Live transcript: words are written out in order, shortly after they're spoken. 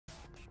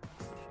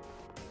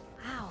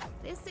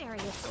This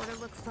area sort of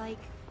looks like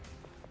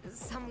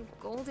some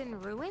golden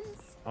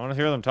ruins. I want to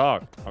hear them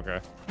talk. Okay.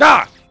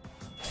 Ah!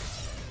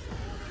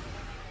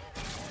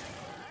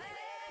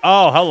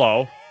 Oh,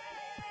 hello.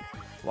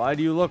 Why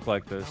do you look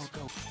like this?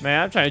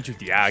 Man, I'm trying to shoot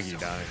the Aggie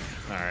down.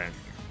 Alright.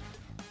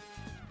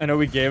 I know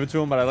we gave it to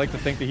him, but I like to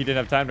think that he didn't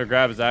have time to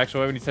grab his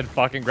actual weapon. He said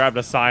fucking grabbed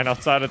a sign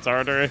outside its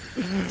artery.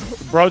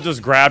 Bro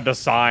just grabbed a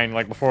sign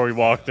like before we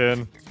walked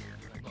in.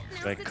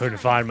 I couldn't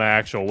find my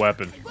actual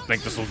weapon.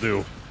 Think this will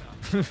do.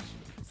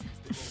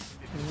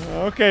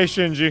 Okay,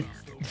 Shinji.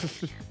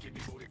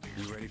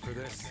 You ready for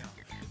this?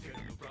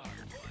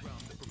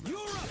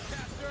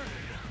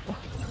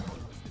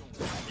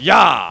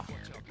 Yeah!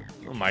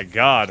 Oh my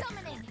god.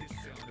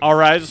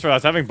 Alright, I just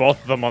realized having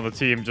both of them on the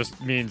team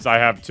just means I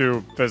have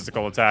two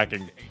physical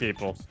attacking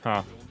people.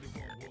 Huh.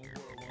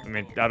 I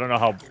mean, I don't know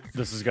how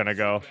this is gonna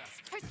go.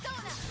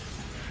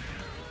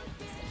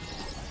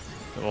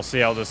 We'll see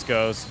how this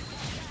goes.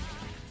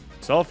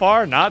 So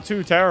far, not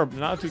too terrible.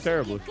 Not too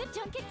terribly.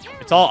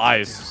 It's all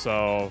ice,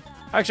 so...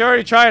 Actually, I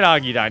already tried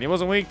Agidine. He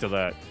wasn't weak to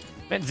that.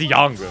 Man,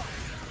 Ziyanga.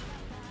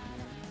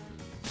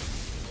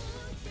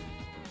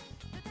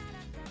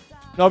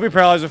 No, be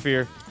paralyzed with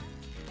fear.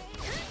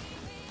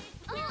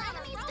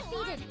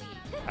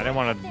 I didn't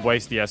want to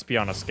waste the SP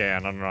on a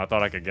scan. I don't know. I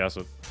thought I could guess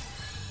it.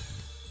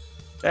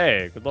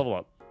 Hey, good level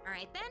up. All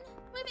right then,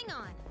 moving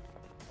on.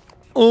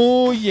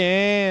 Oh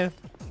yeah.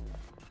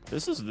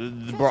 This is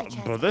bro,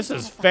 this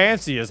is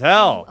fancy as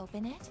hell.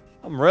 Open it.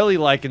 I'm really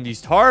liking these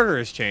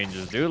Tartarus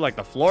changes, dude. Like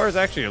the floors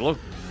actually look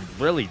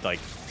really like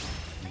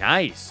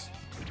nice.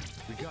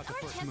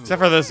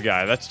 Except for this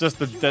guy. That's just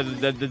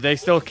they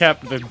still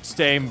kept the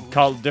same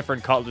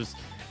different colors.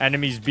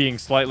 Enemies being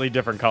slightly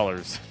different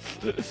colors.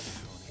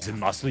 He's in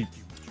my sleep.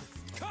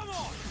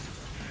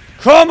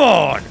 Come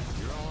on!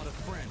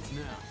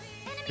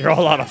 You're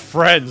all out of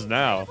friends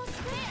now.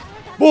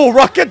 Oh,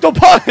 rocket the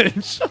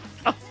punch!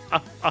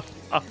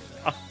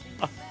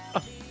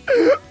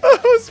 That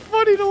was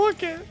funny to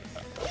look at.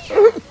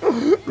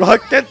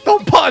 Rocket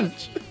the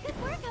punch!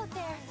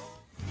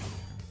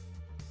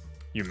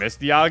 You missed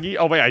the Yagi?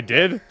 Oh wait, I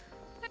did?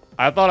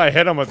 I thought I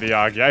hit him with the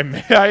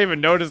Yagi. I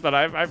even noticed that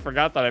I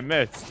forgot that I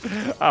missed.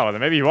 Oh, then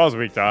maybe he was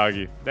weak to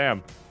Yagi.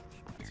 Damn.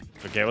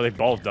 Okay, well they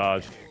both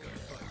dodged.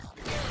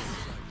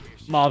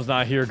 Mom's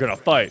not here gonna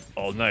fight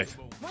all night.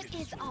 What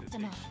is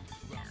optimal?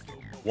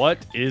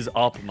 What is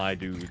up, my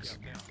dudes?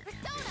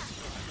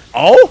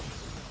 Oh?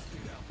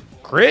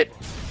 Crit?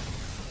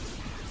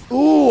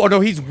 Ooh, oh no,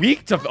 he's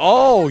weak to...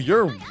 Oh,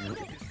 you're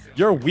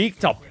weak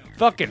to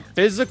fucking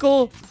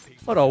physical?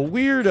 What a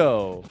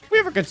weirdo. We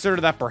ever consider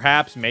that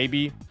perhaps,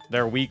 maybe,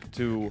 they're weak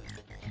to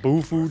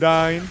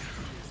Bufudyne?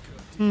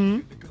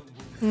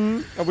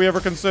 Have we ever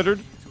considered?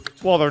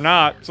 Well, they're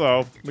not,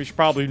 so we should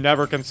probably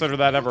never consider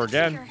that ever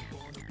again.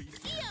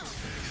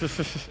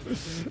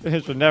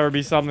 It should never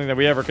be something that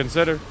we ever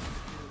consider.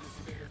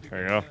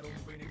 There you go.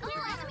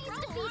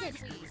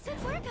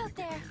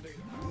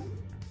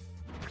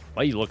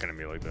 Why are you looking at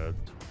me like that?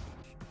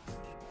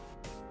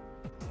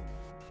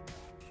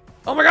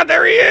 Oh my god,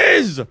 there he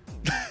is!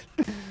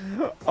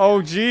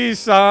 Oh,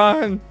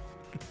 G-san!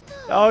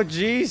 Oh,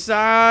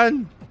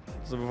 G-san!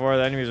 So before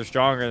the enemies are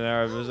stronger than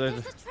there. There's a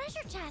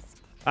treasure chest.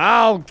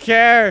 I don't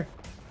care!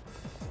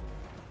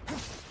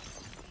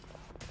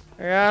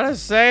 I gotta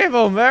save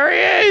him. There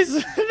he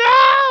is!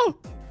 No!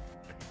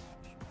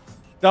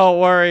 Don't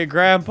worry,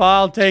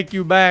 Grandpa. I'll take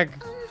you back.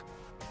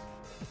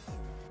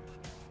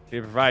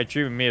 You provide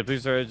treatment me.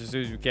 Please search as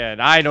soon as you can.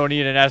 I don't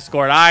need an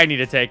escort. I need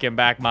to take him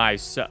back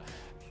myself.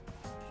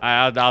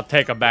 I'll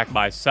take him back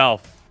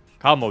myself.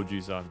 Come,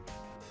 OG-san.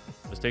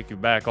 Let's take you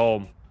back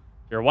home.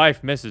 Your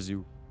wife misses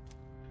you.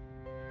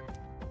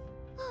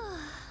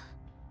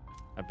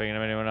 Not picking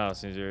up anyone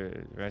else. Since you're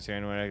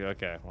rescuing anyone.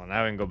 Okay, well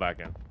now we can go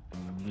back in.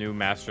 New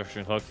master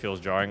destruction hook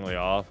feels jarringly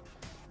off.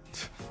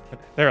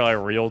 They're like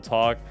real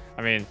talk.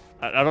 I mean,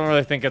 I don't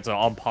really think it's an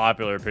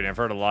unpopular opinion. I've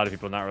heard a lot of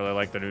people not really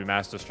like the new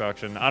mass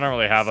destruction. I don't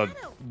really have a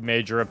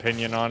major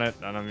opinion on it.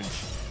 I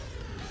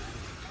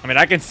mean,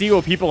 I can see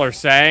what people are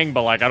saying,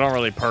 but like, I don't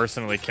really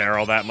personally care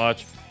all that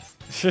much.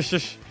 It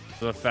doesn't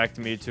affect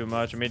me too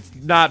much. I mean, it's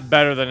not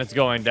better than it's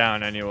going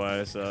down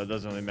anyway, so it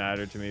doesn't really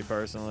matter to me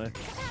personally.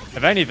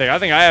 If anything, I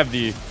think I have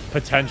the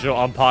potential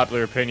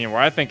unpopular opinion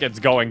where I think it's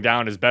going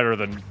down is better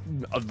than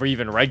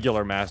even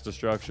regular mass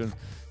destruction.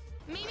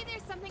 Maybe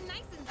there's something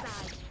nice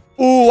inside.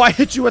 Ooh, I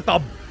hit you with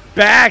a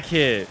back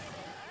hit.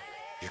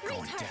 You're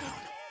going down.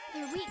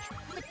 They're weak,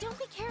 but don't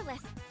be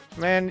careless.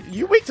 Man,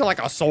 you weak to like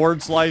a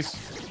sword slice.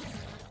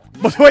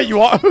 But wait,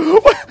 you are?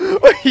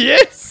 What, he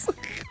is?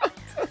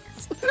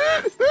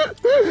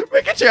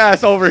 Man, get your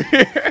ass over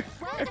here.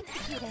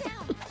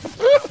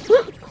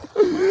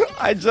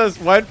 I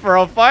just went for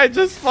a fight.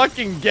 Just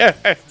fucking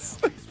guess.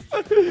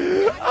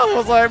 I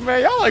was like,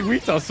 man, y'all like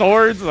weak to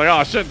swords. Like,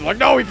 oh shit. Like,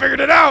 no, we figured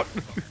it out.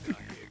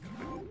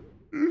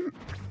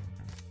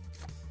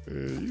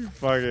 You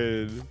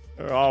fucking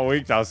are all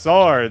weak to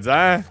swords,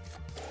 huh?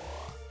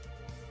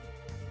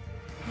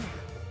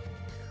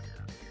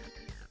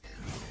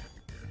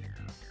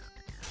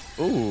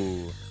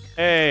 Ooh.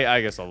 Hey,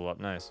 I guess I'll level up.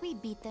 Nice. We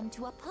beat them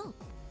to a pulp.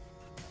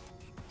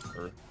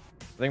 I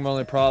think my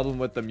only problem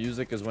with the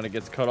music is when it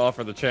gets cut off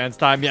for the chance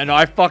time. Yeah, no,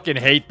 I fucking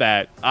hate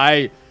that.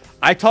 I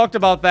talked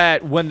about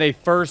that when they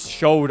first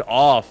showed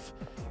off,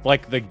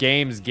 like, the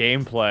game's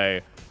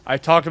gameplay. I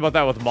talked about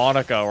that with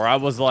Monica, where I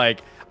was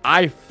like,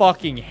 I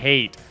fucking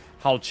hate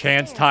how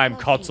chance time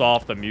cuts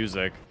off the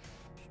music.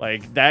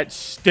 Like, that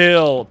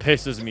still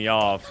pisses me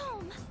off.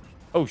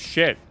 Oh,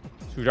 shit.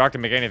 Too dark to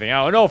make anything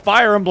out. Oh, no,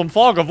 Fire Emblem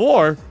Fog of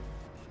War.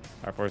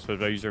 Our force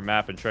will use your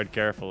map and tread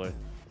carefully.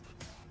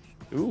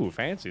 Ooh,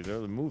 fancy. They're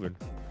moving.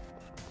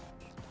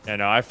 Yeah,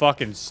 no, I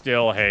fucking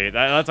still hate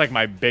that. That's like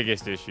my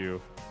biggest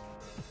issue.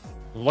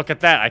 Look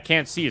at that. I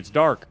can't see. It's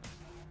dark.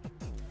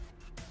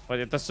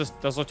 But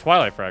those are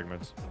Twilight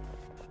fragments.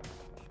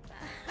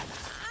 I'm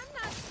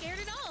not scared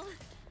at all.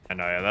 I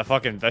know, yeah,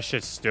 that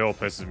shit still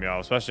pisses me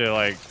off. Especially,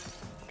 like,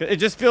 it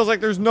just feels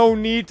like there's no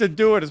need to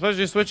do it.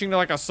 Especially switching to,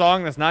 like, a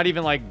song that's not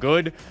even, like,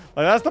 good.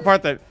 Like, that's the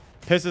part that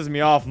pisses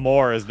me off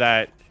more, is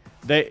that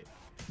they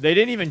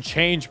didn't even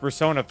change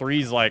Persona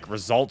 3's, like,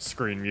 results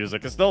screen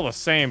music. It's still the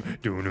same.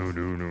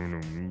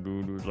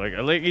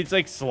 Like, it's,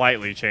 like,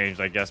 slightly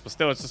changed, I guess. But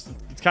still, it's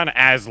kind of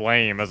as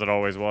lame as it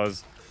always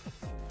was.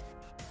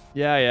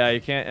 Yeah,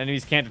 you can't,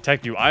 enemies can't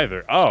detect you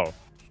either. Oh.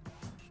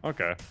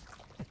 Okay.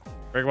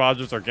 Breakable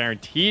objects are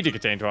guaranteed to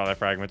contain Twilight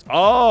fragments.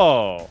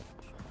 Oh.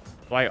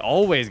 So I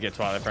always get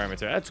Twilight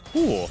fragments here. That's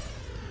cool.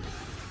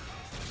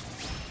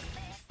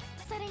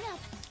 Setting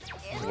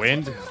up.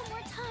 Wind.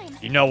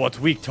 You know what's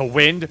weak to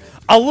wind?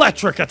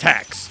 Electric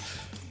attacks!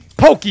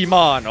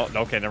 Pokemon! Oh,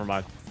 okay, never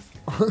mind.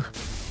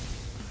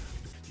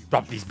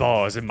 Drop these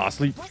balls in my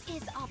sleep. What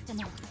is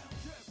optimal?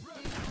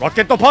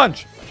 Rocketo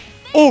punch!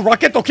 Oh,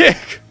 Rocketo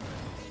kick!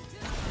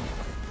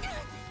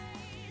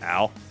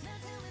 Ow.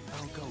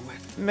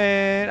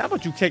 Man, how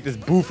about you take this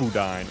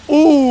Bufudine?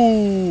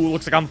 Ooh,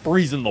 looks like I'm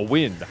freezing the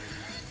wind.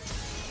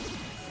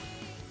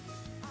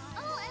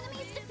 All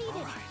enemies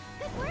defeated.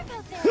 Good work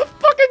out there.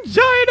 Fucking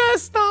giant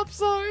ass stop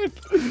sign.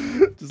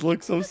 Just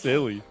looks so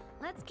silly.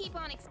 Let's keep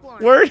on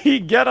exploring. Where'd he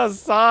get a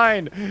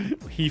sign?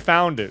 He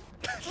found it.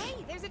 Hey,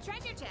 there's a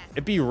treasure chest.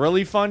 It'd be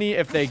really funny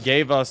if they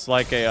gave us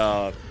like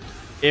a,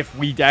 if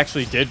we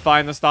actually did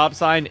find the stop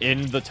sign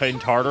in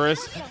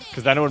Tartarus,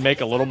 because then it would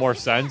make a little more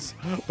sense.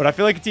 But I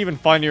feel like it's even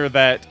funnier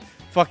that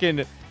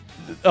fucking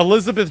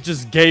Elizabeth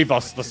just gave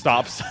us the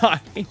stop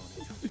sign.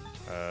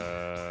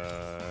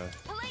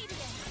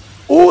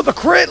 Oh, the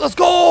crit! Let's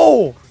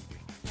go!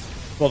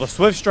 Well, the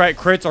Swift Strike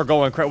crits are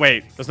going crit.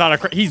 Wait, that's not a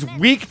crit. He's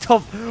weak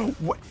to...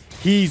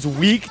 He's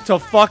weak to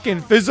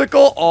fucking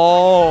physical?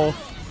 Oh.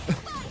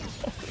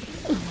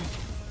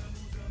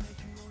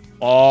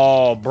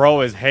 Oh,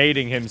 bro is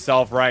hating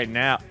himself right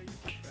now.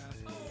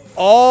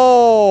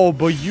 Oh,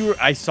 but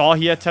I saw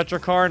he had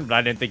Tetrakarn, but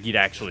I didn't think he'd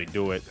actually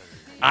do it.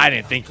 I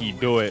didn't think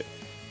he'd do it.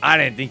 I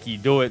didn't think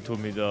he'd do it to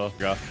me, though.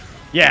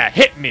 Yeah,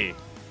 hit me.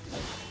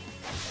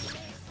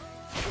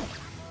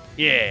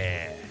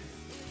 Yeah.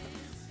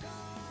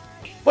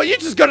 But you're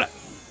just gonna...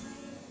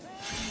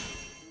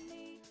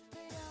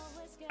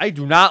 I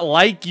do not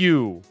like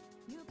you.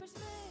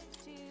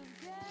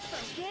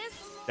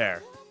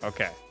 There.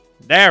 Okay.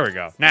 There we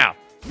go. Now.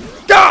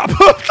 Stop! No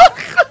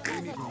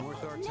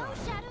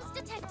shadows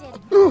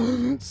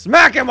detected.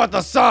 Smack him with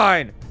the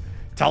sign.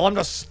 Tell him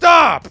to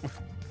stop.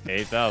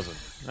 8,000.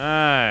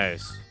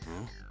 Nice. This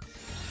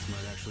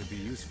might actually be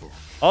useful.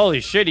 Holy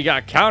shit, he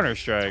got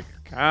Counter-Strike.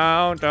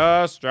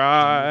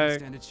 Counter-Strike.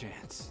 Stand a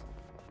chance.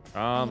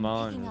 Come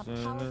Picking up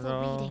on.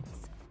 powerful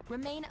readings.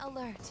 Remain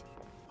alert.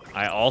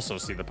 I also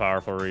see the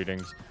powerful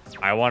readings.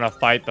 I want to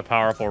fight the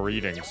powerful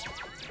readings.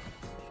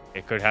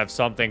 It could have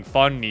something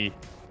funny.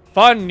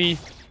 Funny.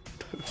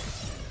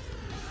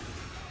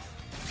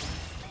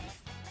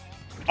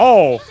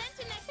 Oh,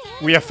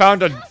 we have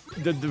found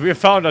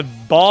a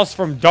boss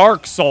from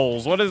Dark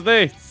Souls. What is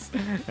this?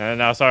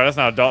 No, sorry, that's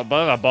not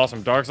a boss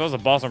from Dark Souls.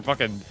 That's a boss from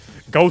fucking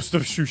Ghost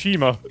of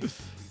Tsushima.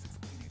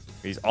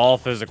 He's all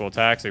physical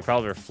attacks. He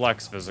probably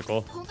reflects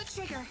physical. Pull the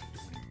trigger.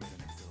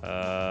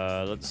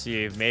 Let's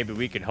see if maybe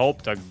we can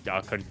hope to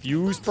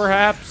confuse,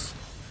 perhaps.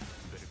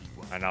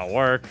 Might not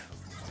work.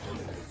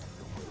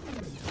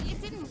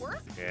 It didn't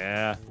work.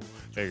 Yeah,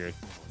 figured.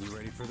 You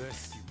ready for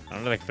this? I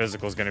don't think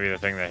physical's gonna be the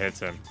thing that hits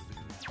him.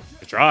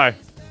 Good try.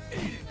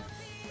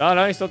 Oh,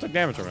 no, he still took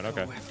damage from it.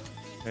 Okay.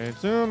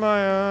 Into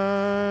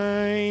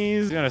my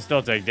eyes. He's gonna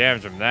still take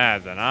damage from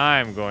that. Then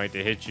I'm going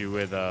to hit you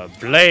with a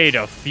Blade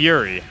of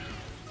Fury.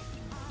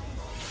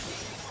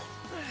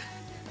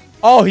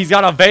 Oh, he's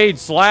got Evade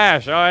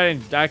Slash. Oh, I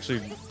didn't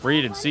actually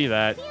read and see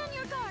that.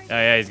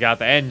 Yeah, he's got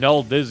the and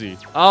Null Dizzy.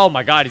 Oh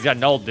my god, he's got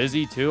Null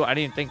Dizzy too. I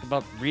didn't think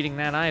about reading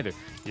that either.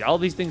 Yeah, all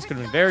these things could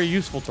have been very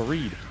useful to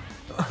read.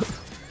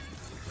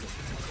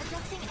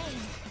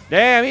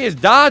 Damn, he is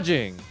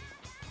dodging.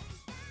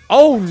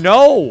 Oh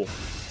no.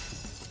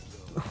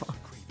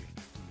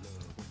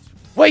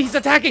 Wait, he's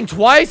attacking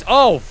twice?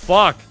 Oh,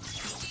 fuck.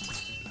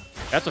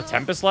 That's what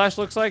Tempest Slash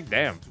looks like?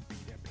 Damn.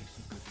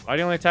 Why do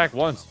you only attack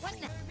once?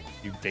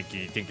 You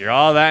think you're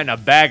all that in a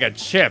bag of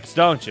chips,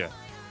 don't you?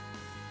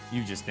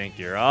 You just think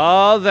you're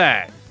all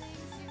that.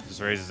 Just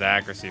raises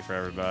accuracy for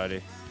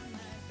everybody.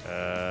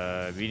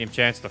 Medium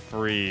chance to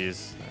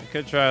freeze. I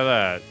could try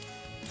that.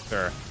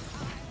 Sure.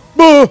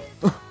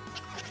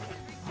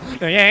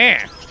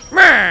 Yeah.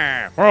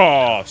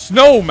 Oh,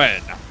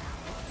 snowman.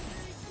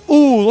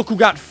 Ooh, look who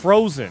got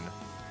frozen.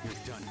 You're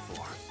done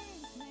for.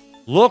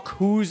 Look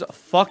who's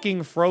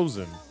fucking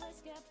frozen.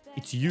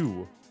 It's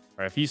you.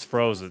 Alright, if he's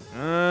frozen,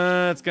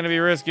 it's gonna be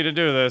risky to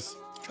do this.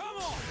 Come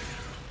on.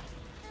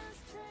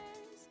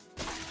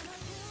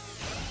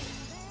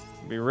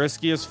 Be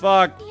risky as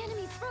fuck. The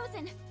enemy's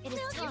frozen. It is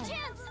your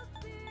chance.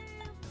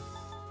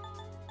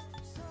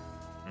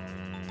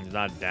 He's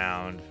not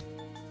downed,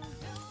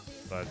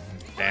 but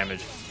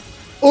damage.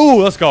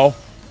 Ooh, let's go.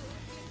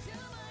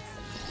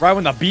 Right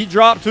when the beat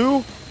dropped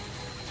too.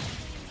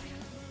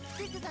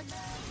 This is a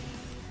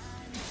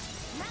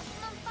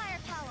maximum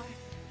firepower.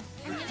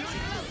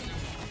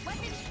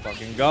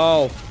 Fucking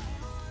go.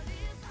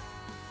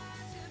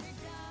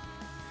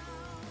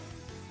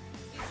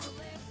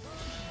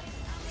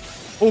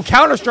 Oh,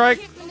 counter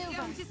strike.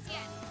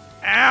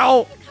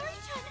 Ow.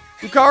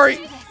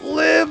 Yukari,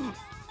 live.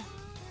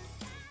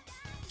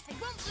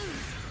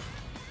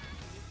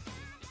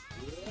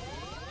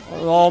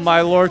 Oh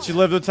my lord, she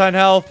lived with 10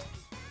 health.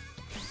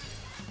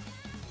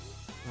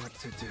 What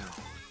to do?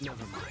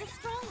 Never mind. A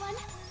strong one.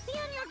 Be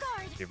on your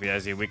guard. If he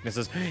has any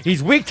weaknesses,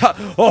 he's weak to.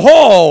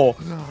 Oh!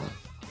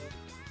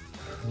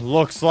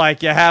 Looks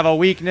like you have a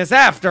weakness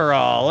after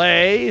all,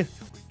 eh?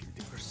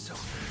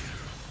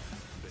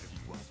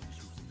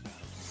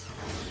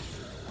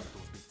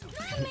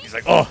 He's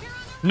like, oh,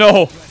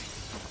 no.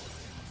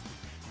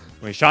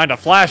 We shined a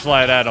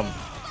flashlight at him.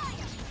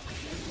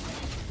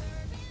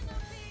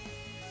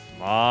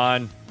 Come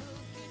on.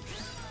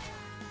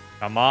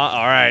 Come on.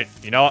 All right.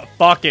 You know what?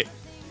 Fuck it.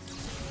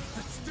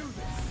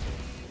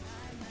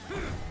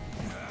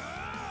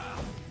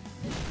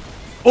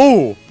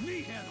 Ooh.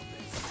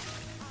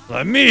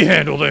 Let me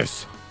handle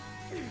this.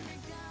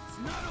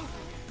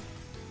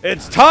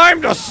 It's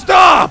time to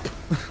stop.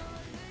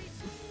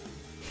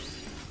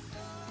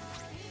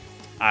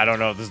 I don't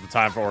know if this is the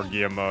time for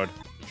Orgia mode.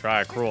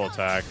 Try a cruel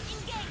attack.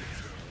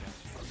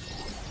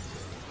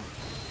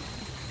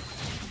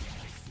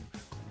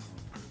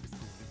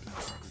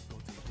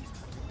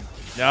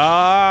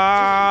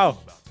 No!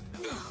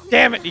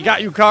 Damn it, you got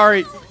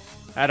Yukari.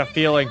 I had a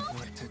feeling.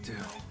 What to do?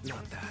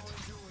 Not that.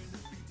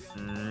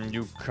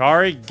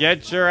 Yukari,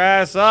 get your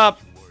ass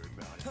up.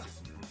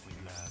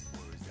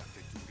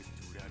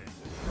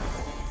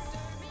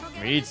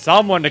 We need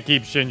someone to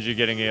keep Shinji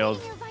getting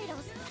healed. Your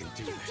vitals. You're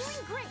doing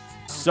great.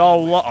 So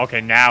low.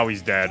 Okay, now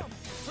he's dead.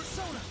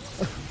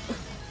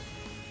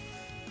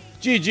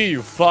 GG,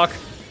 you fuck.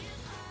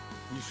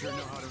 You sure know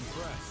how to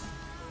impress.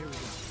 Here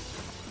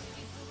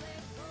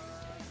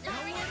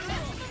we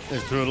go.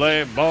 It's too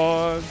late,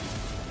 boys.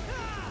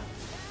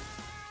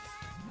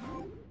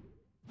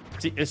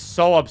 See, it's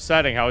so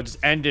upsetting how it just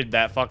ended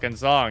that fucking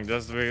song.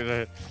 Just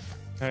because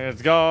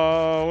it's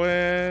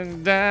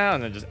going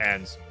down, and it just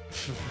ends.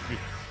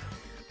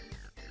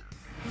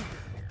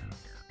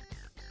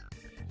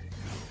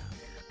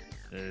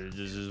 It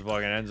just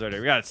fucking ends right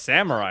here. We got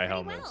samurai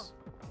helmets.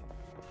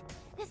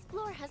 This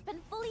floor has been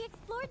fully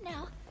explored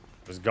now.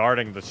 It was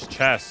guarding this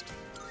chest.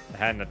 It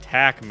had an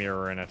attack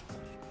mirror in it.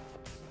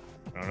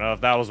 I don't know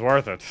if that was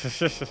worth it.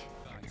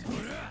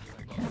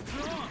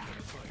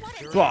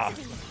 Ah.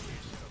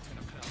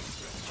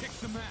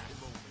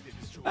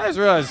 I just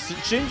realized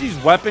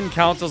Shinji's weapon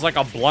counts as like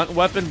a blunt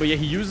weapon, but yet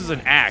he uses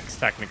an axe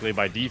technically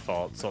by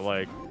default. So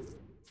like,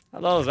 how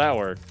the hell does that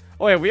work?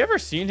 Oh, wait, have we ever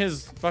seen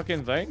his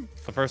fucking thing?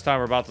 It's the first time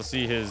we're about to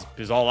see his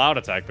all-out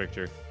attack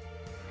picture.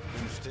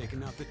 Who's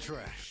taking out the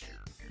trash?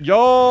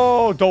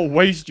 Yo, don't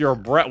waste your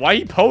breath. Why are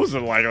you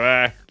posing like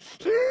that?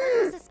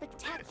 That was a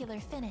spectacular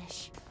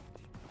finish.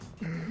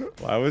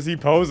 Why was he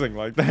posing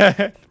like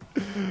that?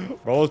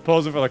 Bro was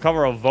posing for the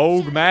cover of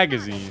Vogue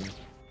magazine.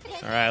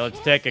 All right, let's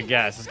take a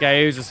guess. This guy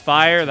uses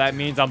fire. That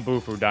means I'm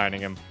Bufu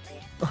dining him.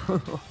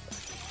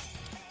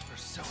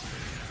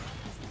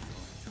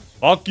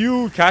 Fuck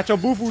you, catch a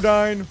Bufu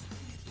dine.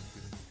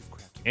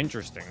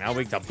 Interesting. Now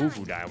we got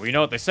Bufu dine. We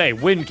know what they say.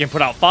 Wind can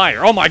put out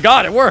fire. Oh my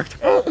god, it worked.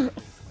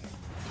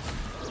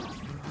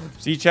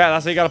 See, chat,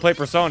 that's how you gotta play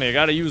Persona. You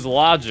gotta use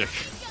logic.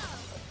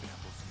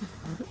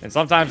 And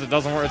sometimes it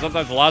doesn't work.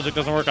 Sometimes the logic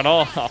doesn't work at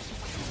all.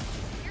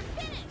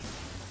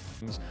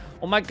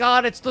 Oh my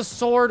god, it's the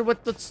sword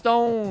with the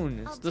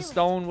stone. It's the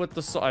stone with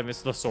the sword. I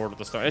missed the sword with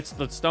the stone. It's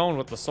the stone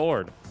with the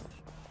sword.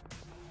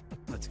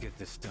 Let's get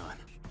this done.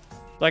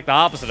 It's like the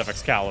opposite of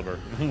Excalibur.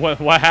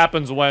 What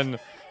happens when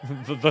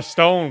the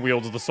stone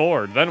wields the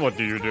sword? Then what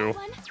do you do?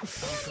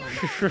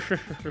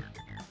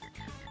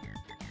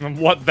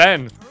 What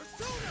then?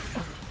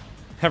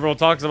 Everyone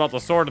talks about the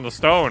sword and the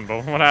stone,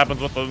 but what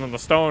happens when the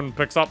stone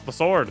picks up the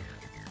sword?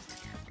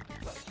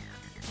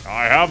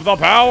 I have the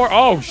power.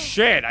 Oh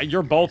shit!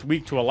 You're both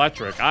weak to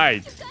electric.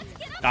 I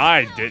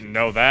didn't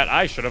know that.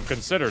 I should have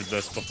considered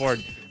this before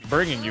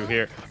bringing you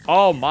here.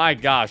 Oh my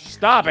gosh!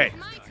 Stop it!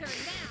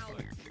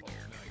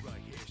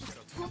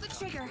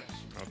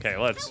 Okay,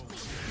 let's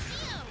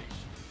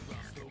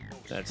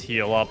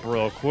heal up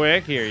real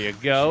quick. Here you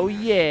go.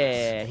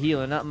 Yeah,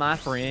 healing up my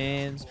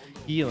friends.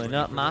 Healing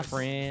up my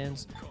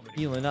friends.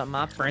 Healing up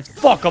my friends.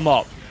 Fuck him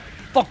up.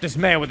 Fuck this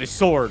man with his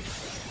sword.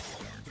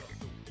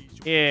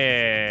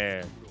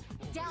 Yeah.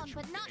 Down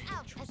but not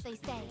out, as they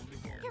say.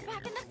 You're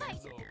back in the fight.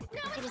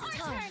 Now it is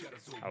time.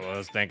 I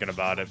was thinking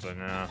about it, but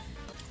no.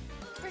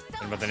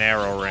 Persona. With an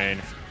arrow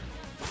rain.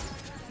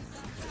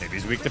 Maybe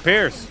he's weak to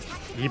Pierce.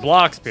 He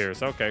blocks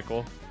Pierce. Okay,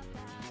 cool.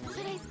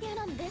 Should I scan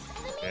on this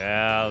enemy?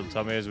 Yeah,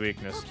 tell me his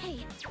weakness.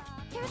 Okay.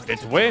 Here's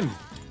It's the- wind.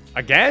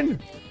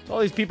 Again? All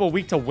these people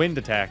weak to wind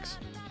attacks.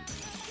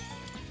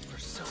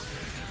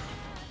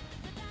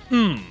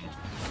 You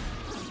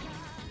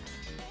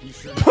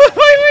sure?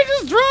 Why he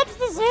just drops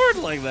the sword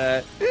like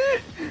that?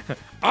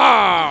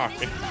 Ah!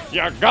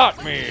 You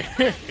got me!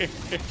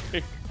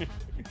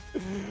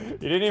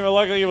 He didn't even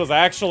look like he was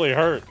actually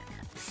hurt.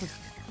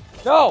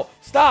 No!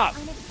 Stop!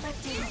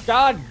 Unexpected.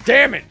 God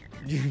damn it!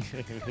 No, you've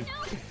got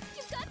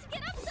to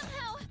get up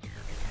somehow.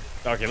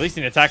 Okay, at least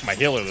he didn't attack my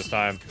healer this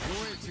time.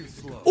 Way too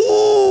slow.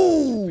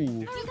 Ooh!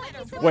 You might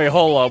be so Wait,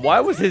 hold up. Why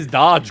was his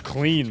dodge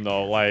clean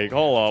though? Like,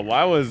 hold up.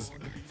 Why was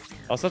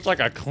such like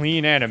a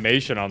clean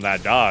animation on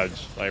that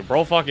dodge? Like,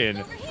 bro,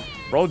 fucking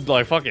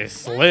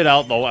slid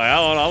out the way. I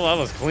don't know. That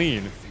was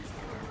clean.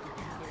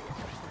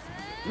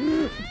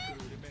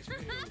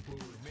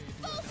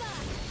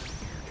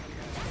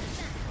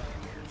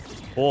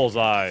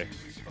 Bullseye.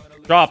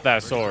 Drop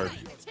that sword.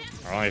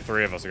 Only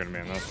 3 of us are gonna be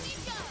in this one.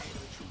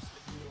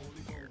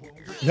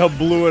 You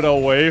blew it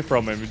away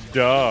from him.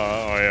 Duh.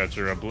 Oh yeah,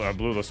 true. I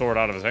blew the sword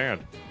out of his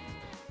hand.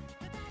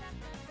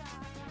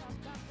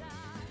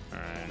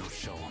 Alright.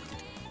 Show him.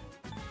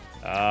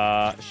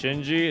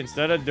 Shinji,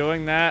 instead of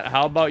doing that,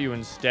 how about you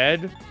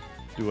instead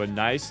do a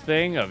nice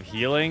thing of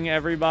healing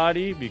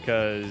everybody,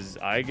 because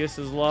Aegis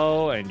is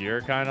low and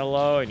you're kind of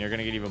low and you're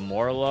gonna get even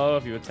more low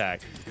if you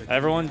attack.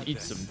 Everyone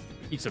eat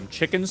some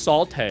chicken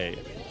saute.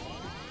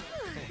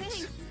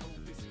 Thanks.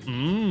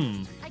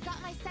 Mmm. I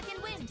got my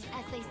second wind,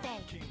 as they say.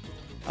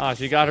 Ah,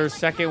 she got her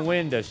second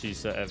wind, as they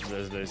say.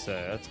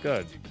 That's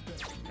good.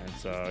 And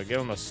so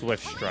give him a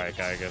swift strike,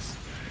 I guess.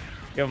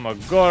 Give him a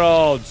good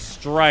old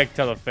strike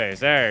to the face.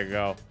 There you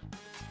go.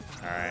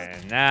 All right,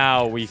 and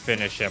now we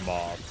finish him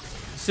off.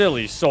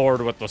 Silly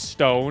sword with the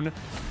stone.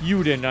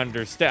 You didn't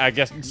understand. I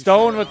guess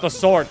stone with the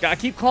sword. I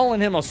keep calling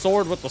him a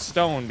sword with the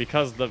stone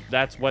because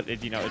that's what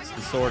it, it's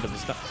the sword of the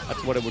stone.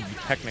 That's what it would be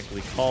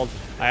technically called.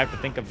 I have to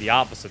think of the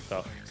opposite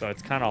though, so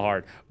it's kind of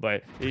hard.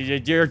 But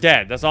you're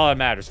dead. That's all that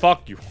matters.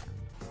 Fuck you.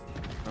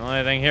 The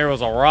only thing here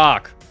was a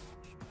rock.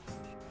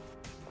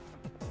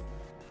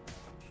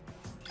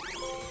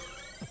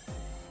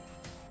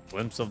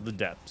 Glimpse of the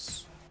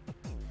depths.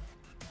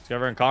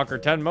 Discover and conquer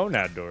 10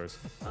 monad doors.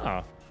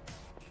 Oh.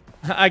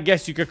 I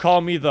guess you could call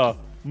me the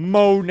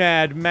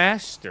monad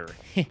master.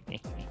 See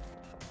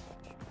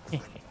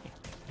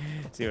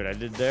what I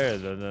did there?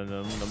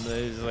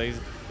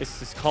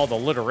 It's called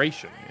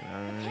alliteration. You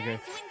know?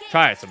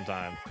 Try it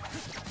sometime.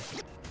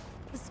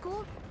 The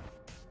school?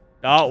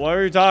 Oh, what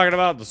are you talking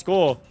about? The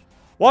school?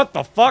 What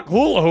the fuck?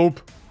 Hula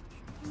hoop?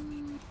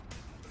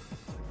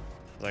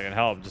 If I can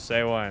help, just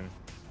say when.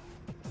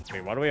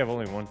 Wait, why do we have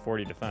only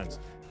 140 defense?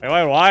 Wait,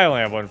 why do I only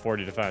have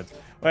 140 defense?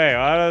 Wait,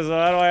 why do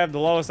I have the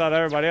lowest out of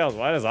everybody else?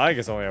 Why does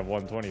Aegis only have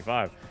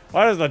 125?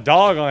 Why does the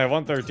dog only have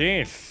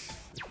 113?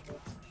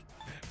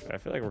 I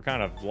feel like we're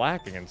kind of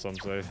lacking in some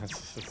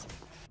sense.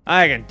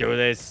 I can do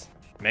this.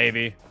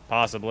 Maybe.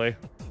 Possibly.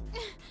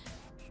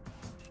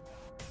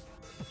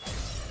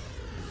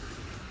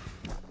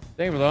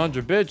 Thank you for the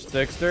 100 bitch,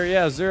 Dexter.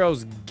 Yeah,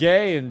 Zero's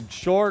gay and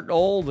short,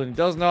 old, and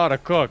doesn't know how to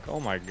cook. Oh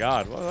my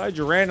god. Why'd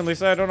you randomly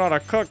say I don't know how to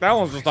cook? That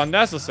one's just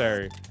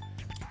unnecessary.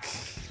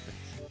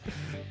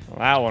 Well,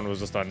 that one was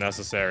just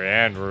unnecessary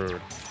and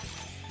rude.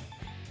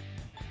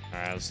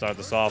 Alright, let's start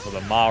this off with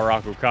a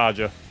Maharaku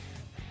Kaja.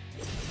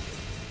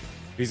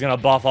 He's gonna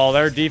buff all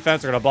their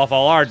defense, we're gonna buff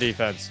all our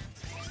defense.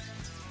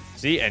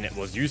 See, and it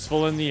was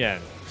useful in the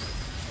end.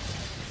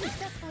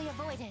 Successfully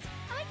avoided.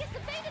 I just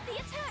evaded the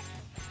attack.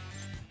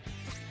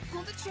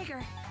 Pull the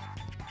trigger.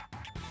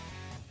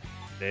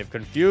 They've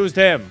confused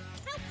him.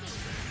 Help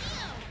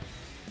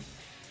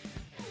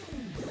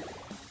me.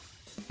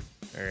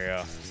 There you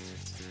go.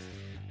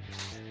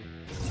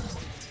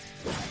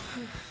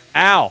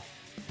 Ow!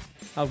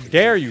 How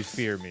dare you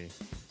fear me?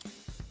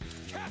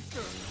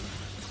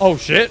 Oh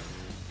shit!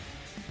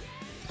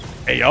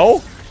 Hey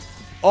yo!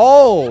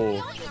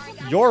 Oh!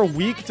 You're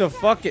weak to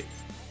fuck it.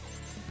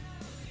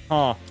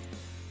 Huh.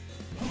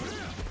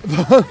 I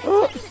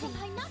knocked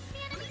the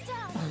enemy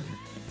down.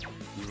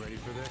 You ready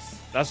for this?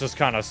 That's just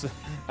kind of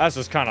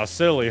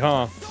silly,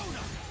 huh?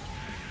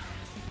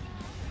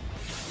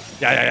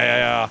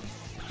 Yeah.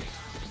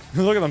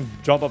 Look at them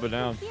jump up and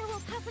down. Fear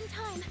will pass in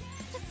time.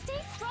 Just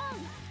stay strong.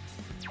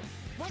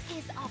 What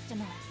is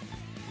optimal?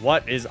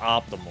 What is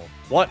optimal?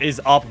 What is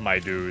up, my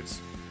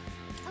dudes?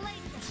 Elena,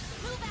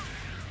 move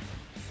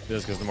out.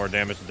 This gives the more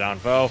damage to down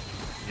foe.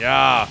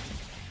 Yeah.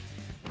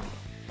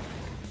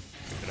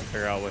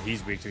 figure out what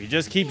he's weak to. He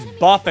just keeps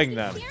buffing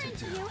them.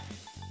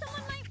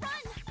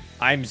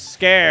 I'm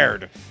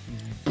scared.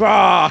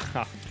 Bah!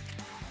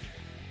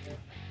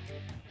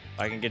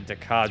 I can get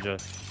Dakaja.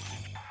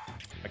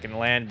 I can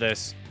land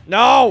this.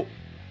 No!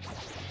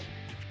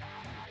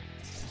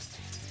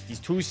 He's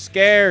too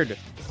scared.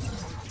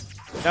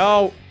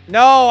 No.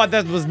 No,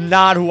 that was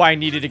not who I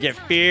needed to get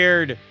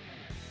feared.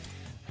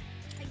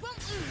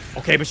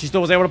 Okay, but she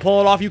still was able to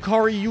pull it off.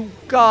 Yukari, you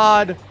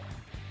god.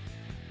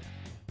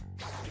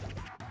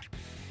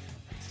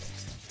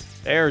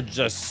 They're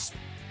just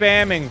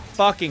spamming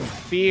fucking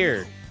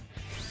fear.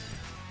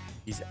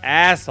 These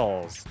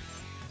assholes.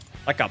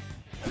 Like a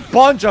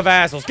bunch of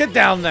assholes. Get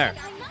down there.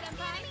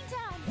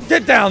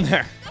 Get down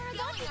there.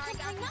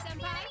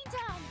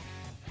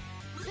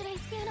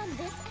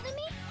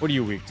 What are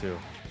you weak to?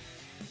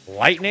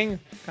 Lightning?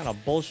 What kind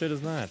of bullshit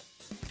is that?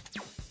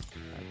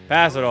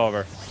 Pass it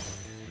over.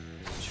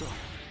 Sure.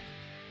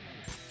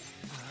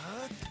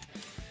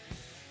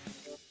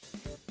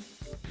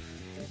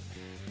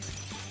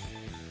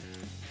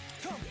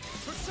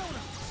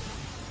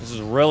 This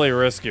is really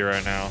risky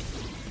right now.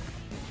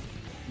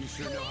 You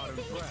sure know how to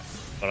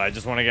impress. But I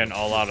just want to get an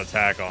all-out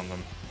attack on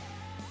them.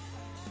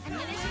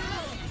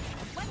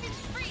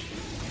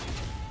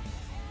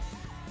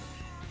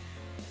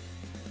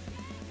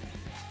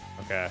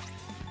 Okay.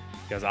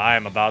 Because I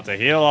am about to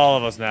heal all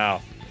of us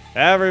now.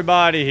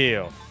 Everybody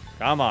heal.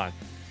 Come on.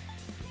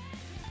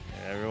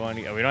 Everyone.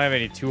 We don't have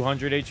any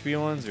 200 HP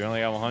ones. We only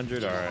got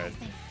 100. All right.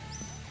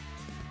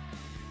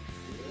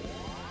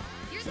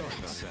 Sorry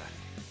about that.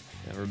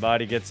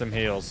 Everybody get some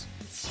heals.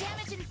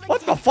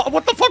 What the fuck?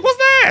 What the fuck was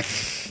that?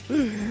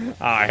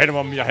 I hit him.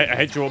 I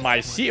hit you with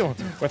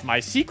my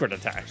secret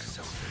attack.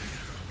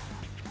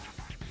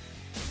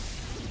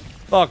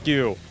 Fuck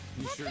you.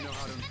 You sure know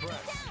how to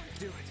impress.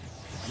 Do it.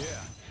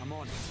 Yeah, I'm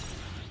on it.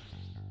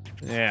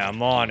 Yeah,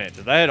 I'm on it.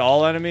 Did I hit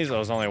all enemies? That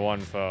was only one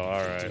foe.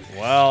 Alright.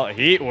 Well,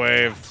 heat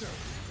wave.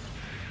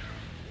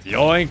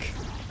 Yoink.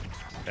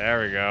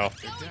 There we go.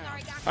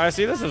 Alright,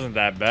 see, this isn't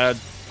that bad.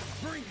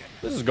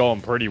 This is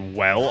going pretty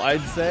well,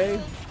 I'd say.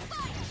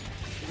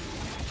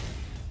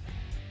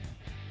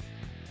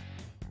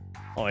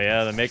 Oh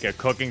yeah, they make a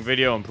cooking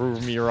video and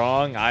prove me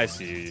wrong. I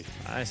see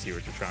what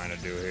you're trying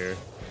to do here.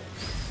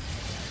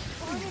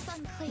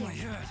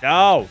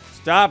 No!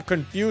 Stop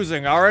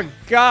confusing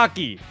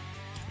Aragaki!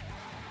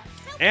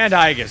 And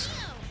Aigis.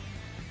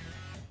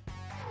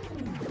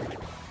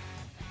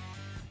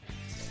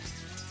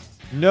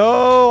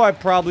 No, I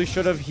probably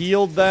should have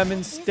healed them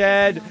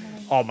instead.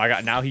 Oh my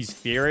god, now he's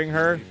fearing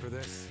her. Ready for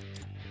this?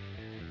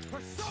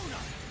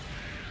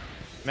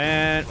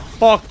 Man,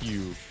 fuck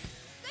you.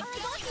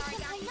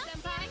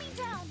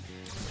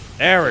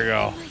 There we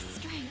go.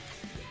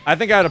 I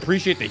think I'd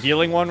appreciate the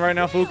healing one right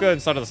now, Fuka,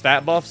 instead of the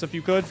stat buffs, if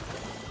you could.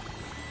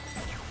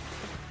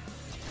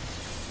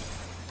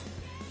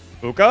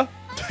 Fuka?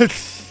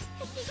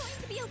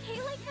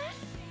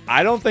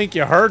 I don't think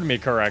you heard me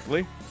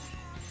correctly.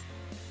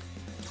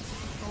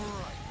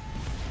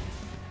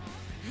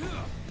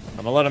 I'm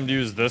gonna let him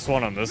use this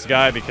one on this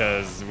guy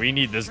because we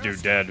need this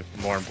dude dead,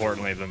 more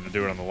importantly than the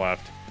dude on the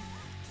left.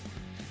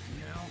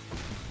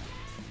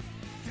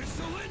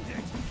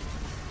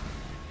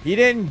 He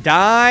didn't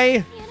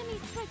die?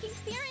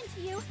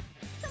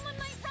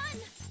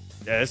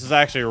 Yeah, this is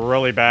actually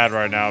really bad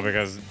right now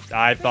because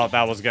I thought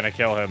that was gonna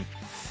kill him.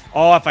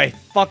 Oh, if I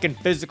fucking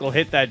physical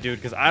hit that dude,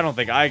 because I don't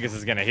think Aigis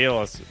is gonna heal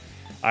us.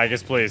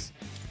 Aigis, please.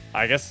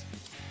 Aigis,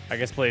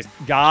 please.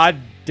 God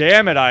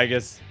damn it,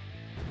 Aigis.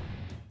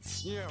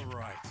 Yeah,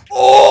 right.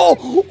 Oh,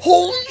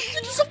 holy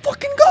shit, he's a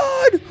fucking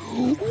god.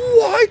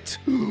 What?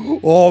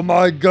 Oh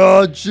my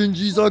god,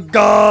 Shinji's a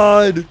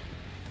god.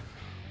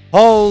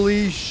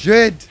 Holy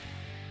shit.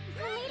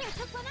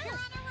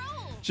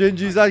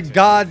 Shinji's a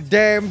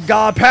goddamn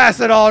god. Pass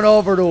it on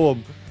over to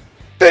him.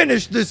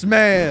 Finish this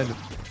man.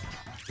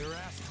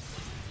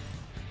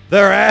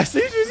 Their ass.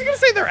 He's gonna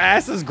say their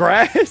ass is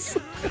grass.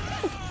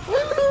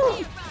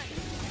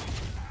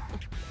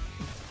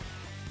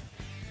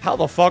 How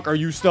the fuck are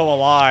you still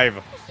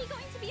alive?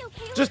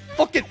 Just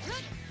fucking.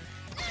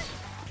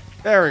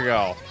 There we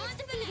go.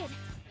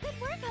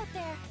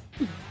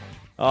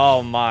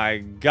 Oh my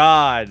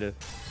god.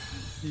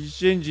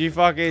 Shinji,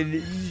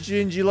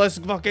 let's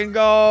fucking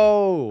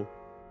go.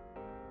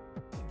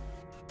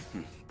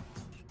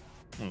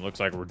 Looks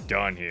like we're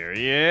done here.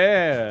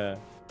 Yeah.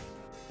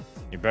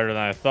 You're better than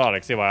I thought. I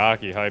can see why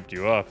Aki hyped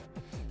you up.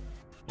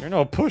 You're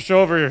no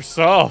pushover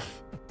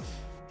yourself.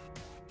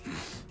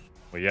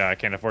 Well, yeah, I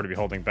can't afford to be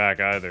holding back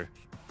either.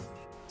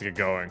 Let's get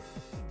going.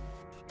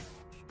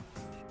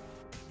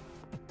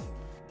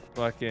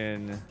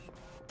 Fucking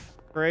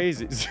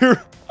crazy. Zero.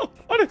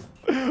 What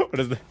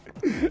is that?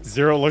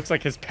 Zero looks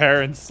like his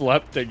parents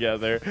slept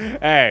together.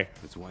 Hey.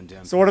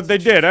 So what if they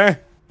did, eh?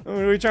 What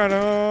are you trying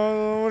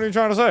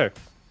to say?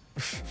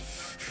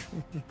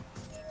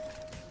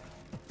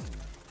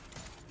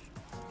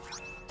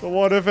 So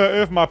what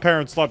if my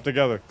parents slept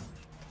together?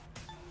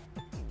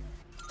 I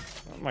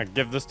might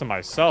give this to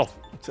myself.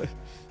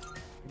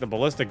 the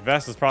ballistic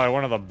vest is probably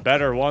one of the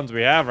better ones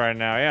we have right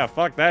now. Yeah,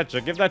 fuck that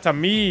shit. Give that to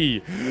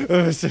me.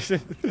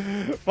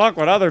 Fuck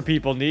what other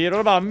people need. What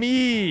about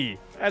me?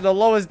 I had the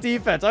lowest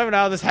defense. I don't even know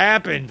how this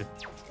happened.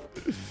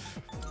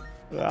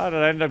 How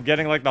did I end up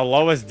getting like the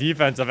lowest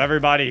defense of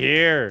everybody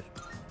here?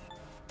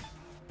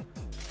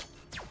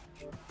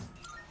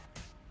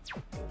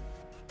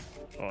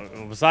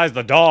 Well, besides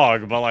the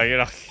dog, but like, you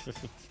know.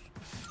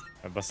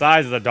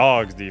 Besides the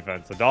dog's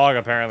defense. The dog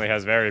apparently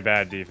has very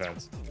bad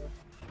defense.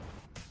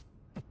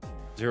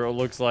 Zero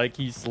looks like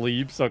he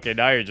sleeps. Okay,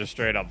 now you're just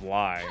straight up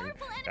lying.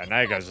 Yeah,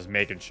 now you guys just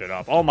making shit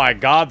up. Oh my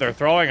god, they're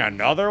throwing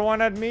another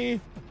one at me?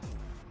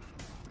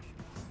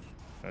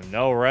 And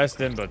no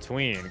rest in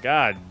between.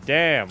 God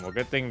damn. Well,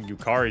 good thing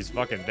Yukari's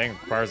fucking thing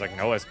requires like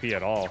no SP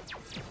at all.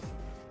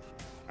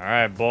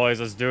 Alright, boys,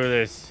 let's do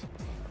this.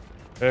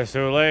 It's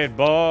too late,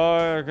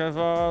 boy. I can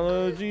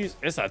follow Jesus.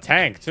 It's a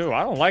tank, too.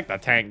 I don't like the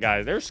tank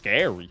guys. They're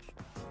scary.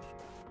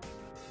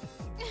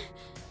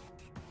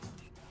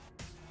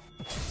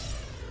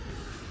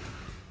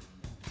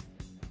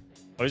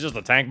 Oh, he's just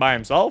a tank by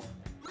himself?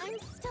 I'm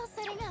still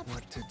setting up.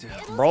 What to do?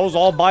 Bro's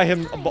all by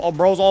him.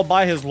 Bro's all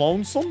by his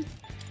lonesome?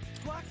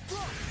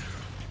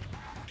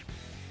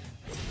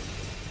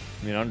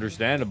 I mean,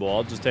 understandable.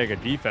 I'll just take a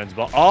defense.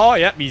 But oh,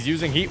 yep, he's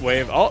using Heat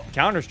Wave. Oh,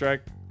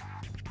 Counter-Strike.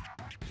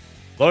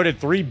 Loaded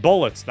 3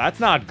 bullets. That's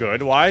not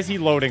good. Why is he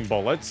loading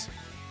bullets?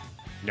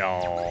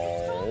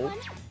 No.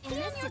 In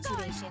this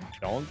situation,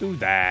 Don't do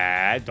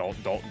that. Don't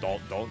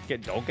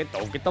get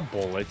the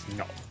bullets.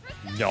 No.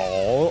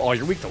 No. Oh,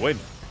 you're weak to win.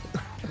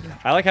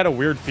 I like had a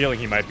weird feeling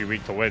he might be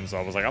weak to win, so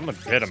I was like, I'm gonna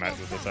hit him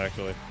with this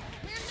actually.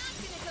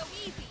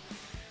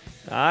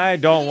 I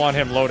don't want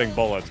him loading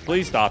bullets.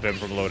 Please stop him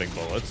from loading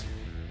bullets.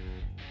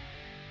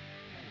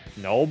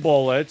 No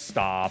bullets.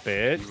 Stop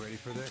it. You ready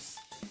for this?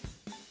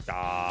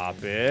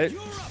 Stop it.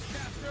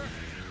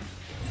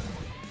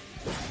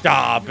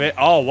 Stop it.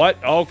 Oh,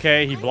 what?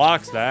 Okay, he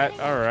blocks that.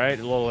 All right,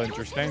 a little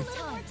interesting.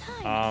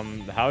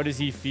 How does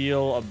he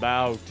feel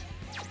about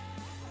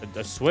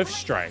a swift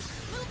strike?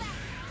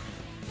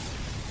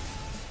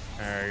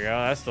 There we go.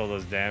 That still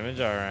does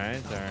damage. All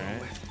right, all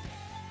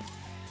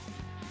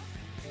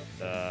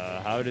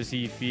right. How does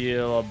he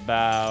feel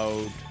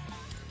about?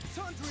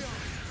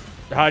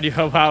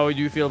 How would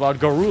you feel about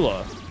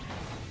Garula?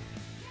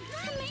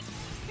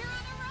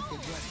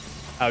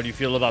 How do you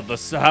feel about the?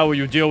 How will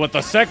you deal with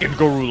the second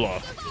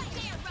Garula?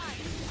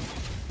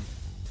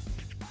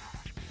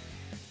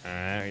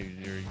 Alright,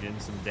 you're getting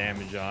some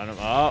damage on him.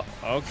 Oh,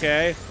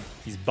 okay.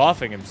 He's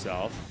buffing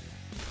himself.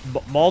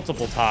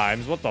 Multiple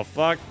times. What the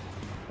fuck?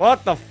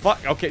 What the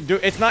fuck? Okay,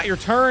 dude, it's not your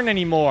turn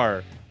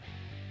anymore.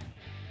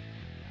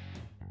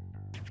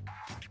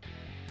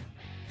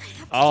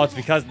 Oh, it's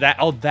because that...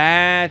 Oh,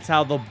 that's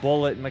how the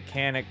bullet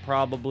mechanic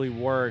probably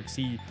works.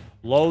 He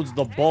loads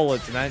the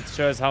bullets, and that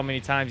shows how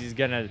many times he's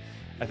gonna...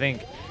 I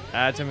think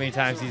that's how many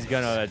times he's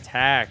gonna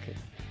attack.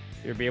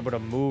 You'll be able to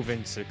move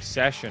in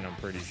succession, I'm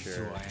pretty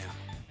sure.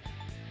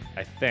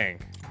 I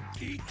think.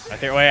 Wait,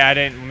 I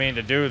didn't mean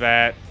to do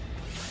that.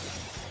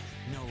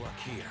 No luck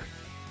here.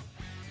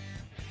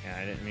 Yeah,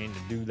 I didn't mean to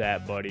do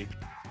that, buddy.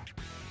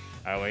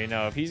 Alright, well, you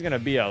know, if he's gonna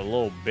be a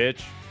little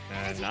bitch,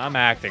 then I'm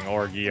acting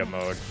Orgia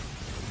mode.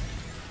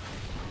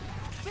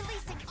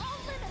 releasing all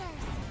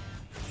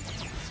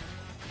limiters.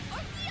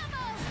 Orgia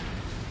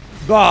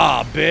mode.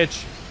 Ah,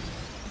 bitch!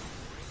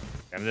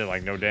 I did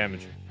like no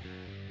damage.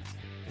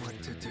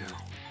 What to do?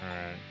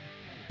 Alright.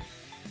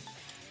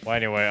 Well,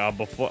 anyway,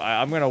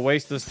 I'm gonna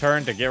waste this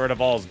turn to get rid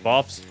of all his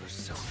buffs.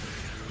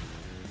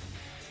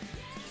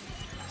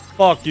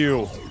 Fuck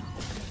you.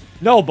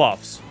 No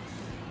buffs.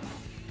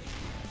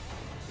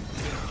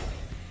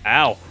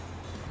 Ow.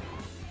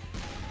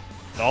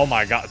 Oh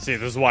my god. See,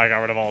 this is why I got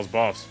rid of all his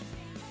buffs.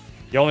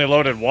 He only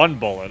loaded 1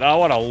 bullet. Oh,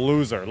 what a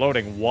loser.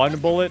 Loading 1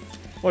 bullet?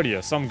 What are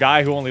you, some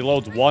guy who only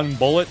loads 1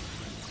 bullet?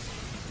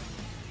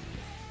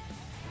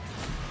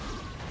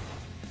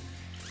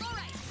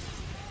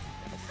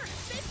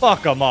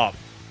 Fuck him up.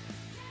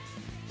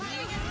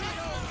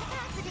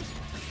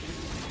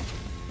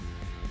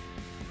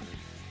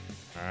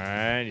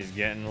 Alright, he's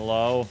getting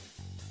low.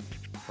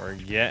 We're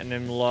getting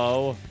him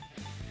low.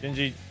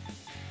 Shinji,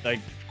 like,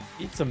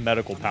 eat some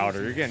medical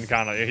powder. You're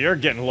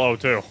getting low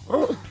too.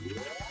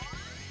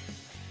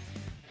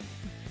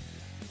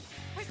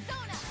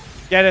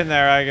 Get in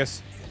there, I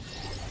guess.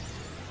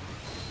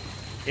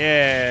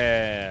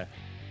 Yeah.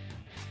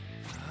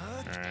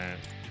 Alright.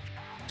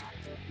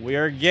 We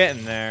are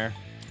getting there.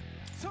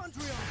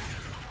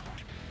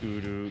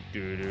 Doo-doo,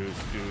 doo-doo,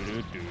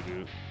 doo-doo,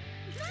 doo-doo.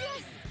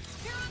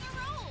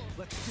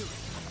 Let's do it.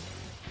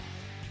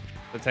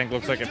 The tank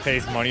looks like it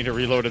pays money to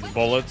reload its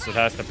bullets. It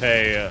has to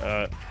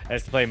pay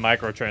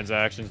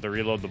microtransactions to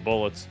reload the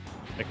bullets.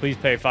 Like, please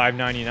pay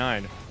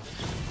 $5.99.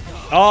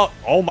 Oh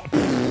my.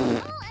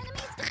 All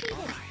enemies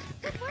defeated.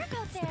 Good work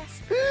out there.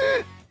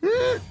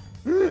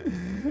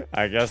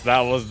 I guess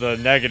that was the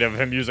negative of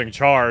him using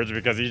charge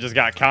because he just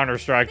got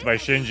counter-striked by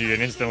Shinji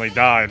and instantly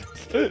died.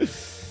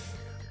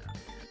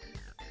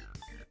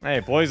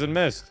 Hey, poison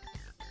mist.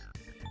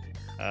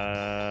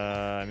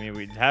 I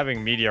mean,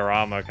 having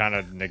Meteorama kind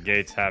of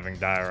negates having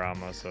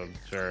Diorama, so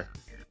sure.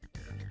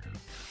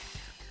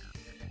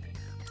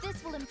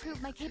 This will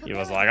improve my He capability.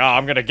 was like, oh,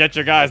 I'm gonna get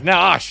you guys now.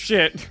 Ah,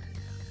 shit.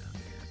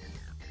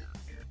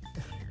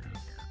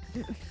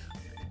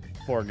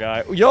 Poor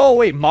guy. Yo,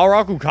 wait,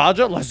 Maraku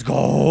Kaja? Let's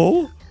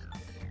go.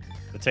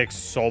 It takes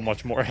so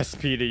much more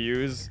SP to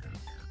use.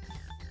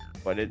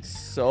 But it's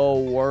so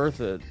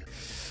worth it.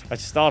 I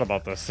just thought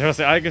about this.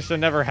 Seriously, I guess she'll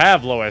never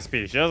have low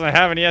SP. She doesn't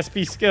have any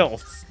SP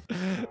skills.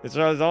 It's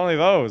only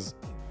those.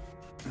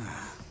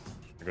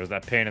 There goes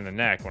that pain in the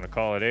neck. Want to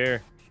call it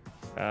air?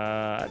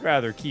 I'd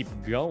rather keep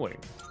going.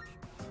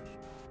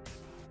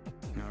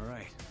 All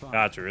right. Fine.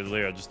 Gotcha,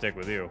 Ridley. I'll just stick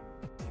with you.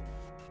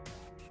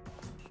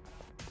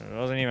 There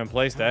wasn't even a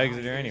place to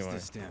exit here anyway.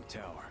 This damn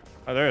tower.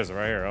 Oh, there is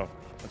right here. Oh,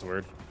 that's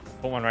weird.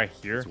 Put one right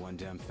here. It's one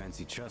damn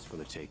fancy chest for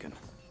the taking.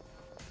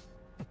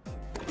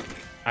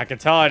 I can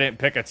tell I didn't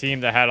pick a team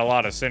that had a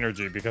lot of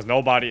synergy because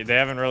they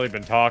haven't really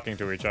been talking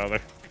to each other.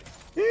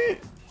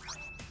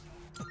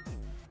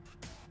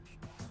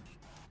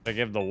 They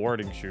give the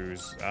warding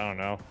shoes. I don't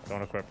know.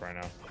 Don't equip right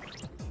now.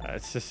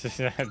 It's just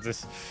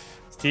this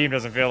team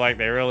doesn't feel like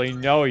they really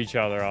know each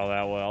other all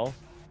that well.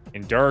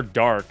 Endure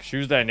Dark.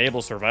 Shoes that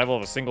enable survival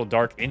of a single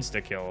dark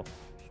insta-kill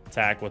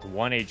attack with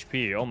 1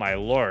 HP. Oh my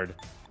lord.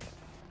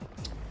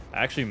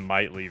 I actually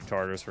might leave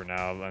Tartarus for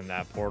now in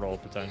that portal,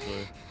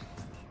 potentially.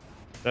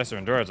 That's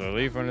endurance. I'll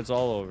leave when it's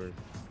all over.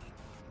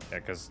 Yeah,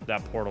 because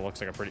that portal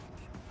looks like a pretty...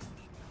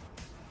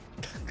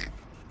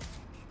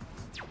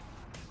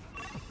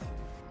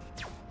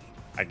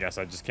 I guess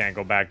I just can't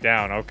go back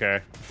down.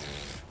 Okay.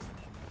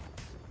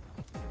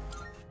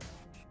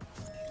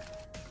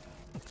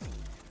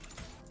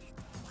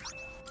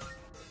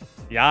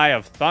 The Eye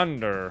of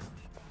Thunder.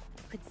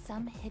 Could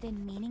some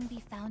hidden meaning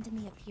be found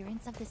in the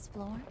appearance of this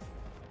floor?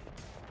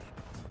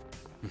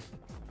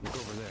 Look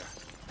over there.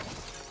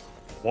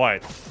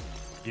 What?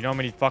 You know how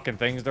many fucking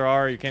things there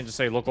are? You can't just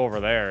say look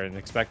over there and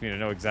expect me to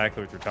know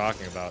exactly what you're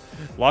talking about.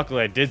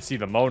 Luckily, I did see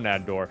the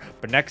monad door.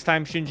 But next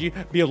time, Shinji,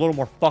 be a little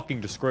more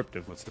fucking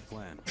descriptive. What's the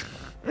plan?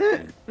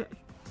 Sorry,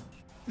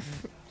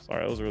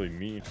 that was really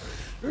mean.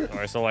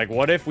 Alright, so like,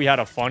 what if we had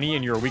a funny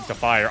and you're weak to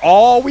fire?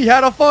 Oh, we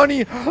had a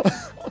funny!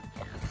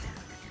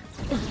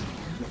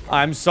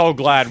 I'm so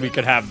glad we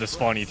could have this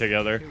funny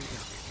together.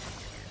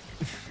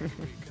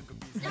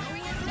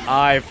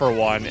 I, for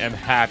one, am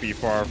happy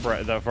for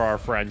our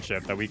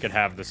friendship that we could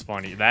have this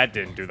funny. That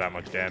didn't do that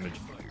much damage.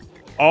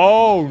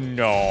 Oh,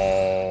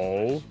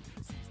 no.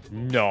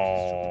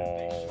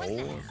 No.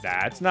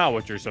 That's not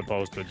what you're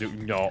supposed to do.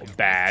 No,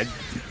 bad.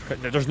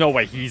 There's no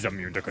way he's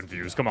immune to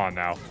confuse. Come on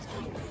now.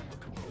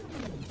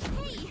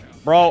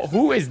 Bro,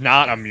 who is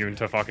not immune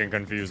to fucking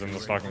confuse in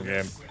this fucking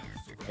game?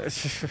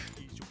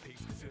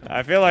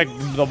 I feel like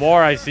the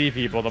more I see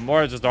people, the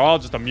more they're all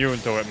just immune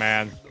to it,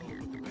 man.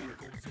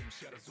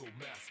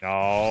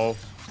 No.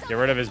 Get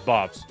rid of his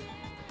buffs.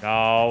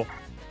 No.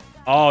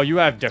 Oh, you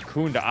have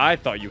Dakunda. I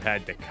thought you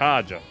had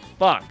Dakaja.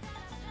 Fuck.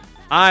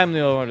 I'm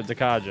the only one with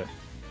Dakaja.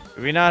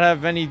 Do we not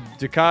have any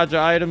Dakaja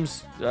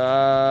items?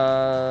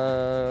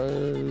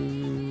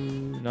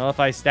 No, if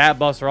I stat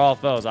buffs for all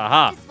of those.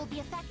 Aha. This will be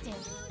effective.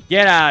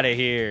 Get out of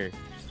here.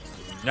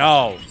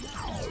 No.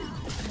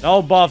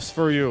 No buffs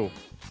for you.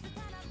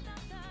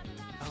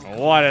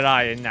 What did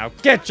I now?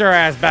 Get your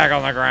ass back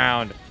on the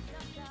ground.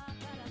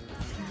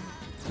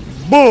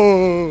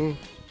 Boo!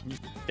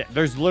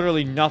 There's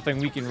literally nothing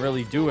we can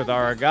really do with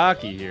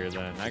Aragaki here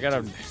then. I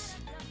gotta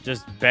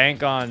just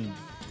bank on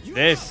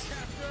this.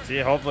 See,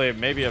 hopefully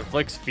maybe it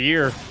inflicts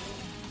fear.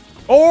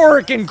 Or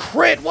it can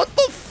crit! What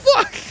the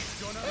fuck?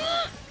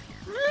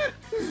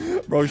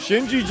 Bro,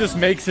 Shinji just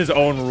makes his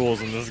own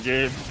rules in this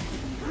game.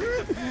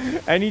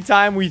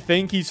 Anytime we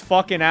think he's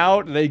fucking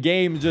out, the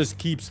game just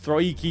keeps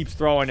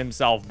throwing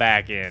himself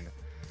back in.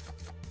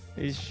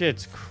 This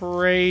shit's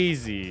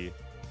crazy.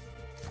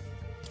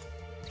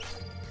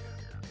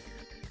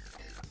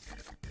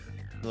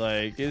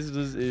 Like, this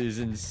is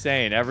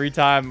insane. Every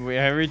time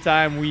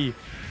I'm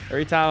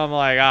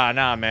like, ah,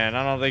 nah, man,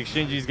 I don't think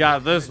Shinji's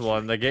got this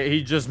one.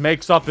 He just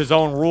makes up his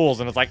own rules,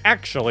 and it's like,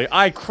 actually,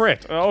 I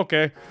crit. Oh,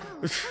 okay.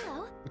 Oh,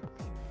 hello.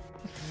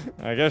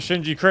 I guess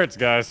Shinji crits,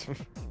 guys.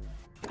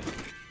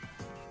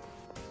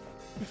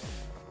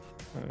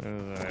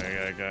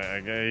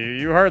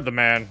 You heard the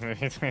man.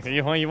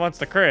 He wants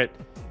to crit.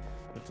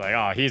 It's like,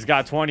 oh, he's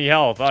got 20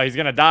 health. Oh, he's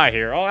gonna die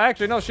here. Oh,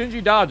 actually, no,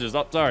 Shinji dodges.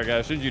 Oh, sorry,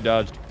 guys, Shinji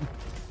dodged.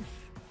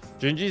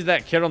 Shinji's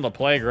that kid on the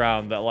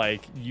playground that,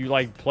 like, you,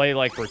 like, play,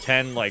 like,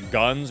 pretend, like,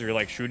 guns, or you're,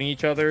 like, shooting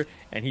each other,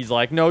 and he's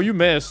like, no, you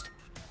missed.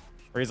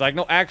 Or he's like,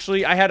 no,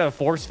 actually, I had a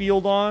force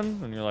field on,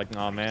 and you're like,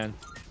 nah, man.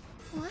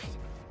 What?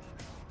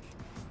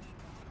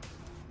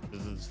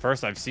 This is the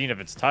first I've seen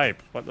of its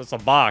type. What? That's a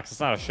box. It's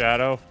not a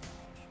shadow.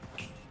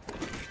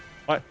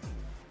 What?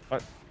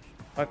 What?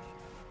 What?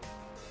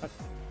 What?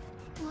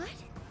 What?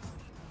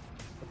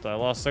 I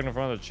lost signal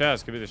from the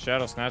chest. Could be the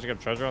shadow snatching up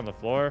treasure on the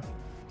floor.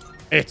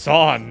 It's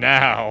on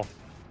now.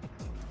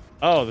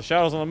 Oh, the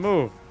shadow's on the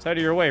move. It's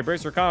headed your way.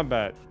 Brace for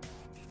combat.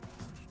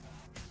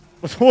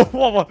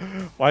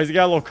 Why has he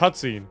got a little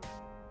cutscene?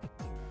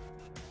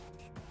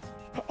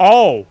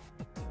 Oh!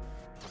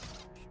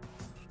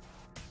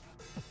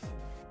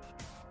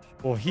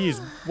 Well,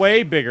 he's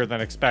way bigger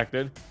than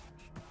expected.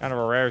 Kind of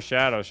a rare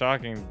shadow.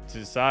 Shocking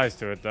to size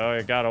to it, though.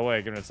 It got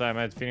away. Given its size,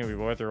 man's feeding will be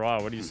worth your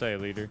while. What do you say,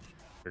 leader?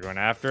 We're going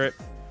after it.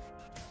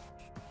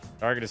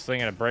 Target is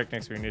slinging at a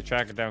breakneck speed. We need to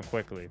track it down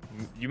quickly.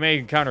 You may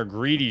encounter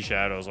greedy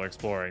shadows while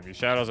exploring. These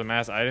shadows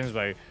amass items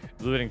by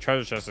looting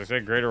treasure chests.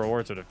 Expect greater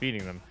rewards for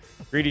defeating them.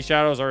 Greedy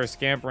shadows are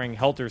scampering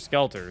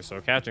helter-skelter,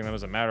 so catching them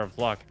is a matter of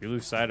luck. If you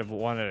lose sight of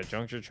one at a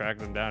juncture, track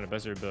them down to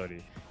best of your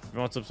ability. If you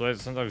want slips away,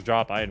 sometimes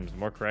drop items. The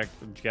more correct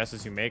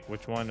guesses you make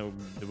which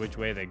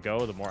way they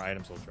go, the more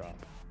items will drop.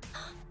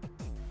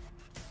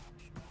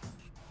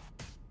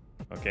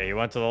 Okay, you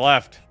went to the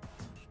left.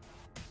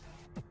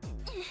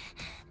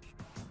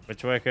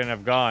 Which way couldn't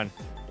have gone?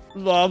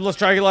 Let's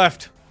try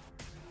left.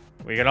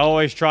 We can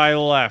always try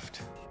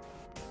left.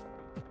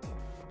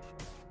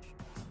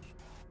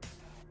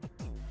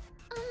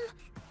 Oh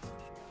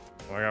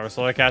my god, we're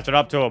slowly catching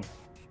up to him.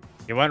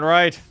 He went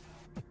right.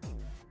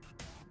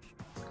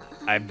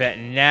 I bet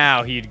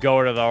now he'd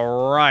go to the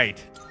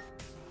right.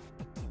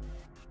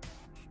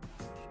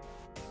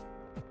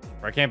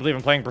 I can't believe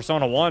I'm playing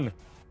Persona 1.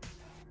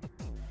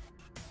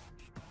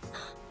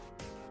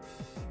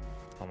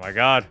 Oh my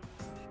god.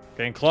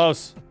 Getting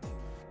close.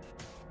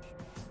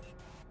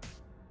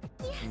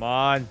 Yes. Come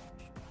on.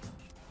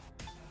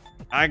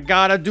 I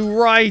gotta do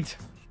right.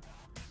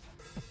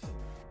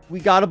 We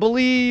gotta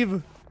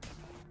believe.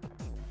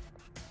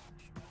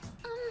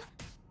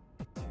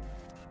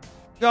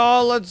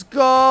 Oh, let's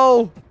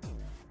go.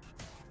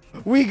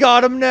 We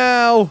got him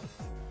now.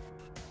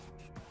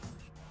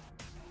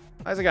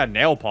 Why has it got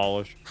nail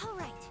polish? All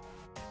right.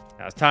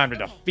 Now it's time to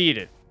defeat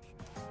it.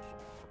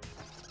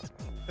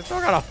 I still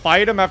gotta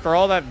fight him after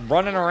all that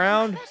running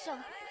around. Special.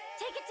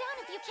 Take it down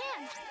if you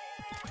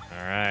can.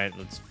 All right,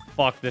 let's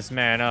fuck this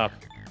man up.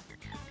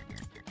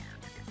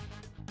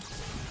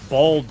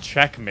 Bold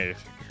checkmate.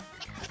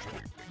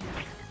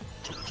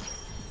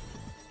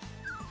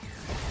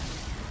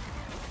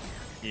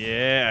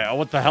 Yeah, oh,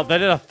 what the hell? That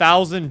did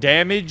 1,000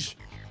 damage?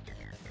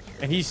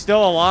 And he's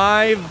still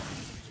alive?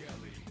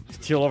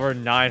 Deal over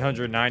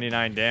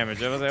 999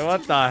 damage. I was like,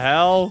 what the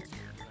hell?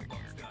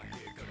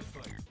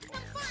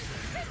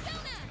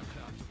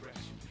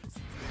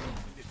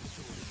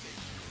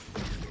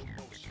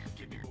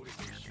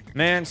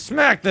 Man,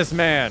 smack this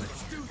man!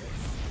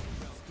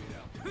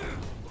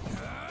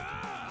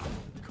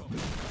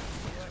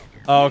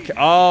 Okay,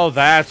 oh,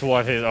 that's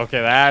what his,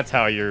 okay, that's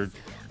how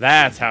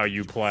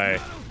you play.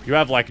 You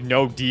have, like,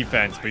 no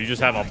defense, but you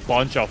just have a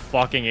bunch of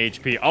fucking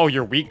HP. Oh,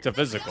 you're weak to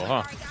physical,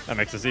 huh? That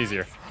makes this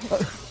easier.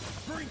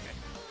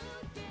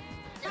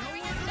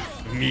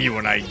 Me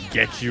when I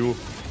get you.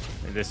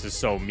 And this is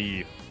so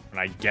me when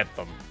I get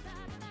them.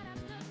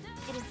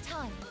 It is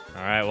time.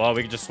 Alright, well,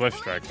 we can just Swift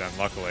Strike then,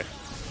 luckily.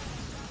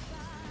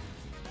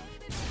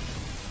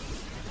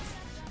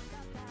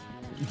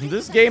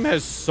 This game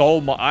has so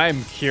much.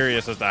 I'm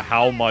curious as to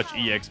how much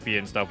EXP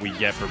and stuff we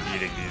get for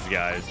beating these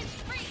guys.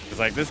 It's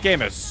like, this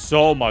game has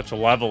so much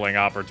leveling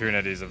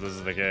opportunities if this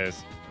is the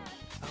case.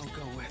 I'll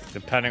go with.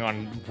 Depending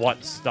on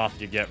what stuff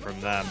you get from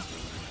them.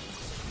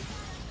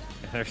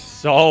 There's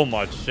so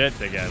much shit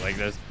to get. Like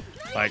this,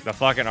 like the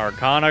fucking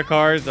Arcana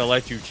cards that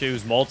let you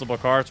choose multiple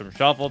cards from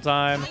shuffle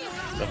time.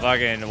 The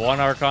fucking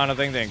one Arcana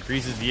thing that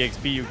increases the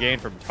XP you gain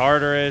from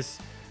Tartarus.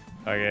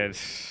 Fucking.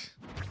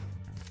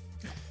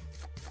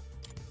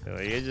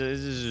 Like, it's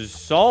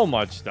just so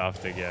much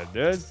stuff to get,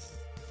 dude.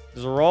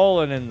 Just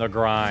rolling in the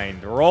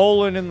grind.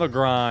 Rolling in the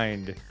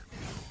grind.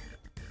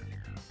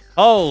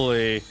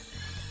 Holy.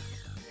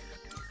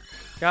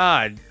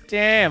 God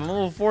damn, I'm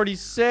level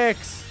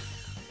 46.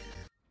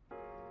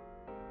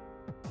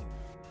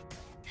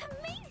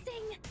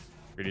 Amazing.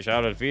 Greedy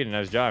shouted defeat and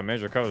nice job.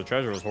 Major cover the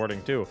treasure was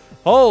hoarding too.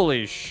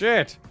 Holy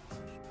shit.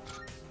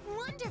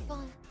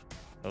 Wonderful.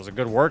 That was a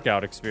good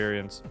workout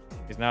experience.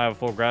 He's now have a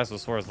full grasp of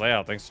the store's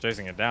layout. Thanks for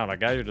chasing it down. I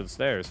got you to the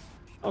stairs.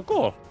 Oh,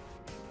 cool.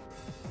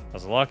 That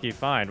was a lucky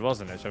find,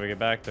 wasn't it? Shall we get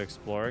back to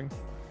exploring?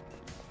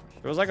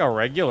 There was like a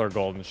regular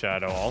golden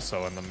shadow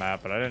also in the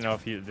map, but I didn't know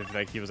if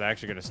he was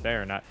actually going to stay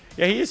or not.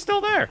 Yeah, he is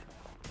still there.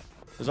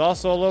 There's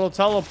also a little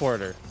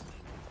teleporter.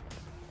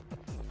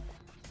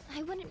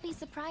 I wouldn't be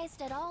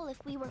surprised at all if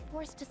we were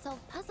forced to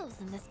solve puzzles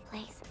in this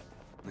place.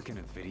 Like in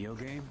a video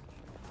game?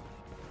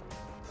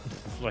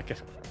 like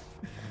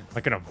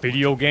in a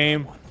video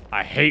game?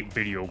 I hate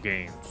video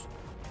games.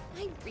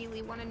 I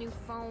really want a new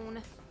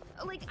phone.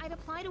 Like, I'd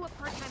apply to a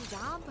part-time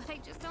job, but I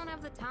just don't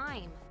have the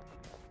time.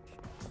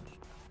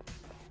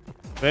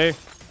 See?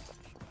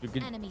 You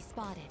can, Enemy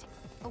spotted.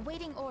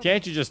 Awaiting orders.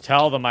 can't you just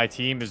tell that my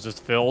team is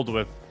just filled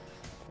with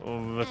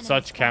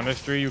such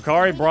chemistry?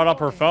 Yukari brought up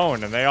her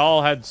phone, and they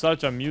all had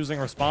such amusing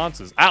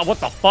responses. Ah, what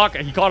the fuck?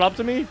 He caught up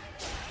to me?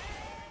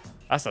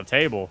 That's a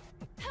table.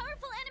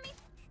 Powerful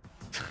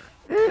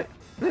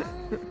enemy.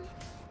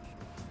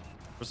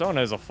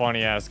 Persona is a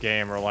funny-ass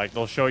game where, like,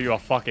 they'll show you a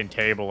fucking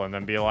table and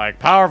then be like,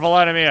 powerful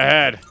enemy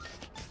ahead.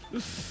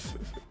 Just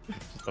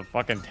the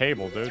fucking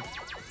table, dude.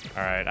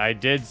 All right, I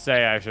did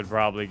say I should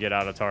probably get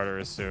out of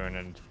Tartarus soon,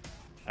 and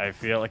I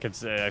feel like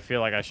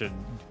I should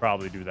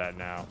probably do that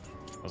now.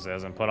 He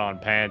hasn't put on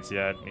pants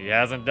yet. He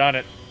hasn't done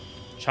it.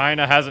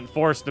 China hasn't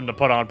forced him to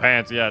put on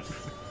pants yet.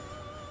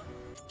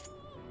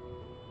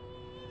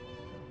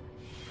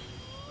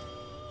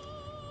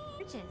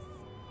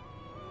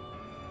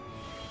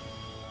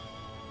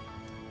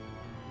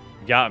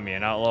 Got me,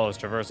 and outlaws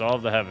traverse all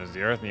of the heavens,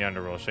 the earth, and the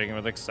underworld, shaking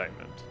with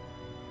excitement.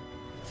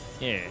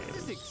 Yeah.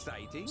 This is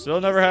exciting.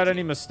 Still never had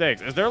any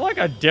mistakes. Is there like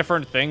a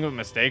different thing with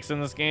mistakes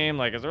in this game?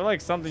 Like, is there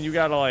like something you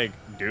gotta like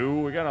do?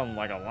 We gotta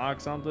like unlock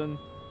something?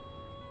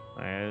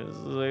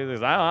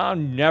 I've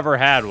never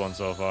had one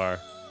so far.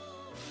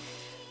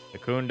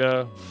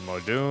 Secunda,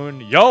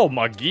 Modun. Yo,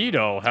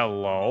 Magito,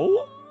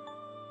 hello?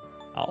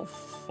 I'll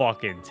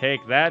fucking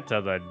take that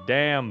to the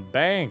damn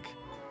bank.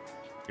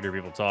 You hear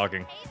people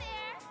talking. Hey there.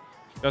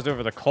 You guys doing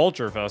for the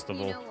culture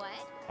festival? You know what?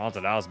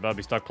 Haunted house, but I'll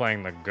be stuck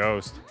playing the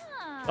ghost.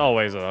 Ah. It's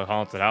always a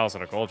haunted house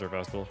at a culture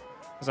festival.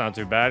 That's not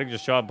too bad. You can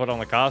just show up and put on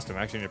the costume.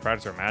 Actually, you need to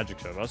practice our magic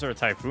show. Also, a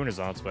typhoon is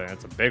on its way, and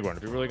it's a big one.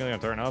 If you're really gonna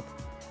turn up,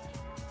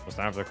 it's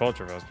time for the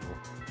culture festival.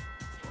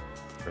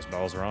 Chris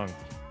Bell's wrong.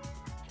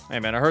 Hey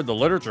man, I heard the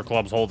literature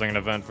club's holding an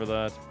event for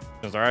that.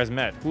 Since our eyes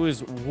met, who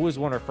is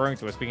one referring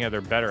to as speaking of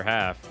their better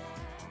half?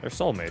 Their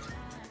soulmate.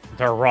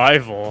 Their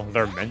rival.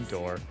 Their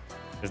mentor.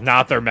 Is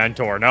not their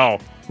mentor, no.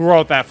 Who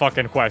wrote that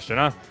fucking question,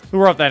 huh? Who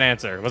wrote that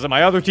answer? Was it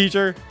my other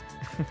teacher?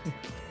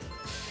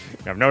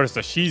 I've noticed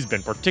that she's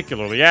been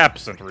particularly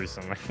absent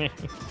recently. I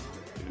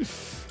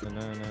have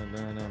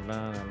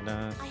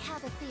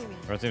a theory.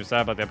 Everyone seems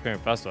sad about the upcoming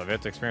festival. I've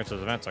yet to experience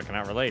those events, so I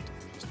cannot relate.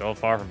 Still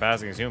far from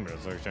passing as human,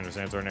 so I can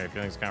understand ordinary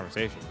feelings and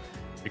conversation.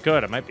 If you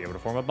could, I might be able to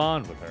form a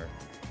bond with her.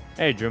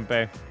 Hey,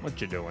 Junpei, what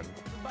you doing?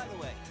 By the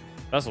way,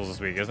 Festivals this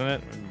week, isn't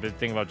it? Big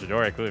thing about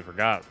Chidori, I clearly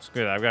forgot. It's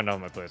good, I've got enough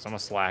on my plate, so I'm gonna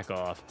slack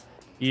off.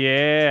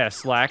 Yeah,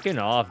 slacking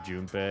off,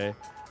 Junpei.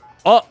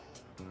 Oh!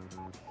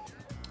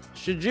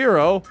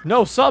 Shijiro,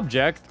 no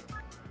subject.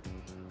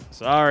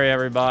 Sorry,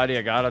 everybody,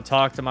 I gotta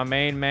talk to my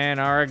main man,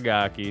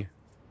 Aragaki.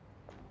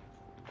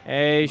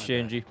 Hey,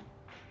 Shinji.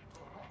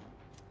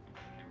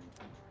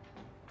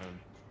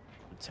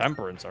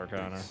 Temperance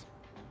Arcana.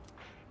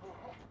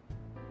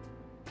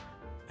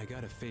 I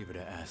got a favor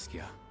to ask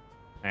ya.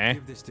 Eh?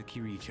 Give this to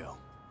Kirijo.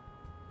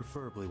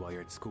 Preferably while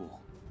you're at school.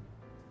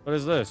 What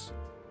is this?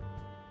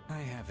 I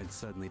haven't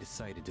suddenly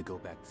decided to go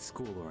back to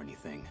school or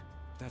anything.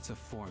 That's a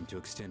form to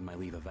extend my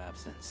leave of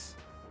absence.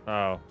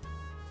 Oh.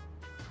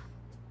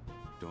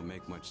 Don't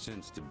make much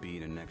sense to be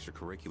in an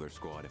extracurricular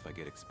squad if I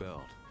get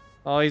expelled.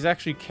 Oh, he's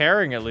actually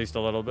caring at least a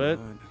little bit.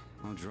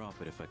 But I'll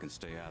drop it if I can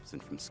stay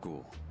absent from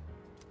school.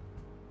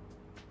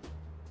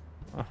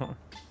 Oh.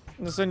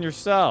 Listen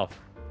yourself.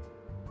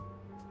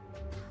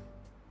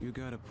 You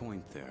got a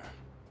point there,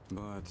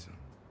 but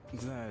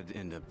that'd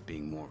end up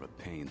being more of a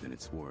pain than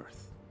it's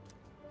worth.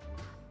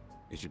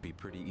 It should be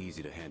pretty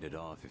easy to hand it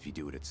off if you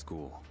do it at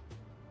school.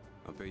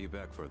 I'll pay you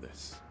back for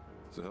this,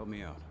 so help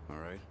me out,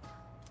 alright?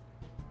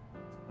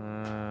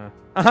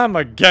 I'm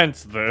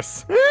against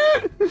this.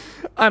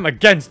 I'm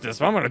against this,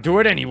 but I'm gonna do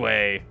it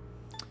anyway.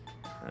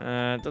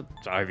 I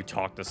already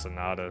talked to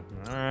Sonata.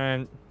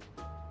 Alright.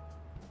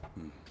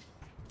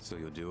 So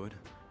you'll do it?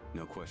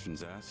 No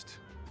questions asked?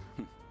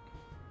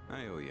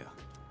 I owe ya.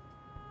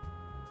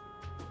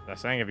 I'm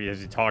saying if you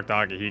talk to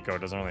Akihiko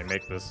doesn't really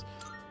make this.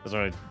 Doesn't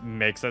really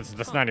make sense.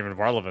 That's not even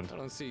relevant. I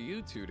don't see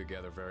you two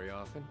together very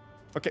often.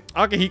 Okay,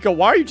 Akihiko,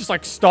 why are you just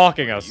like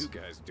stalking What are us? you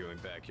guys doing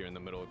back here in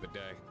the middle of the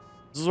day?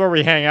 This is where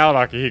we hang out,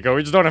 Akihiko.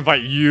 We just don't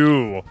invite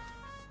you.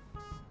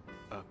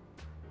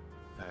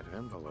 That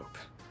envelope.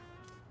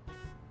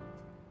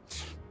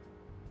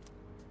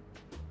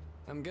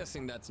 I'm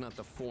guessing that's not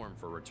the form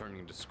for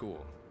returning to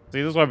school.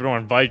 See, this is why we don't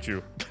invite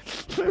you.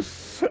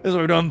 This is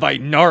why we don't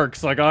invite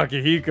narcs like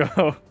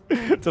Akihiko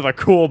to the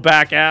cool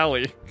back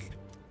alley.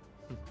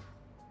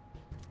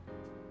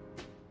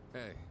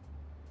 Hey,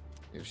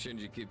 if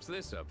Shinji keeps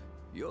this up,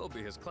 you'll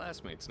be his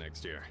classmates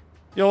next year.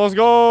 Yo, let's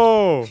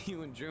go.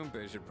 You and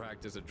Junpei should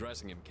practice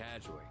addressing him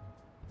casually.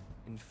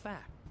 In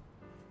fact,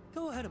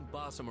 go ahead and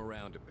boss him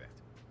around a bit.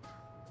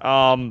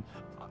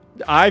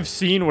 I've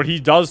seen what he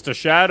does to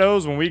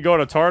shadows when we go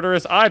to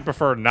Tartarus. I'd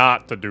prefer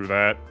not to do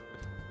that.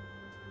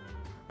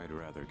 I'd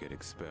rather get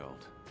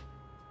expelled.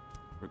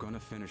 We're gonna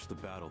finish the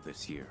battle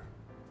this year.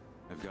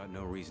 I've got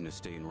no reason to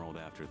stay enrolled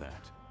after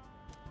that.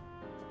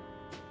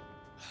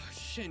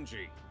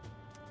 Shinji,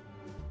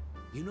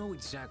 you know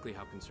exactly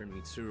how concerned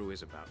Mitsuru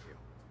is about you.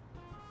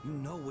 You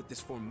know what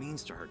this form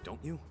means to her, don't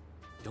you?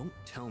 Don't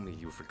tell me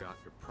you forgot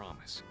your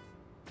promise.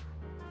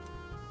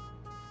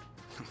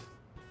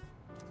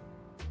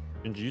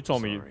 Shinji, you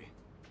told me.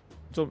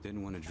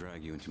 Didn't want to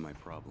drag you into my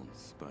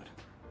problems, but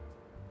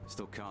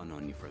still counting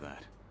on you for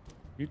that.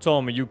 You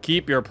told me you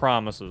keep your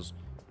promises.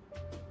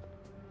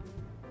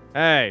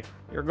 Hey,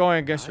 you're going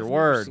against your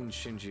word. I've never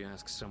seen Shinji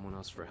ask someone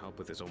else for help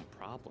with his own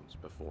problems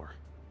before.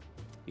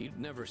 He'd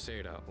never say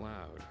it out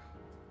loud,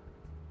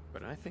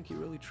 but I think he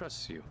really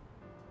trusts you.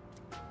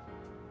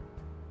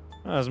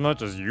 Not as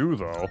much as you,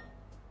 though.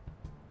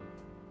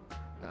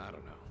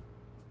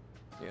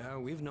 Yeah,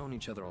 we've known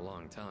each other a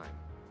long time.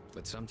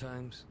 But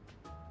sometimes,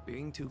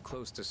 being too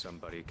close to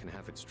somebody can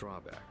have its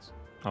drawbacks.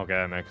 Okay,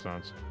 that makes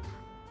sense.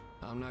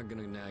 I'm not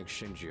gonna nag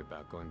Shinji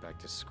about going back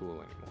to school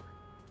anymore.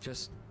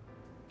 Just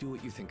do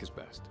what you think is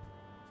best.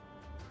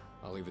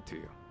 I'll leave it to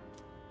you.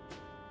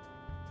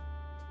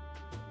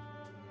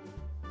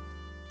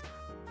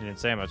 You didn't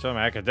say much.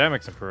 My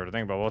academics improved. I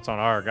think about what's on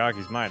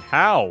Aragaki's mind.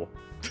 How?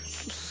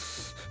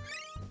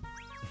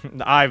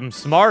 I'm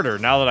smarter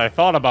now that I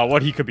thought about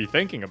what he could be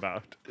thinking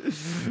about.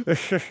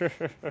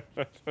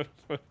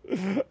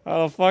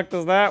 How the fuck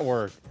does that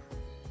work?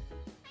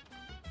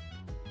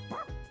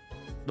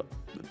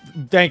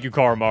 Thank you,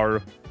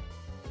 Koromaru.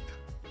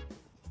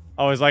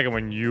 I always like it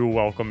when you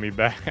welcome me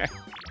back.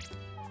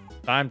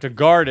 Time to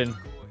garden.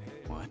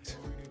 What?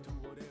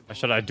 Or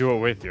should I do it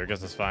with you? I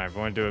guess it's fine. If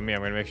you want to do it with me, I'm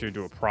going to make sure you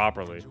do it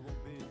properly.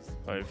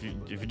 But if you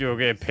do it,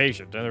 get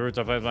patient. Then the roots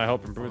of plants might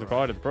help improve the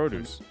quality of the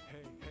produce.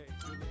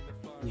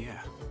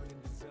 Yeah.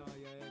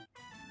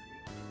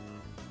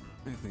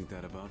 I think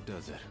that about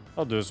does it.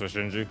 I'll do this with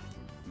Shinji.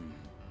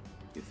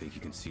 You think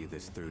you can see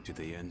this through to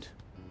the end?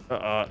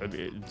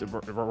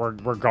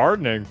 We're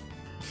gardening.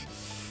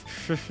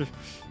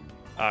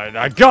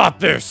 I got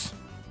this!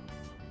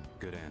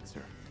 Good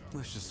answer.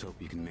 Let's just hope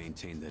you can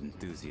maintain that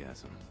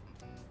enthusiasm.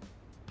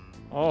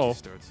 Oh. Once you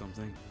start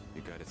something,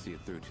 you gotta see it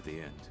through to the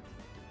end.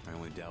 I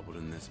only dabbled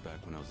in this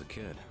back when I was a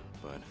kid,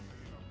 but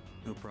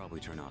it'll probably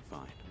turn out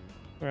fine.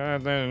 I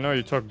didn't know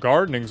you took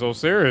gardening so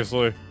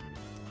seriously.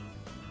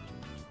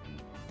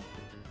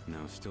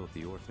 Now, still at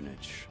the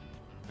orphanage,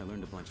 I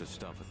learned a bunch of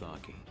stuff with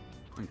Aki.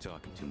 I'm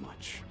talking too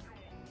much.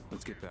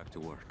 Let's get back to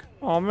work.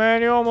 Oh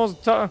man, you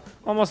almost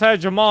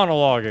had your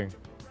monologuing.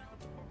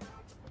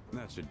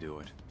 That should do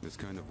it. This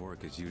kind of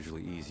work is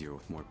usually easier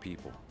with more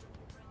people.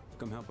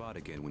 Come help out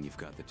again when you've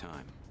got the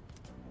time.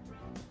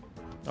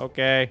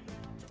 Okay.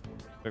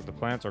 Pick the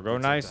plants or go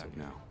Let's nice. head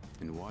back now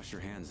and wash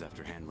your hands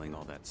after handling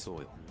all that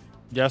soil.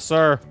 Yes,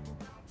 sir.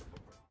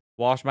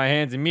 Wash my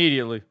hands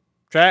immediately.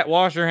 Chat,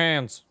 wash your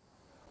hands.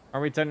 Are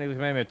we technically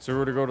paying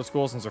Mitsuru to go to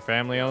school since her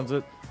family owns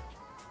it?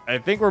 I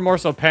think we're more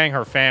so paying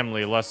her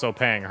family, less so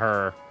paying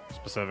her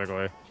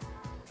specifically.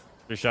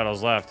 3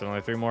 shadows left, and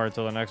only 3 more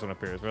until the next one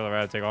appears. We'd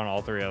rather take on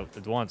all 3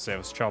 at once, save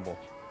us trouble.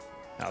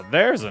 Now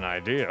there's an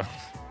idea.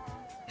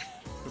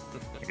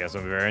 I guess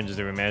it'll be very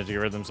interesting if we manage to get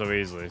rid of them so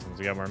easily. Since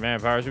we got more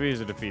manpower, it should be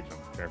easy to defeat them.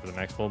 Prepare for the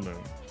next full moon.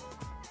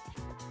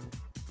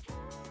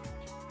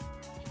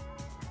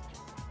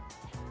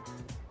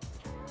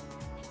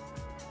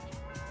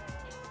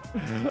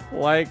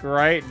 Like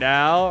right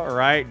now.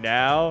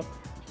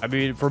 I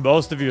mean, for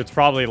most of you, it's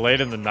probably late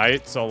in the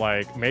night, so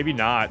like, maybe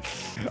not.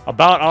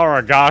 About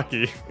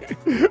Aragaki.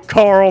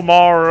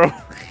 Koromaru.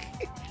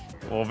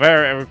 Well,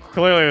 very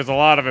clearly there's a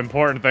lot of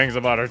important things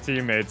about our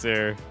teammates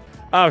here.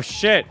 Oh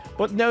shit,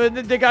 but no,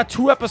 they got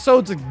 2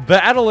 episodes of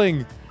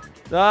battling.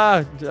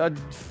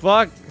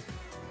 Fuck.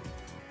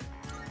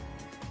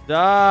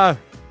 I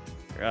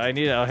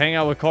need to hang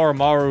out with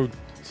Koromaru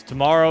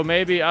tomorrow,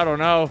 maybe? I don't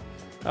know.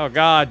 Oh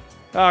god.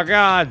 Oh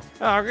god.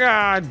 Oh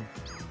god.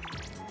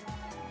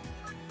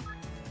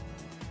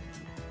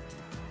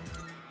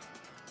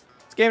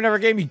 This game never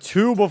gave me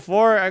 2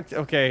 before.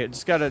 Okay, I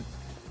just gotta...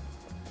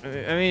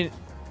 I mean,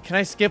 can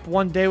I skip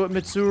one day with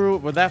Mitsuru?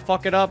 Would that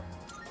fuck it up?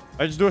 If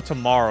I just do it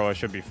tomorrow, I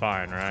should be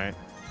fine, right?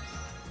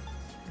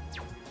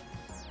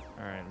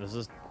 Alright,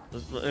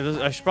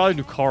 I should probably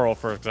do Carl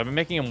first, because I've been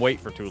making him wait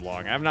for too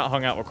long. I have not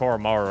hung out with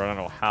Koromaru I don't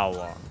know how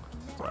long.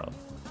 So.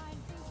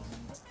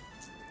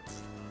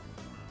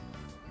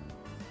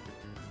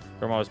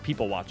 Koromaru's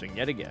people watching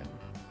yet again.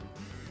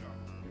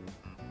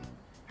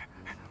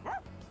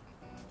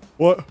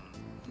 What?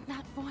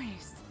 That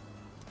voice.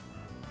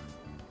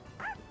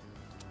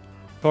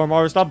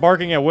 Koromaru, stop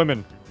barking at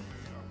women.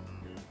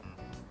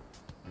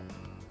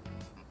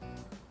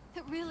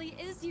 It really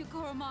is you,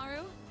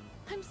 Koromaru.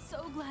 I'm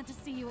so glad to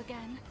see you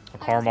again.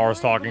 Koromaru's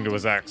talking to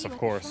his ex, of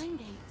course.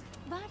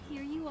 But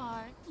here you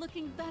are,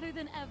 looking better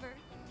than ever.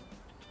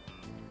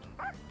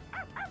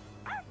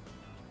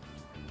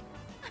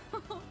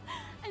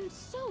 And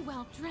so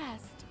well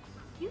dressed.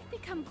 You've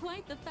become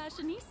quite the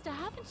fashionista,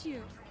 haven't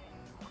you?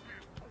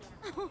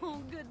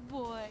 Oh, good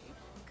boy.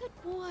 Good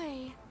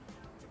boy.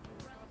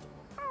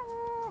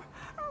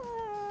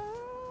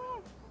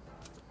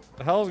 What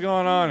the hell's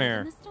going on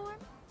here? In the storm?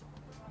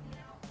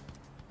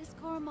 Is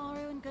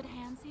Koromaru in good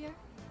hands here?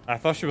 I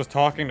thought she was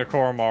talking to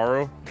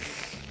Koromaru.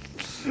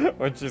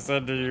 When she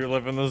said, do you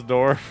live in this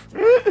door?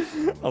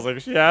 I was like,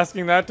 is she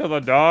asking that to the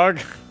dog?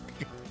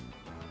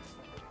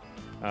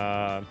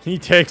 He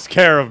takes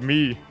care of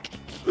me.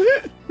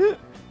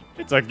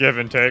 It's a give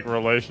and take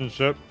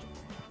relationship.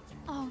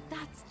 Oh,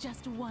 that's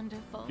just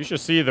wonderful. You should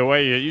see the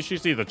way you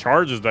should see the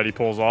charges that he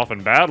pulls off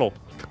in battle.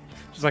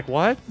 She's like,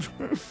 what?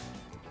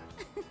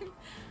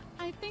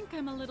 I think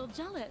I'm a little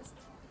jealous.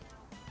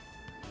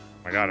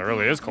 Oh my god, it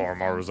really is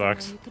Koromaru's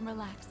ex. You can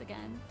relax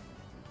again.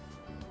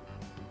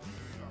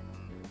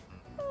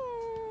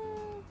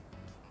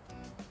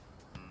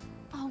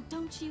 Oh,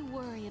 don't you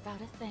worry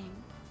about a thing.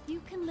 You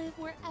can live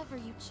wherever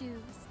you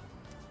choose.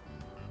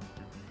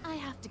 I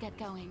have to get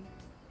going.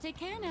 Take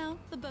care now,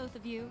 the both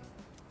of you.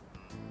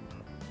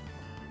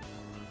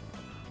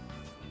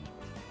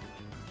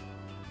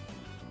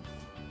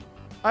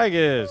 I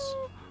guess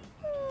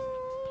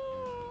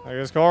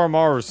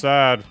Koromaru's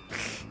sad.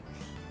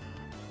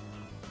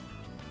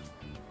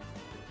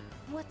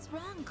 What's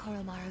wrong,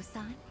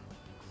 Koromaru-san?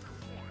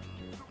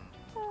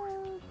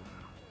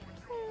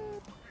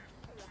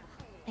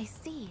 I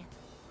see.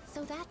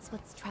 So that's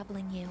what's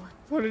troubling you.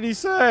 What did he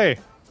say?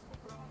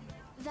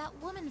 That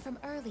woman from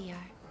earlier,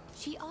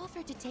 she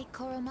offered to take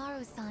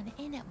Koromaru-san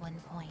in at one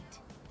point.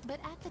 But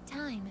at the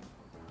time,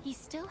 he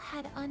still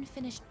had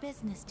unfinished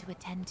business to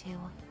attend to.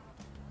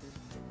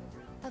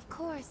 Of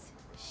course,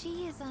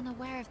 she is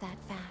unaware of that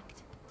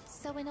fact.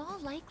 So in all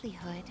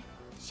likelihood,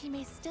 she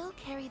may still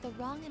carry the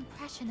wrong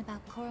impression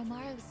about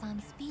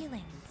Koromaru-san's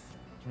feelings.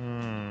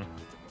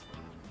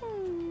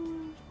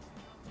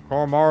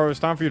 Koromaru, it's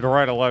time for you to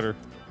write a letter.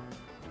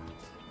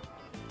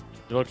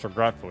 He looks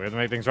regretful. We have to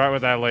make things right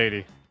with that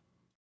lady.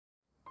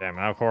 Damn,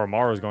 now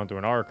Koromaru's going through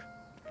an arc.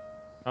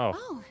 Oh.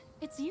 Oh,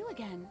 it's you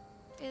again.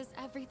 Is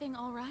everything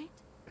all right?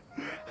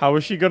 How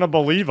is she gonna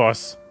believe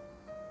us?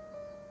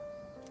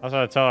 I was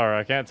trying to tell her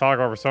I can't talk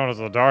over personas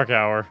in the dark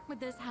hour.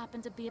 Would this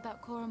happen to be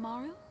about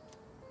Koromaru?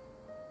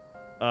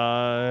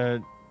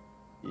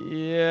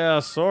 Yeah,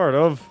 sort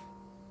of.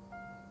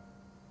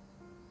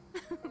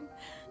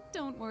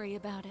 Don't worry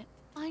about it.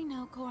 I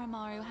know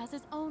Koromaru has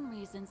his own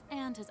reasons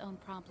and his own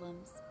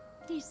problems.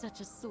 He's such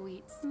a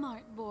sweet,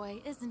 smart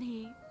boy, isn't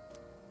he?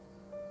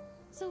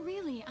 So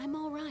really, I'm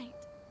all right.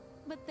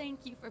 But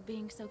thank you for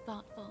being so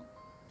thoughtful.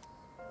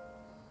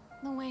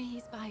 The way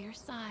he's by your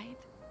side,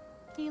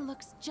 he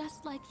looks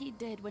just like he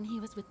did when he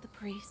was with the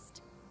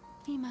priest.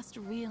 He must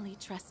really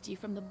trust you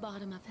from the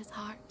bottom of his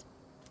heart.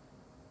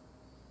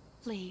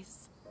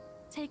 Please,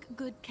 take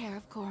good care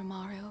of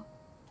Koromaru.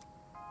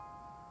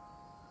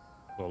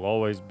 We'll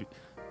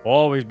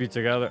always be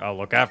together. I'll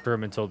look after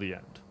him until the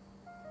end.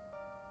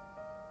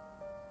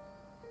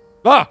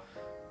 Ah!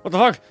 What the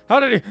fuck? How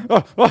did he?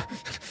 Oh.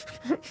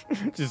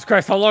 Jesus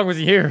Christ, how long was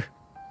he here?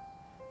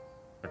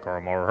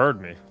 Koromaru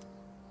heard me.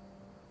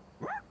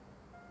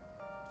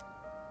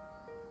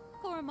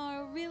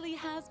 Koromaru really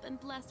has been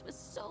blessed with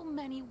so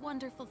many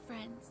wonderful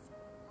friends.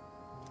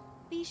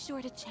 Be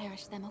sure to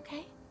cherish them,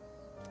 okay?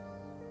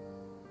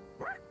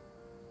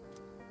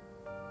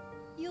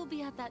 You'll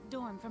be at that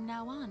dorm from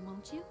now on,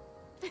 won't you?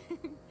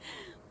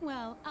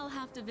 Well, I'll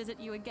have to visit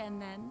you again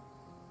then.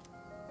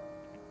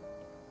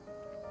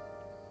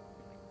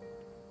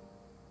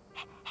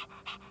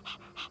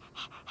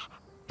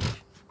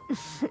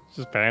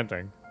 Just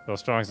panting. Feel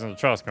strong sense of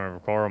trust coming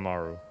from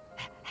Koromaru.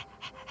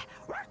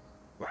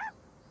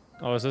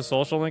 Oh, is this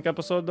social link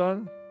episode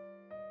done?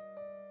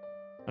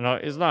 No,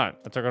 it's not.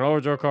 I took an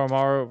overjoyed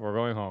Koromaru. We're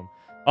going home.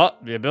 Oh,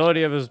 the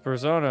ability of his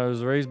persona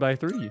is raised by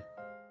 3.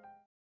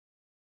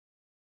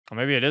 Or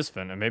maybe it is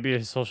finished. Maybe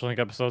his social link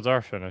episodes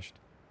are finished.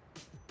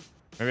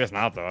 Maybe it's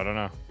not, though. I don't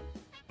know.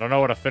 I don't know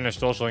what a finished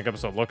social link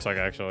episode looks like,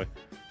 actually.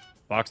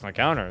 Box on the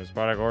counter. This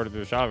product ordered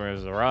through the shop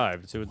has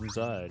arrived. See what's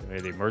inside.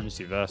 Maybe the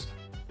emergency vest.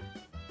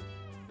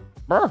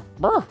 Brr,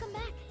 brr. Come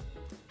back.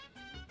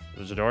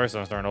 The Chidori's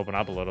starting to open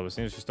up a little, but it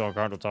seems she's still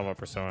uncomfortable talking about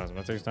personas. And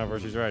that takes time before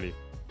she's ready.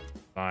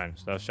 Fine.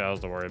 So that's Shadows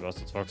to worry about.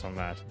 Let's focus on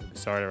that. We'll be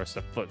sorry to ever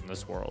step foot in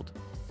this world.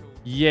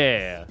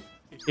 Yeah.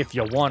 If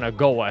you want to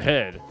go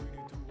ahead.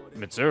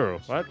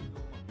 Mitsuru. What?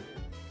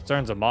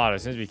 Concerns Amada. He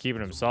seems to be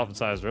keeping himself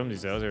inside his room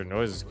these days. There are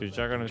noises. Could you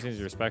check on him? Seems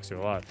he respects you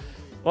a lot.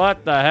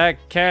 What the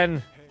heck,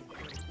 Ken?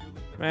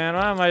 Man,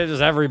 why am I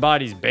just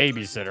everybody's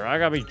babysitter? I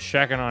gotta be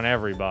checking on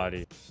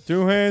everybody.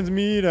 Two hands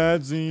meet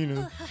at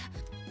Zenith.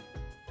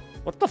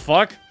 What the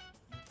fuck?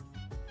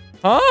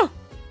 Huh?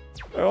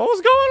 What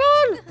was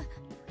going on?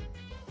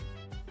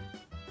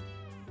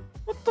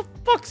 What the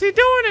fuck's he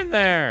doing in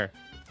there?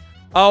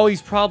 Oh,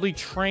 he's probably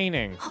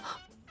training.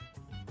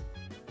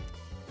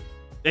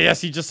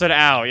 Yes, he just said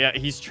ow. Yeah,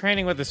 he's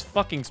training with his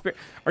fucking spirit.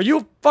 Are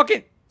you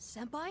fucking...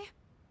 Senpai?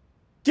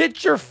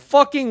 Get your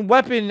fucking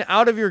weapon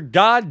out of your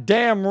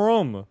goddamn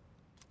room.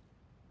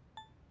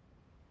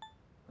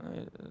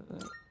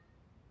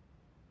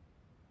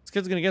 This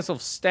kid's gonna get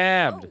himself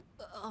stabbed.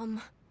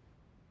 Oh,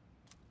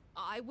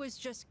 I was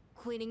just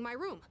cleaning my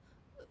room.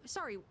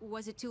 Sorry,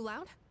 was it too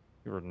loud?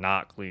 You were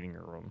not cleaning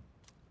your room.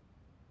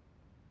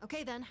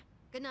 Okay then.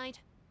 Good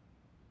night.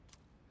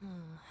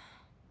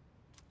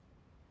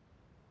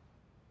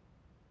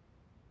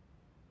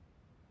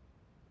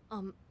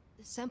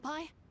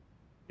 Senpai?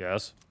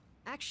 Yes.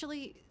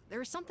 Actually,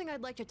 there's something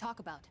I'd like to talk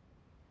about.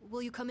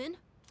 Will you come in?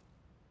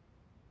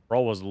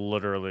 Bro was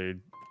literally...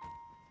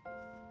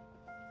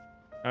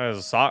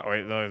 There's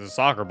a there's a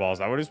soccer ball. Is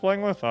that what he's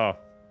playing with? Oh.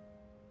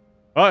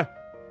 What?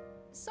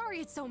 Sorry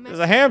it's so messy.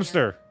 There's a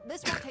hamster.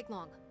 This won't take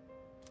long.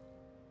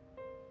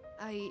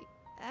 I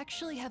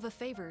actually have a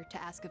favor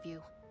to ask of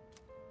you.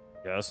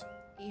 Yes.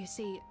 You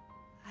see,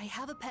 I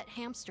have a pet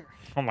hamster.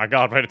 Oh my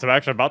god, wait, it's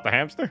actually about the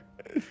hamster?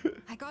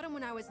 I got him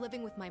when I was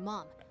living with my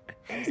mom.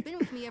 And he's been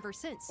with me ever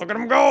since. Look at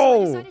him So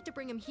go! I decided to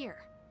bring him here.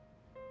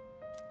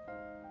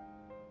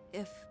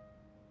 If,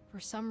 for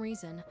some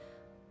reason,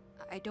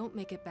 I don't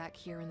make it back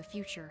here in the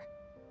future,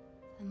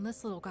 then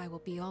this little guy will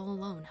be all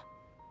alone.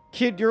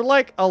 Kid, you're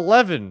like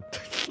 11.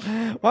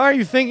 Why are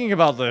you thinking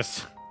about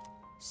this?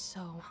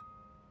 So,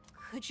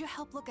 could you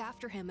help look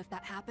after him if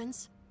that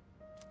happens?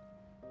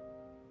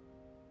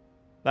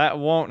 That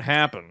won't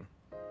happen.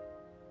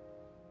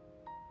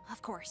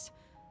 Of course.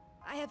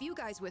 I have you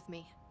guys with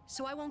me,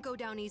 so I won't go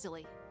down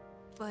easily.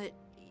 But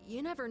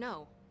you never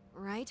know,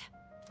 right?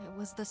 It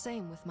was the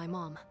same with my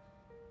mom.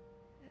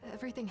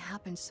 Everything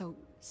happened so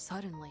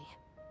suddenly.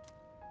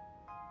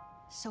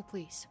 So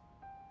please,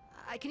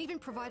 I can even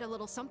provide a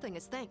little something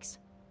as thanks.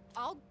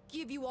 I'll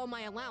give you all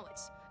my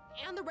allowance,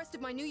 and the rest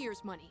of my New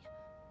Year's money.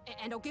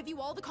 And I'll give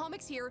you all the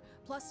comics here,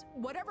 plus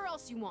whatever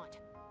else you want.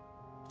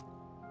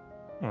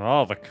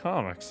 All the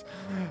comics.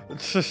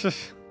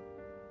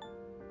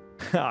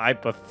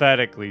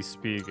 Hypothetically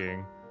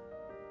speaking.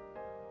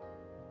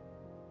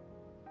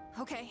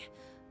 Okay,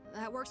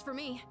 that works for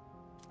me.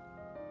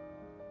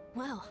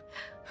 Well,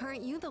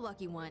 aren't you the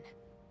lucky one?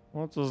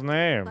 What's his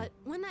name? But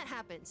when that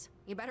happens,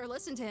 you better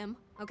listen to him,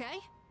 okay?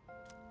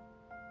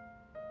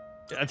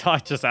 I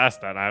just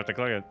asked that. I have to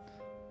click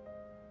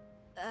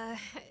it.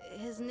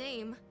 His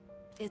name,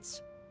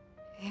 it's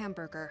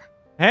Hamburger.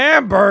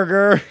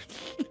 Hamburger!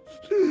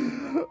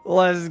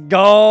 Let's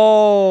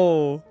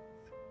go!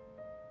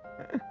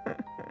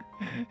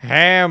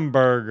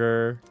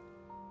 Hamburger.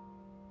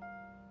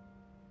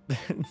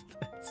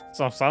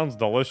 Sounds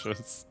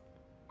delicious.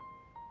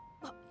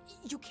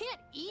 You can't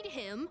eat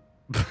him.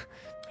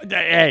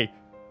 Hey,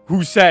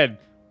 who said?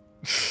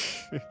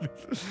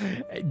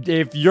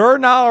 If you're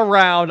not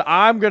around,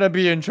 I'm gonna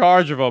be in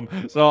charge of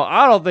him. So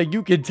I don't think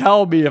you can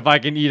tell me if I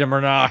can eat him or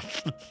not.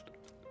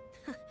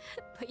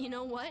 But you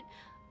know what?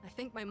 I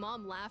think my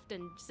mom laughed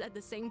and said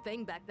the same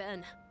thing back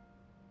then.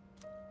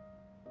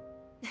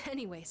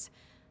 Anyways,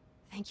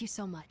 thank you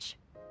so much.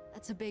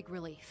 That's a big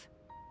relief.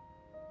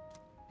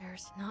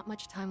 There's not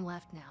much time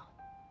left now.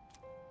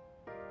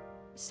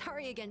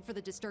 Sorry again for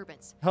the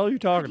disturbance. Hell are you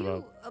talking Could you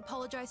about?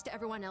 apologize to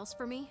everyone else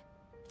for me?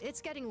 It's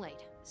getting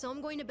late, so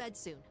I'm going to bed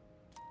soon.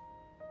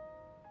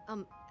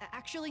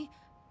 Actually,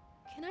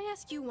 can I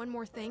ask you one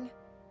more thing?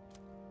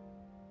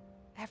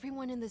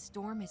 Everyone in this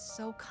dorm is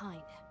so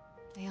kind.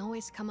 They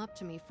always come up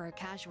to me for a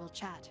casual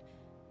chat,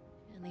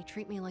 and they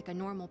treat me like a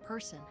normal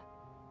person.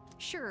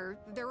 Sure,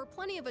 there were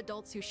plenty of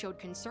adults who showed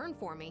concern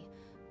for me,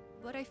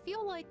 but I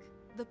feel like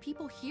the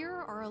people here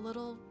are a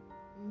little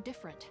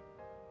different.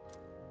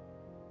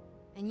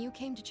 And you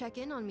came to check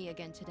in on me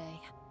again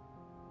today.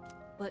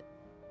 But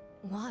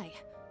why?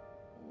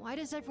 Why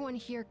does everyone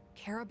here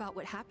care about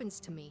what happens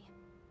to me?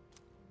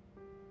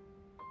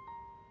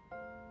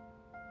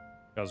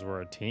 Because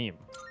we're a team.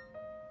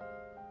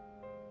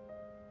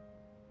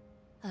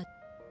 A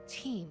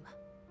team?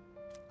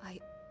 I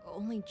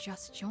only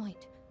just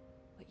joined,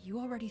 but you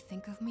already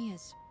think of me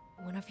as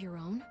one of your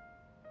own?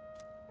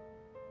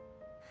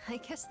 I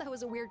guess that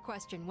was a weird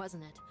question,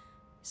 wasn't it?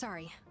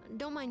 Sorry,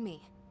 don't mind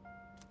me.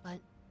 But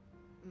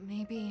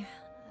maybe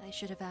I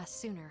should have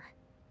asked sooner.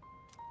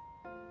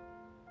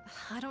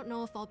 I don't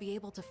know if I'll be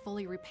able to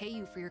fully repay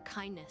you for your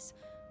kindness,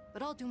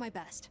 but I'll do my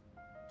best.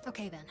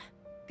 Okay then,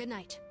 good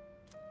night.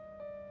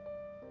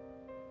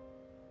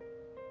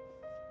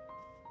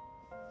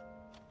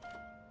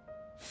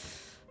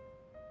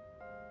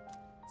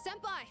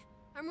 Senpai,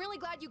 I'm really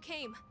glad you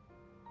came.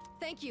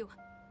 Thank you,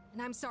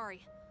 and I'm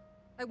sorry.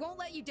 I won't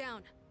let you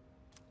down.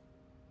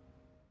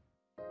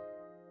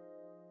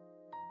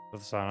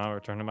 With a sign, I'll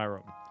return to my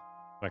room.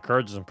 My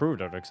courage is improved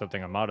after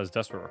accepting Amada's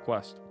desperate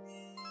request.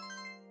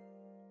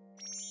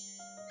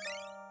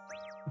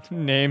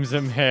 Names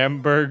him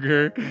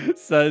Hamburger.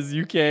 Says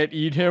you can't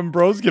eat him.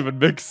 Bro's giving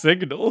mixed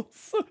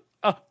signals.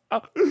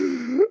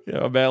 You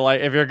know, man,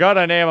 like, if you're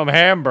gonna name him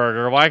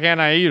Hamburger, why can't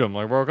I eat him?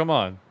 Like, bro, come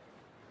on.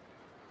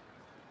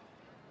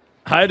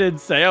 I didn't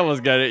say I was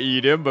gonna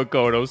eat him, but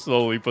Kodo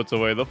slowly puts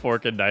away the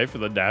fork and knife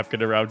and the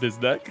napkin around his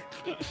neck.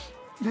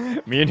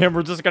 Me and him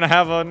were just gonna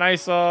have a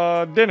nice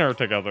dinner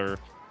together.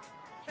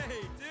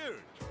 Hey, dude.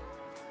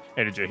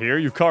 Hey, did you hear?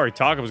 Yukari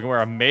Taka was gonna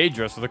wear a maid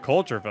dress for the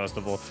culture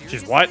festival. Seriously?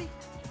 She's what?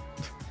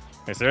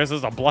 Hey, seriously?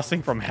 This is a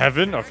blessing from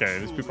heaven? Okay,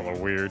 these people are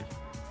weird.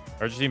 I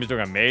heard your team is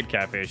doing a maid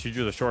cafe. She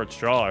drew the short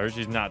straw. I heard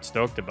she's not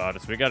stoked about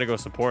it, so we gotta go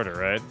support her,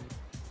 right?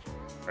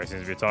 She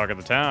seems to be talking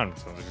the town.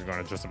 Sounds like she's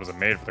gonna dress up as a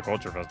maid for the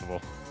culture festival.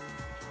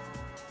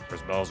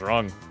 First bell's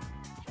rung.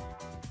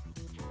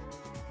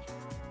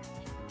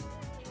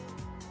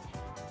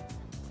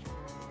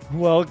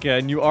 Well,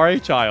 Ken, you are a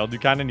child. You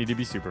kind of need to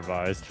be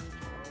supervised.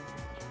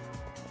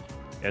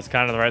 Yeah, it's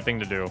kind of the right thing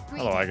to do.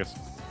 Hello, I guess.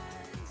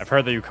 I've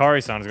heard that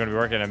Yukari-san is going to be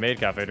working at a maid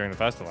cafe during the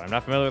festival. I'm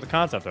not familiar with the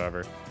concept,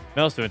 however.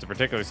 Male students in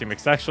particular seem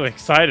sexually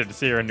excited to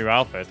see her in a new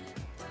outfit.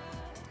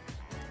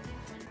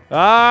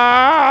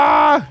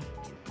 Ah!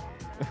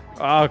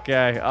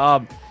 Okay,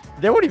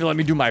 they wouldn't even let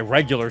me do my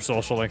regular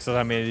social links to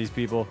that many of these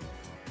people.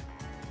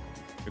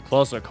 You're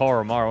close to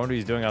Koromaru. I wonder what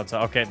he's doing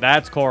outside. Okay,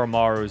 that's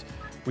Koromaru's.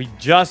 We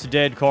just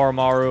did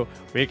Koromaru.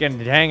 We can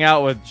hang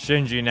out with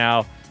Shinji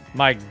now.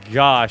 My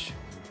gosh.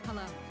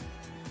 Hello.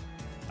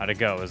 How'd it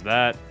go? Is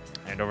that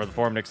Hand over the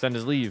form to extend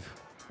his leave.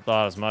 I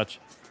thought as much.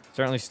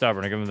 Certainly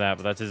stubborn, I give him that,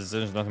 but that's his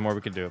decision. There's nothing more we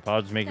could do.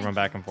 Apologies making him run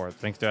back and forth.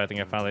 Thanks to it, I think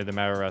I finally laid the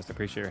matter to rest.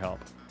 Appreciate your help.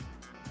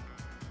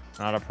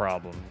 Not a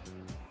problem.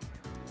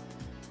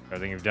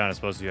 Everything you've done is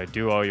supposed to be. I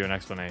do owe you an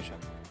explanation.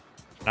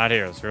 Not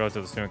here. Let's go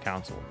to the student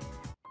council.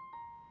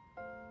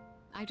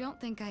 I don't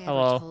think I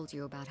Hello. ever told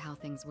you about how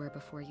things were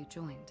before you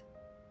joined.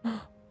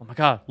 Oh my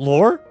god.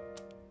 Lore?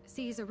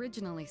 C's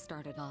originally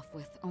started off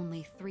with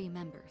only 3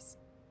 members.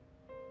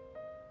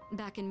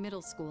 Back in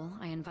middle school,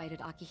 I invited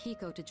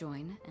Akihiko to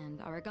join, and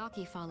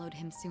Aragaki followed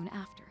him soon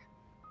after.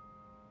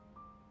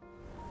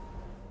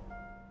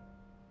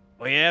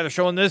 Oh yeah, they're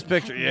showing this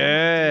picture. I had no idea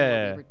what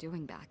Yeah. we were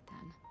doing back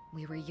then.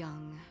 We were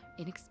young,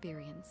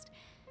 inexperienced,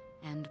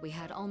 and we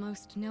had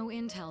almost no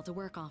intel to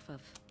work off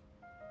of.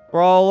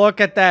 Bro, look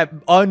at that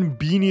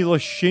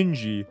unbeanieless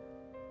Shinji.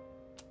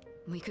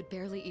 We could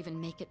barely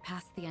even make it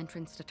past the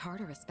entrance to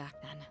Tartarus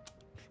back then.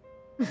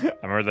 I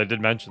remember they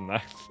did mention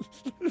that.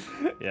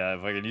 Yeah,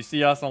 fucking, you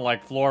see us on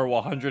like floor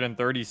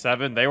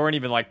 137. They weren't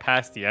even like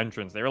past the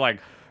entrance. They were like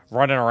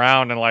running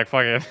around and like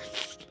fucking,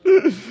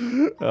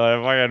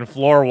 fucking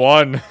floor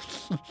 1.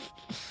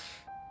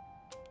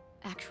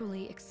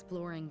 Actually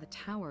exploring the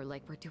tower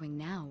like we're doing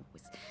now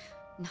was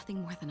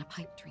nothing more than a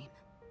pipe dream.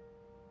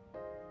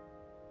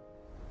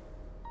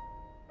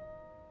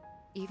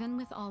 Even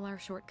with all our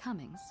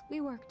shortcomings, we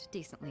worked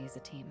decently as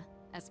a team.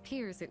 As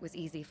peers, it was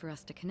easy for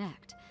us to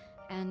connect,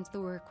 and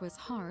the work was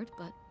hard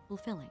but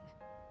fulfilling.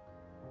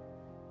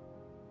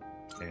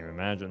 Can't even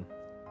imagine.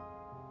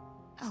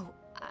 Oh,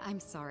 I'm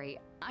sorry.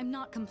 I'm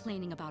not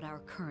complaining about our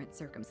current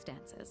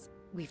circumstances.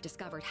 We've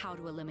discovered how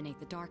to eliminate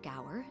the Dark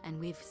Hour, and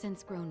we've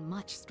since grown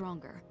much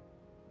stronger.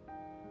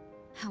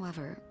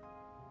 However,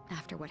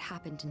 after what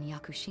happened in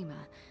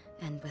Yakushima,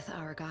 and with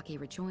Aragaki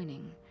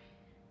rejoining,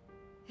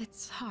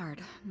 it's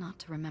hard not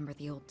to remember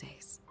the old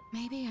days.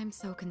 Maybe I'm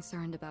so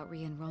concerned about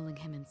re-enrolling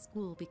him in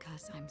school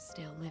because I'm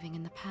still living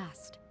in the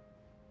past.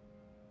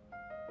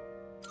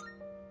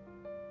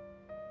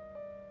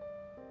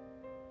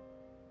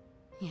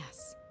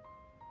 Yes.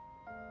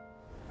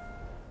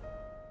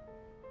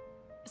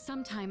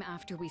 Sometime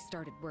after we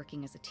started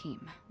working as a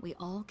team, we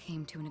all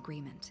came to an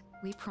agreement.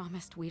 We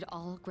promised we'd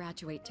all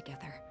graduate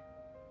together.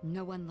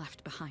 No one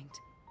left behind.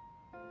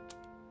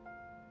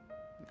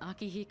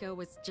 Akihiko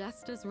was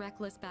just as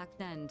reckless back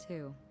then,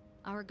 too.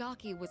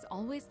 Aragaki was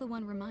always the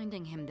one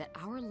reminding him that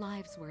our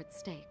lives were at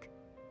stake.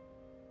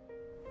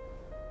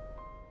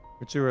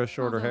 Mitsuru has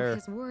shorter Although hair.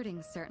 his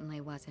wording certainly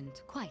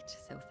wasn't quite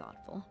so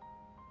thoughtful.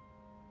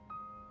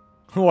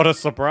 What a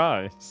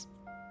surprise.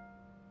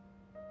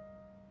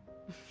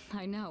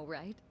 I know,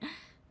 right?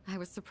 I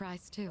was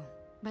surprised too.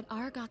 But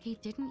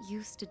Aragaki didn't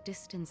used to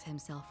distance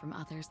himself from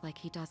others like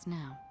he does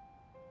now.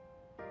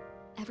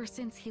 Ever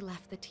since he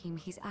left the team,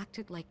 he's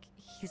acted like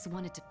he's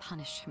wanted to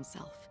punish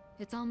himself.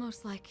 It's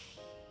almost like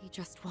he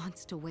just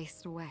wants to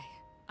waste away.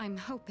 I'm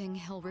hoping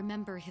he'll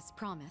remember his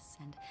promise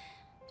and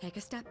take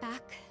a step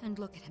back and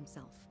look at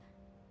himself.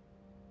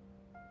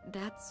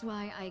 That's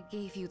why I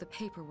gave you the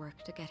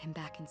paperwork to get him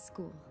back in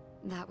school.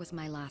 That was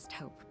my last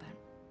hope, but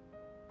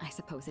I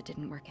suppose it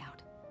didn't work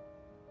out.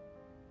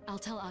 I'll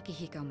tell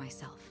Akihiko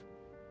myself.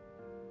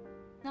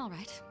 All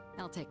right,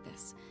 I'll take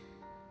this.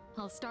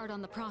 I'll start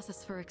on the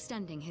process for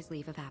extending his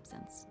leave of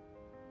absence.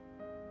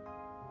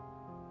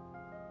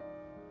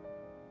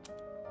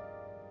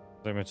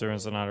 Like Mitsuru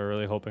and Sonata are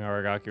really hoping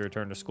Aragaki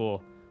return to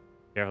school.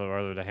 Careful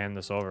whether to hand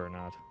this over or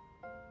not.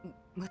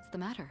 What's the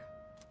matter?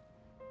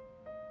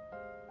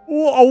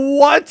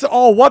 What?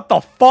 Oh, what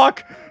the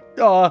fuck?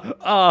 Oh,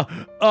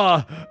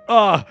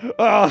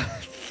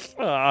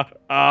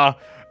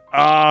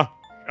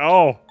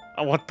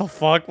 what the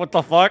fuck? What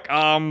the fuck?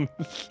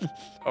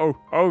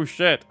 Oh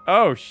shit.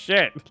 Oh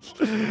shit.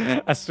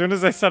 As soon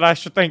as I said I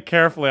should think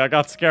carefully, I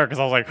got scared because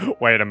I was like,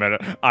 wait a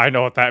minute. I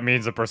know what that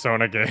means in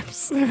Persona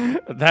games.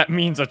 That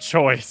means a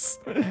choice.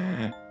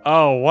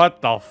 Oh,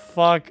 what the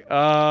fuck?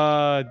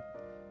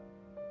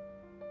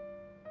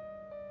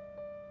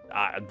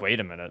 Wait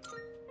a minute.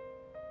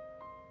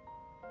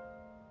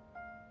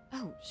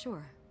 Oh,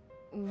 sure.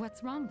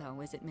 What's wrong,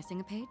 though? Is it missing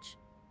a page?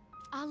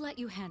 I'll let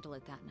you handle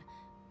it then.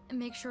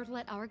 Make sure to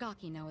let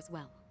Aragaki know as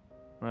well.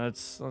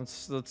 Let's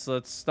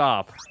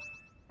stop.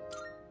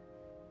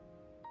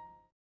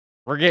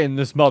 We're getting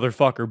this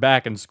motherfucker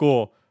back in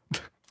school.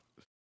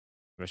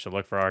 We should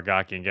look for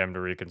Aragaki and get him to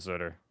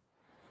reconsider.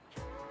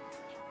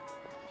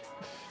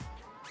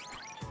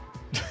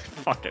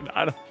 Fucking,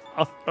 I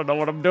don't know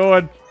what I'm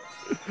doing.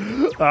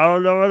 I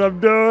don't know what I'm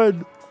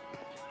doing.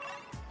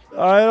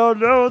 I don't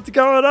know what's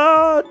going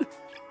on.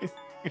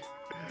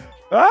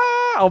 Ah!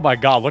 Oh my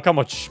god, look how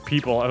much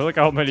people, look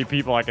how many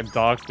people I can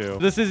talk to.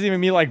 This isn't even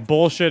me like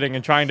bullshitting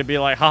and trying to be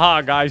like,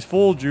 haha, guys,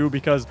 fooled you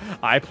because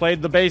I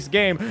played the base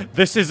game.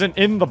 This isn't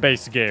in the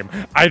base game.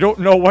 I don't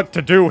know what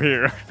to do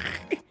here.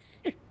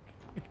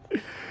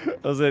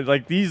 Was it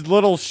like these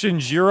little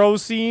Shinjiro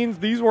scenes?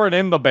 These weren't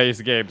in the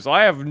base game, so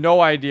I have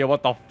no idea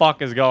what the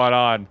fuck is going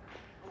on.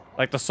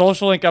 Like the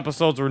Social Link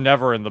episodes were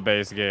never in the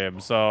base game,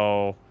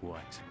 so...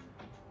 What?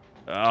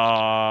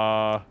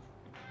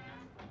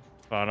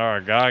 Found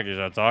Aragaki. Should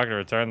I talk to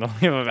return the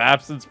leave of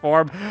absence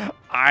form?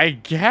 I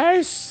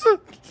guess.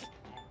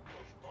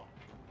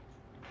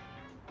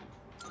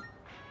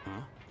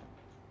 Huh?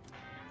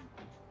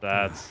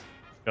 That's.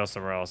 Go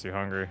somewhere else. You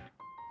hungry?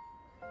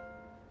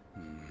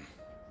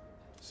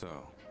 So,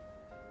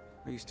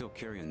 are you still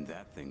carrying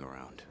that thing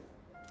around?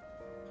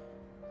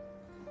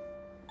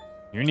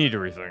 You need to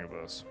rethink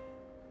this.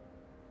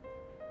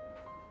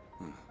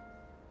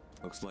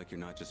 Looks like you're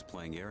not just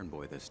playing errand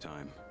boy this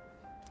time.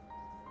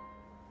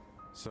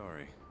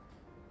 Sorry,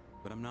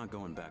 but I'm not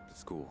going back to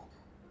school.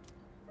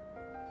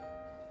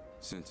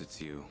 Since it's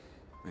you,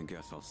 I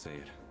guess I'll say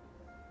it.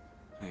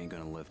 I ain't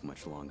gonna live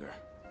much longer.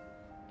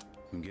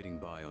 I'm getting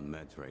by on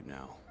meds right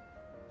now,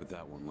 but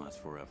that won't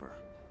last forever.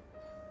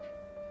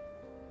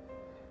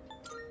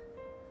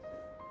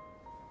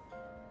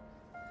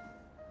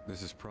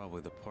 This is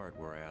probably the part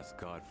where I ask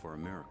God for a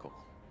miracle,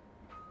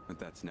 but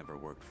that's never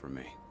worked for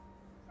me.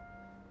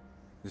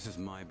 This is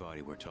my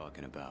body we're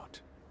talking about.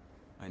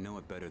 I know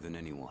it better than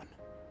anyone,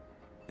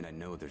 and I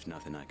know there's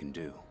nothing I can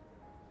do.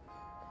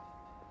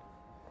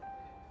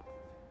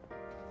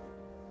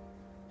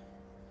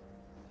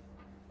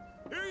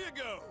 Here you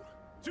go.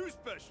 2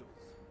 specials.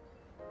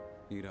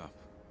 Eat up.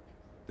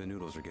 The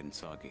noodles are getting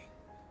soggy.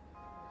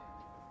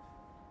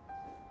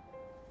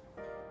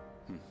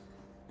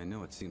 I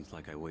know it seems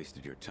like I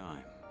wasted your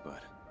time,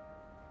 but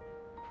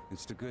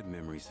it's the good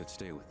memories that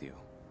stay with you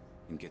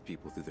and get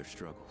people through their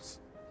struggles.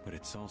 But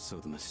it's also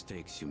the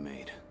mistakes you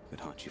made that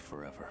haunt you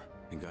forever.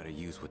 And gotta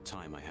use what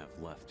time I have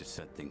left to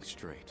set things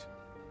straight.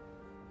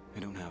 I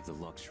don't have the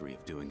luxury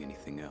of doing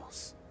anything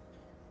else.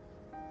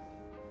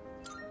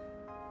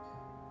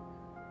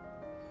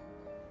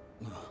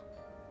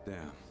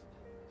 Damn.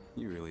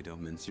 You really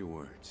don't mince your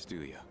words, do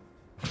you?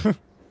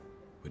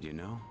 But you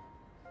know,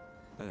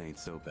 that ain't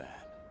so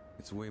bad.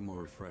 It's way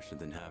more refreshing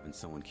than having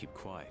someone keep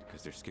quiet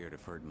because they're scared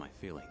of hurting my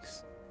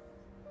feelings.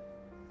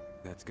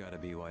 That's gotta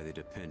be why they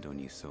depend on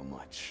you so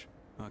much.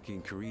 Aki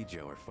and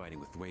Kirijo are fighting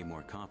with way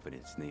more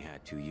confidence than they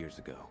had 2 years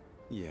ago.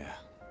 Yeah,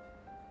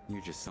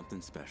 you're just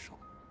something special.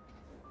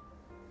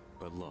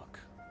 But look,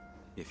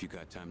 if you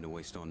got time to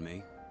waste on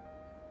me,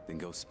 then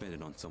go spend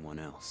it on someone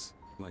else.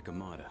 Like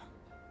Amada.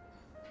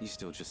 He's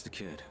still just a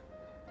kid.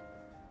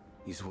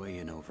 He's way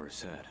in over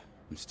his head.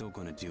 I'm still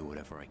gonna do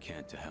whatever I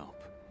can to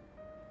help.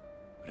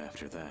 But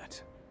after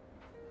that,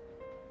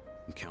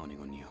 I'm counting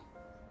on you.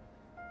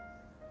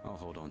 I'll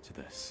hold on to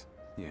this.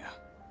 Yeah.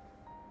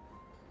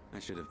 I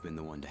should have been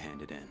the one to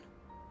hand it in.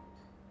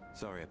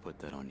 Sorry I put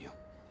that on you.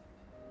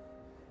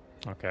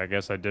 Okay, I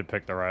guess I did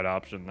pick the right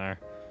option there.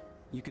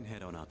 You can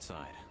head on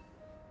outside.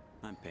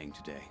 I'm paying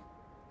today.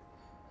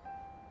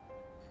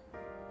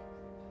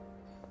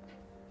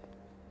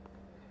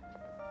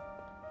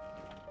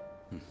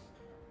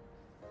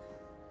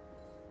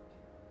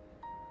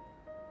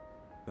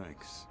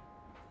 Thanks.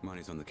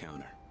 Money's on the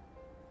counter.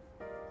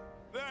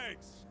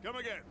 Thanks. Come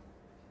again.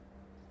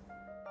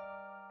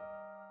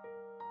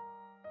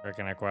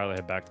 Reckon I quietly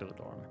head back to the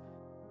dorm.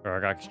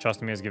 Aragaki's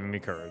trusting me has given me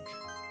courage.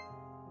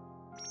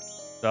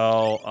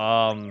 So,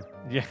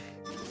 yeah.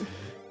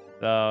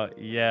 So,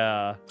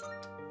 yeah.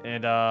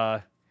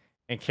 And,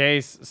 in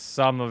case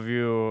some of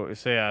you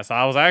say yes,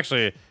 I was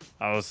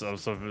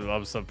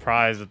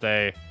surprised that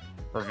they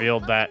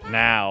revealed that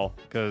now.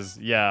 Because,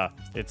 yeah,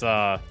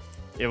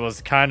 it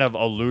was kind of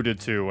alluded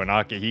to when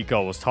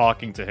Akihiko was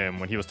talking to him,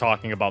 when he was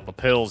talking about the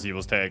pills he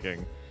was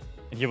taking.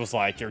 And he was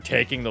like, you're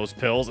taking those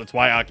pills? It's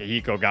why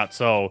Akihiko got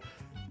so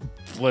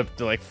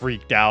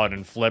freaked out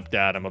and flipped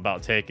at him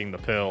about taking the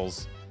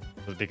pills.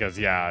 Was because,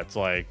 yeah, it's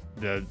like,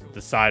 the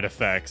side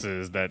effects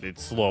is that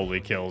it's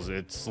slowly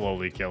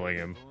killing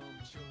him.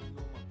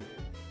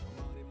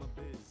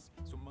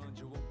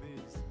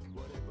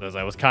 There's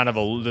like,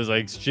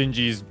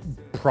 Shinji's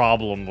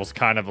problem was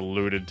kind of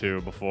alluded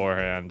to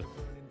beforehand.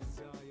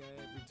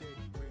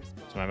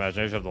 So my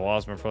imagination of the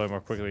lost more probably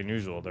more quickly than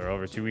usual. There are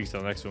over 2 weeks till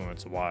the next one.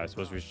 It's why. I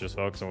suppose we should just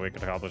focus on what we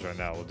can accomplish right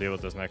now. We'll deal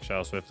with this next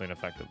shadow swiftly and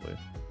effectively.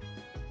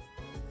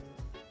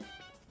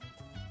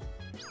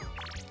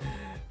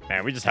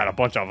 Man, we just had a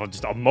bunch of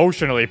just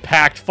emotionally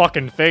packed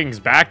fucking things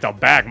back to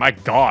back. My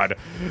god.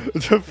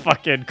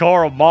 Fucking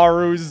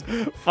Koromaru's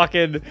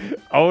fucking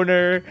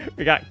owner.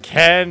 We got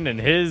Ken and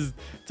his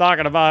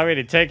talking about having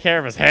to take care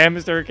of his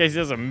hamster in case he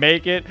doesn't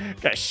make it.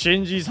 Got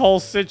Shinji's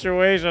whole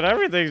situation.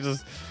 Everything's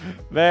just...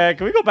 Man,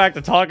 can we go back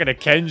to talking to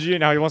Kenji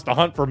and how he wants to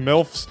hunt for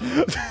MILFs?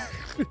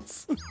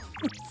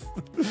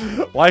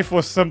 Life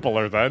was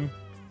simpler then.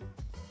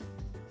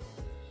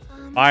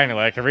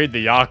 Finally, I can read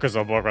the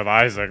Yakuza book with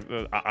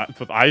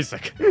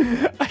Isaac.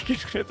 I can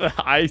read the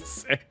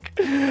Isaac.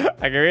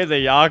 I can read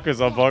the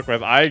Yakuza book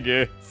with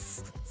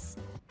Aigis.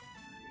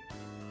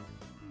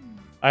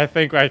 I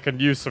think I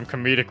could use some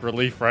comedic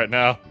relief right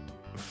now.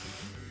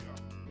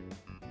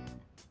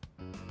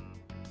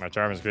 My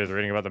charm is good at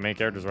reading about the main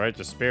characters, right?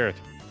 Just spirit.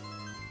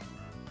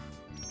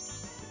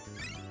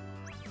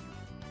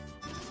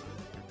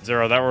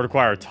 Zero, that would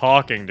require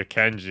talking to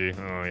Kenji.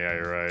 Oh, yeah,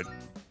 you're right.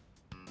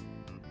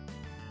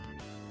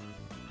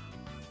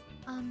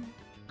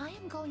 I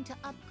am going to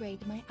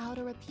upgrade my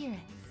outer appearance.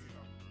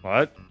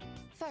 What?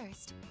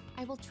 First,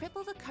 I will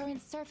triple the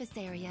current surface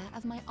area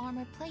of my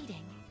armor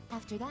plating.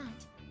 After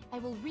that, I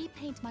will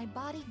repaint my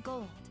body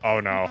gold. Oh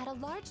no. And add a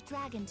large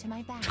dragon to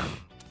my back.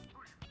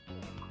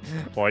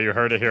 Well, you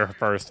heard it here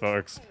first,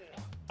 folks.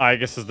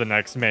 Aigis is the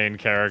next main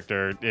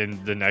character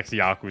in the next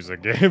Yakuza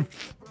game.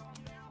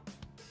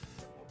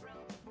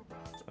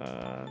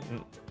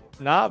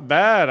 Not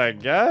bad, I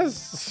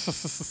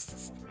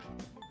guess.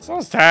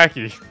 Sounds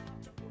tacky.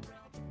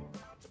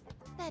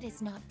 That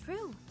is not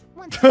true.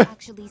 Once you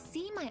actually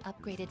see my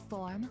upgraded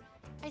form,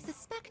 I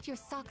suspect your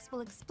socks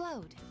will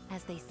explode,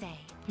 as they say.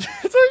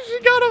 So she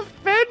got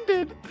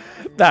offended.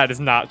 That is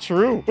not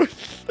true.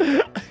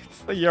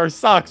 Your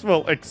socks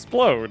will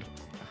explode.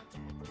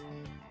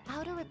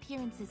 Outer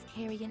appearances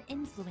carry an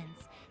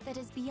influence that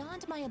is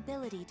beyond my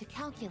ability to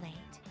calculate.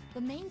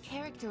 The main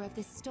character of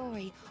this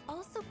story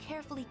also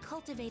carefully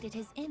cultivated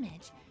his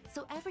image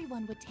so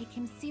everyone would take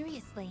him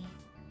seriously.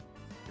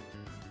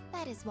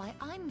 That is why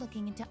I'm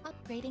looking into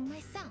upgrading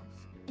myself.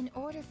 In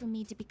order for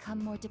me to become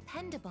more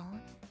dependable,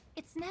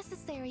 it's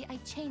necessary I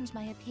change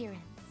my appearance.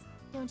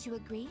 Don't you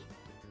agree?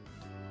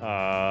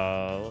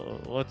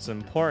 What's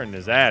important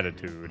is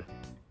attitude.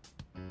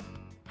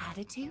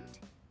 Attitude?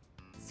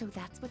 So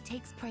that's what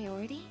takes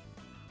priority?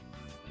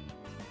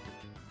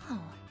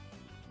 Oh,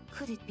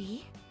 could it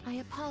be? I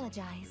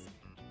apologize.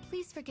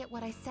 Please forget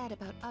what I said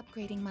about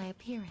upgrading my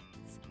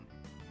appearance.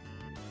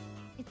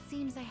 It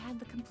seems I had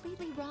the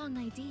completely wrong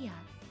idea.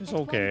 It's At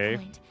okay.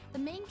 one point, the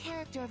main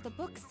character of the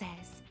book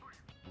says,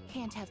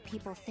 "Can't have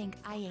people think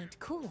I ain't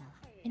cool."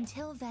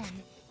 Until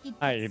then, he'd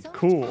I put ain't so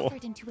cool. much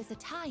effort into his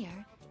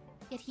attire,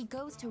 yet he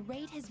goes to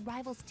raid his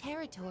rival's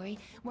territory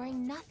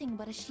wearing nothing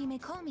but a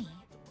shimekomi.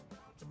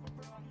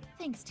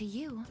 Thanks to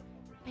you,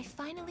 I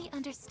finally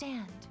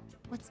understand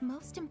what's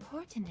most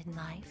important in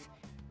life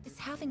is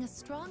having a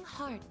strong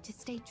heart to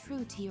stay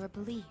true to your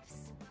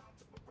beliefs.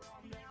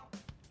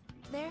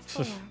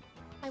 Therefore,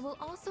 I will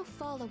also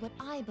follow what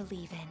I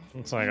believe in.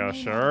 It's like, I oh,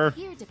 may not sure.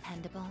 appear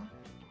dependable,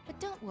 but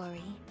don't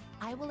worry.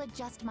 I will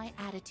adjust my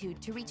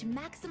attitude to reach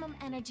maximum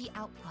energy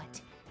output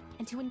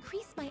and to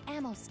increase my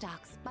ammo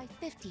stocks by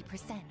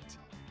 50%.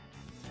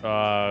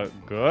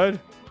 Good.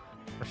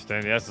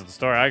 Understand the essence of the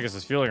story. Aigis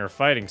is fueling her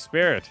fighting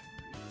spirit.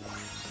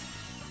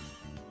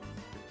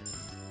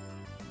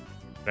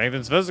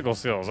 Strengthens physical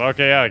skills.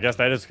 Okay, yeah, I guess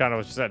that is kind of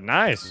what she said.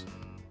 Nice.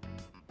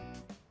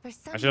 For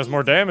some And she does more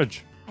reason,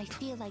 damage. I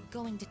feel like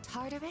going to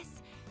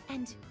Tartarus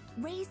and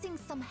raising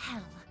some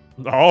hell.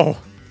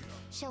 Oh.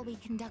 Shall we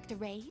conduct a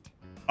raid?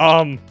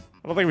 I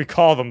don't think we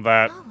call them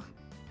that. Oh,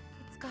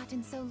 it's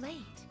gotten so late.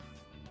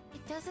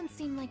 It doesn't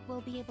seem like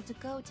we'll be able to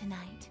go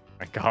tonight.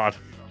 My God.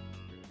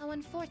 How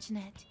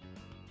unfortunate.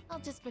 I'll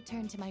just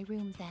return to my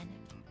room then.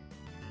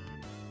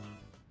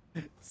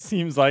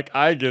 Seems like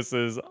Aigis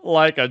is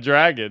like a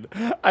dragon.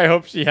 I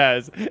hope she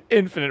has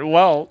infinite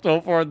wealth to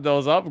afford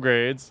those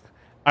upgrades.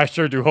 I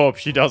sure do hope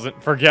she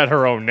doesn't forget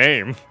her own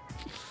name.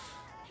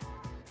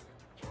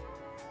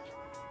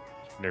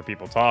 There are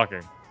people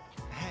talking.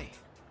 Hey.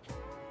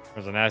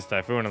 There's a nasty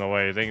typhoon in the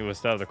way. You think it was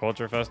still the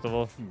culture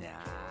festival? Nah.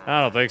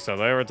 I don't think so.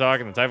 They were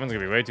talking the typhoon's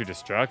gonna be way too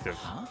destructive.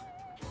 Huh?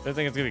 They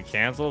think it's gonna be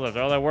canceled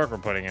after all that work we're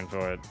putting into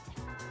it.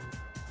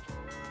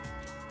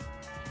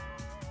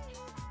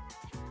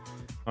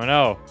 Oh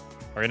no.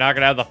 Are you not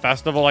gonna have the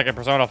festival like in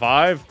Persona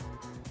 5?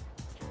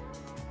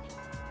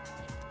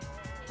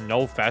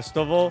 No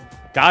festival?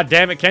 God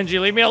damn it, Kenji,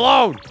 leave me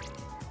alone!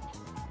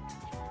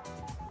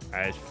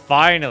 Alright,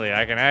 finally,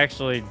 I can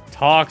actually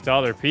talk to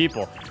other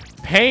people.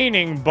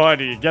 Painting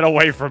buddy, get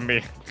away from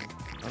me.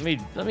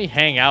 Let me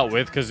hang out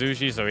with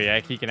Kazushi so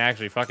he can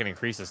actually fucking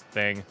increase his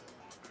thing.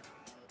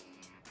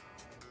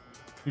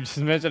 You just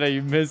mentioned that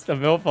you missed the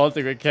milf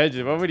hunting with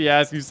Kenji. What would he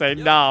ask you? Say,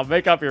 nah,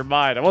 make up your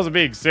mind. I wasn't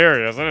being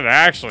serious. I didn't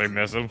actually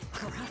miss him.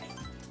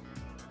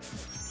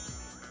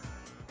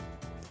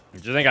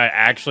 Do you think I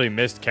actually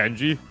missed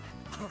Kenji?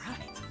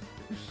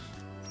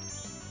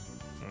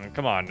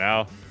 Come on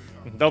now.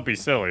 Don't be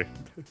silly.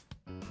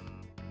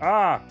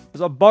 Ah, there's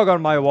a bug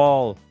on my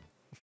wall.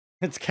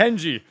 It's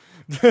Kenji.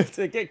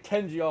 To get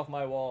Kenji off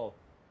my wall.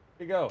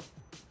 Here you go.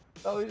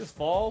 Oh, he just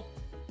fall?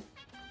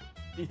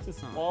 He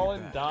just fall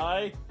and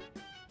die?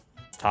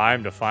 It's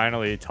time to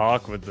finally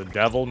talk with the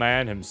devil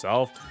man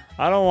himself.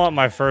 I don't want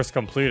my first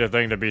completed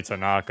thing to be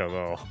Tanaka,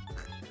 though.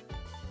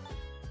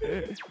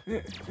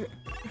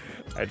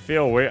 I'd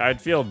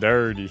feel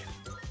dirty.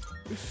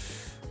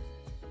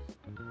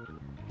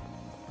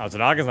 Oh,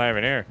 Tanaka's not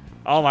even here.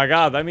 Oh my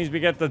God, that means we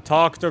get to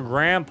talk to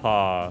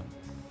Grandpa.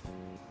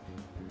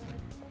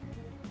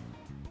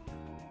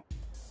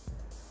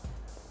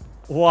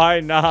 Why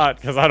not?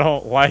 Because I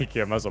don't like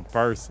him as a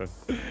person.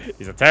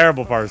 He's a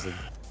terrible person.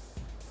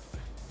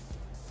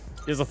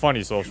 He has a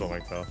funny social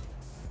link, though.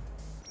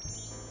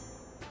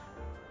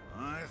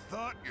 I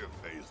thought your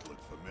face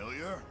looked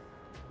familiar.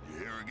 You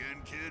here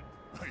again, kid?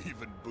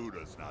 Even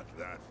Buddha's not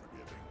that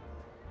forgiving.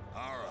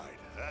 All right,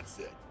 that's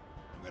it.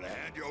 I'm gonna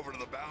hand you over to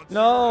the bouncer.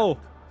 No!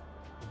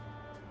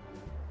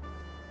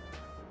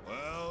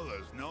 Well,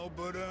 there's no no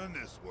Buddha in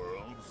this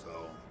world,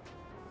 so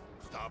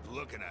stop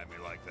looking at me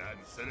like that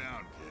and sit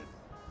down,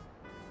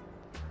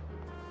 kid.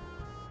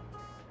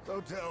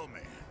 So tell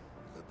me,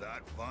 is it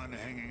that fun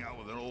hanging out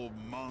with an old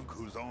monk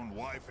whose own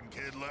wife and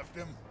kid left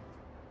him?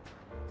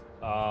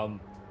 Kinda.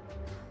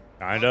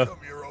 How come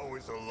you're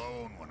always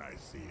alone when I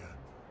see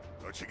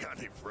you? Don't you got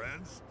any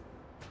friends?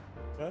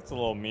 That's a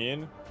little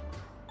mean.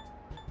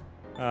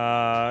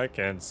 I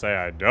can't say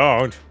I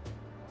don't.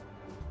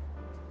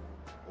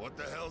 What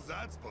the hell's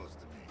that supposed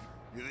to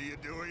mean? Either you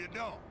do or you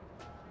don't.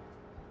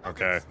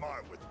 Okay. Get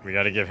smart with me. We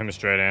gotta give him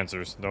straight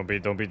answers. Don't be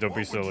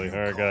What silly. would you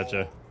Alright,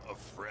 gotcha. call a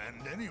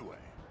friend anyway?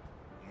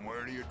 And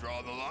where do you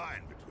draw the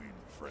line between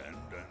friend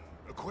and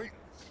acquaintance?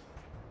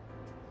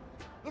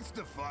 Let's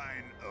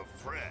define a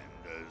friend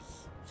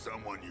as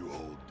someone you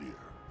hold dear.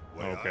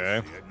 Way Okay.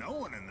 I see it, no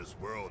one in this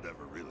world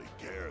ever really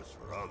cares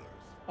for others.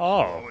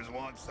 Oh. They always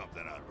want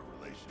something out of a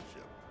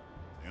relationship.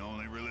 They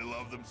only really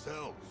love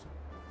themselves.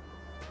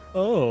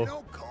 Oh. You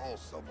don't call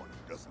someone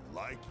who doesn't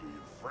like you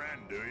your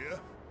friend, do you?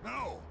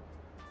 No.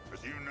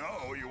 Because you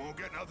know you won't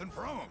get nothing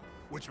from them.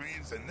 Which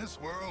means in this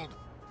world,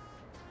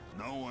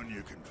 there's no one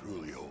you can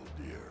truly hold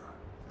dear.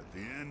 At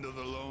the end of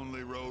the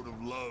lonely road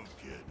of love,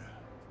 kid,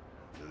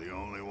 you're the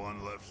only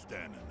one left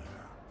standing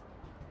there.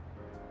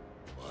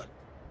 What?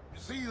 You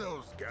see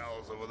those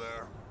gals over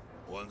there?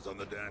 Ones on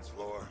the dance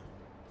floor?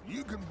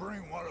 You can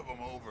bring one of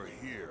them over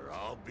here.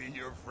 I'll be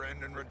your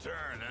friend in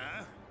return,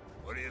 huh?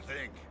 What do you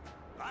think?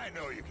 I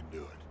know you can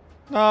do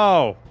it.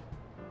 No.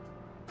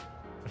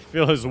 I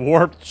feel his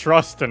warped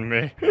trust in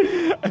me.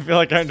 I feel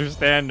like I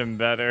understand him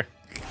better.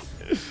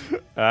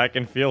 I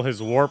can feel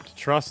his warped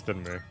trust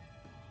in me.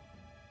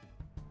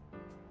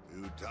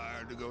 Too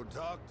tired to go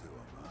talk to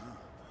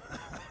him,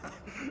 huh?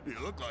 You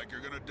look like you're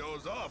gonna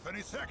doze off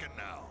any second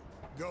now.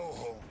 Go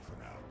home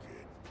for now,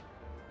 kid.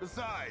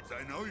 Besides,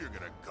 I know you're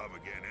gonna come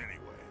again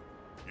anyway,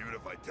 even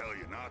if I tell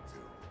you not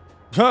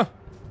to. Huh.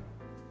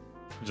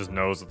 He just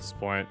knows at this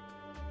point.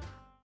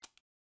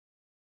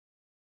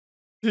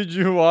 Did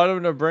you want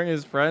him to bring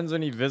his friends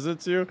when he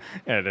visits you?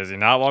 Yeah, does he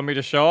not want me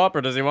to show up,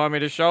 or does he want me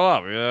to show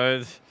up?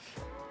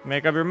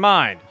 Make up your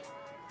mind.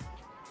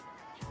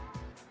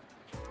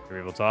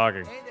 People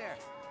talking. Hey there.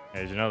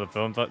 Hey, did you know the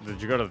film?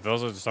 Did you go to the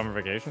film summer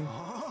vacation?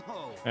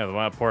 Oh. Yeah, the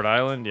one at Port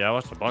Island. Yeah, I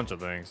watched a bunch of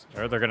things. I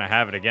heard they're gonna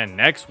have it again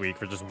next week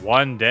for just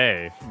one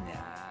day.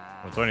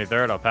 Nah. On the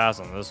 23rd, I'll pass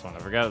on this one. I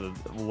forgot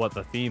what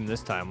the theme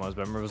this time was,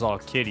 but I remember it was all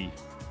kiddie.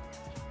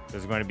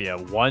 There's going to be a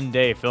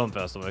one-day film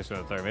festival next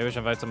 23rd. Maybe I should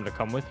invite someone to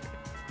come with me.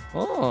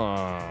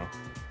 Oh.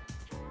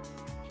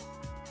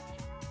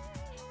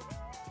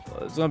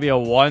 It's gonna be a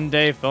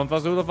one-day film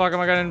festival. Who the fuck am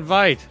I gonna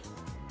invite?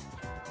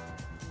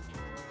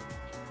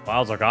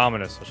 Clouds look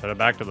ominous. I should head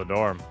back to the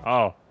dorm.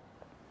 Oh.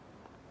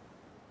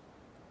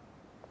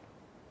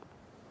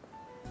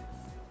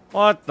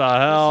 What the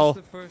hell?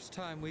 This is the first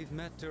time we've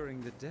met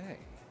during the day.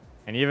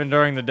 And even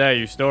during the day,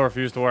 you still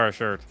refuse to wear a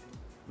shirt.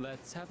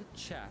 Let's have a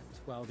chat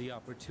while the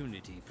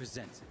opportunity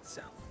presents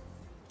itself.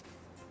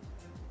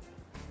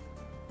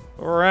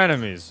 We're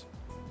enemies.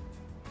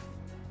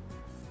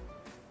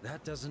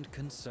 That doesn't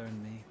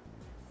concern me.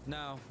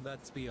 Now,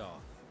 let's be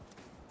off.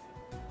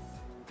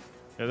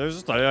 Yeah,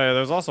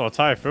 there's also a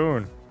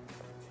typhoon.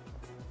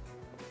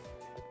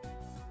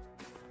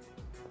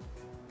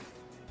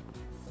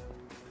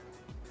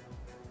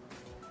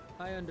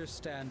 I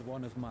understand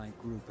one of my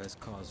group has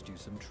caused you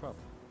some trouble.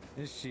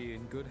 Is she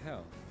in good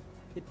health?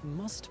 It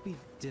must be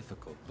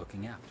difficult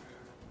looking after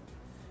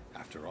her.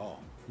 After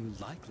all, you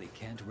likely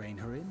can't rein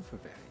her in for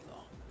very long.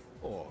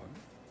 Or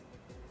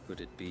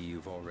could it be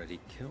you've already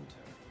killed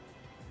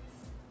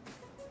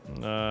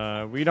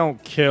her? We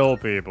don't kill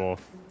people.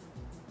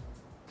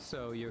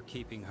 So you're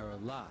keeping her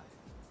alive.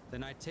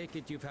 Then I take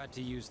it you've had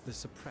to use the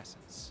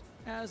suppressants.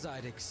 As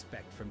I'd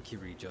expect from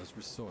Kirijo's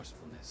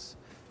resourcefulness.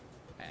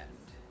 And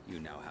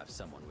you now have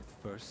someone with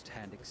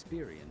first-hand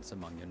experience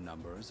among your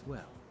number as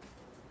well.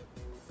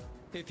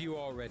 If you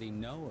already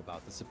know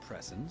about the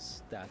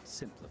suppressants, that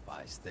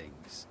simplifies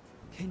things.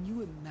 Can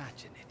you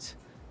imagine it?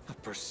 A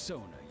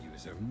persona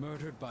user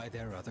murdered by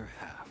their other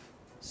half.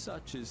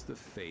 Such is the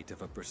fate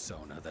of a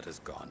persona that has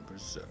gone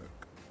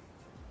berserk.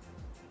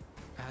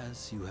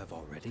 As you have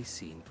already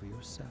seen for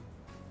yourself.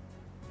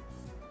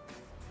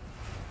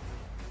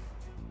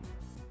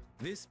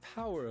 This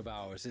power of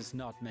ours is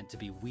not meant to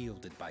be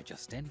wielded by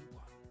just anyone.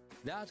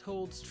 That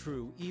holds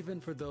true even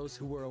for those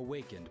who were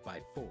awakened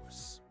by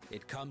force.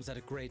 It comes at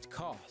a great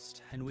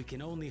cost, and we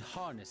can only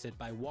harness it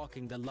by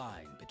walking the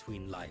line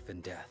between life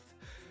and death.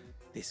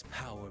 This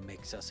power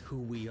makes us who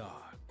we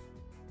are.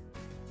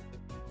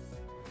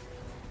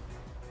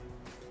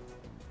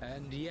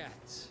 And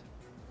yet,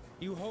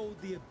 you hold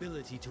the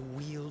ability to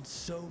wield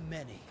so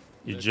many.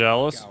 You The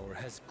jealous? Dark Hour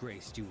has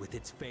graced you with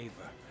its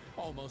favor,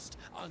 almost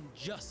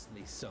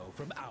unjustly so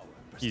from our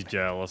perspective. He's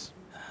jealous.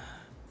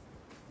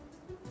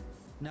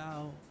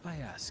 Now, I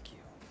ask you,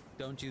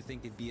 don't you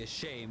think it'd be a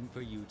shame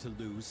for you to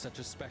lose such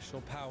a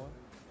special power?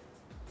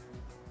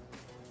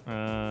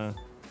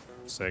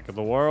 Sake of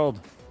the world.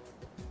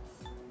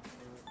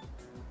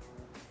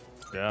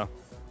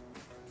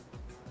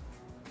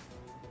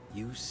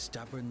 you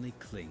stubbornly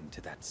cling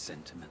to that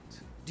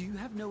sentiment. Do you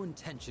have no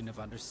intention of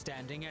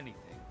understanding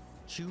anything?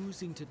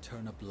 Choosing to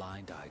turn a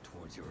blind eye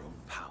towards your own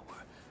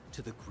power,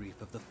 to the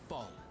grief of the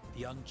fallen,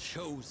 the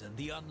unchosen,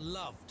 the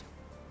unloved.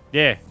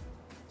 Yeah.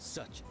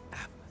 Such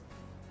apathy,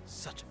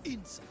 such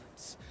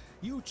insolence.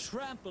 You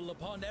trample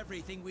upon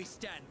everything we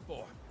stand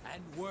for,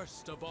 and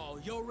worst of all,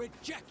 your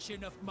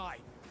rejection of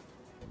mine.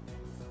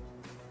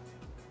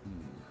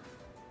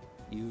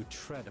 You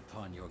tread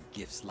upon your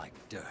gifts like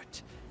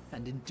dirt,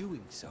 and in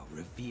doing so,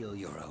 reveal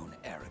your own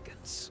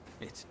arrogance.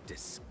 It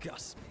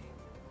disgusts me.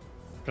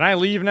 Can I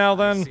leave now I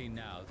then? see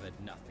now that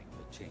nothing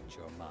will change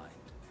your mind.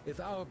 If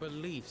our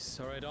beliefs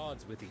are at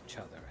odds with each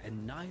other,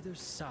 and neither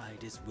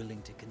side is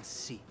willing to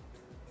concede,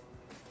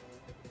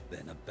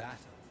 then a battle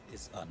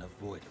is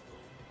unavoidable.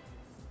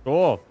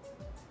 Cool.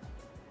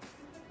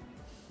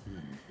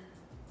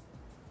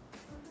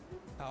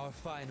 Our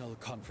final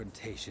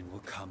confrontation will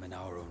come in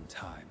our own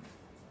time.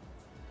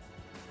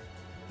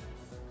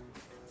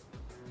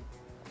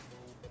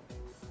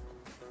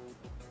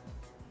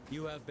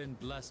 You have been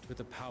blessed with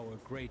a power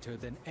greater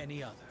than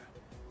any other,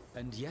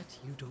 and yet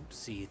you don't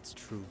see its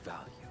true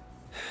value.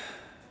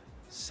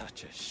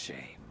 Such a shame.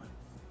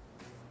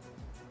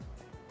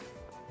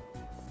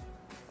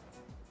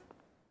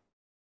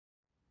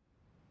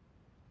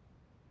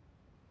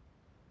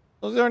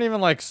 Those aren't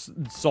even like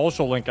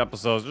social link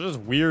episodes. They're just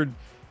weird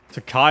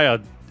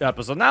Takaya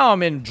episodes. Now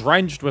I'm in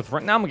drenched with. Now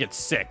I'm gonna get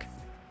sick.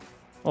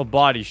 Oh,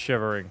 body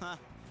shivering. Huh.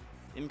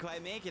 Didn't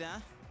quite make it, huh?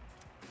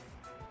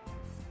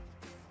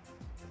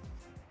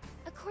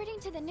 According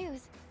to the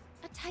news,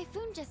 a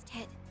typhoon just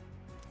hit.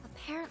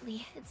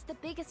 Apparently, it's the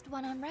biggest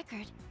one on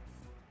record.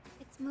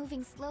 It's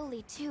moving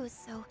slowly too,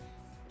 so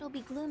it'll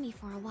be gloomy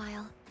for a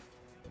while.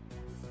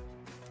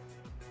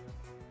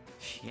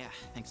 Yeah,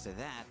 thanks to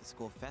that, the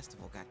school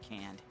festival got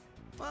canned.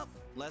 Well,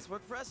 less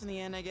work for us in the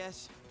end, I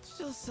guess.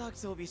 Still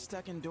sucks we'll be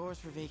stuck indoors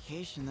for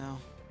vacation, though.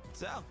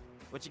 So,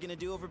 what you gonna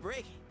do over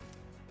break?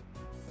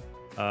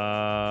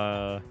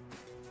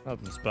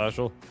 Nothing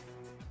special.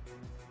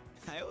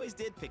 I always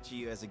did picture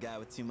you as a guy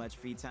with too much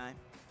free time.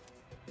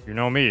 You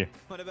know me.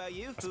 What about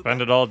you, I Fuka?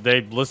 spend it all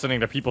day listening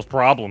to people's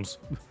problems.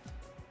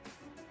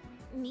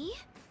 Me?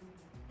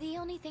 The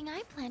only thing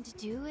I plan to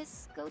do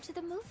is go to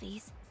the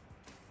movies.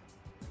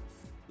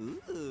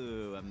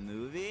 Ooh, a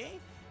movie?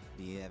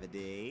 Do you have a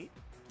date?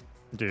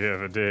 Do you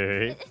have a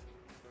date?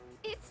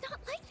 It's not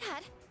like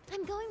that.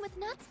 I'm going with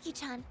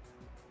Natsuki-chan.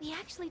 We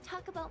actually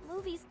talk about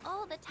movies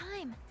all the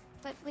time.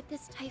 But with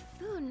this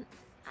typhoon,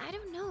 I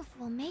don't know if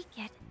we'll make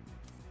it.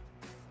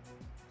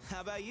 How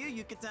about you,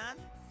 Yuka-tan?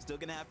 Still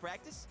gonna have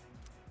practice?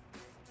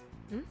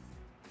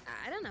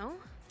 I don't know.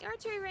 The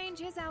archery range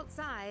is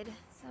outside,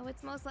 so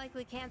it's most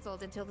likely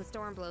canceled until the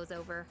storm blows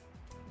over.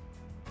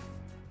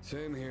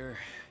 Same here.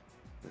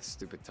 This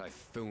stupid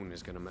typhoon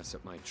is gonna mess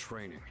up my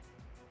training.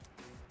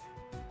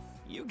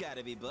 You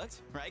gotta be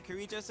booked, right,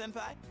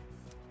 Kirijo-senpai?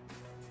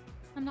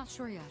 I'm not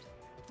sure yet.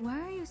 Why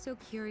are you so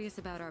curious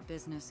about our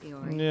business,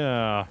 Iori?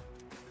 Yeah.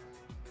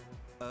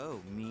 Oh,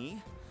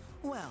 me?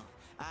 Well,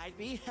 I'd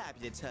be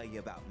happy to tell you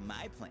about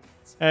my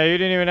plans. Hey, you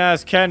didn't even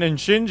ask Ken and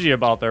Shinji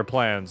about their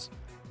plans.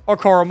 Or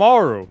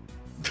Koromaru.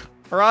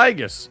 Or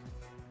Aigis.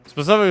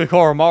 Specifically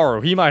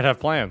Koromaru. He might have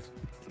plans.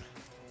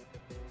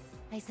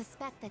 I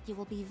suspect that you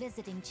will be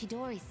visiting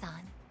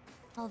Chidori-san.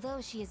 Although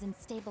she is in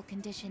stable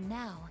condition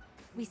now,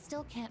 we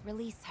still can't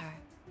release her.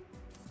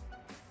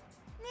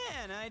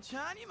 Man,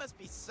 Ai-chan, you must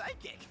be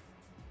psychic.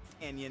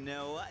 And you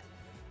know what?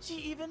 She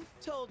even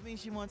told me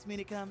she wants me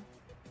to come.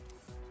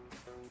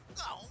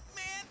 Oh,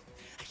 man.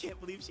 I can't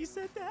believe she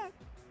said that.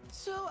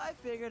 So I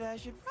figured I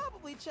should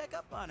probably check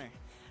up on her.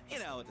 You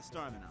know, with the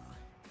storm and all.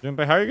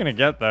 Junpei, how are you gonna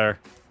get there?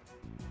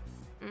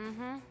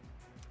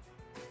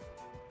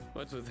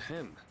 What's with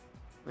him?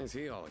 Why is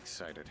he all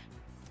excited?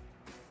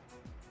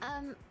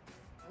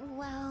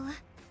 Well...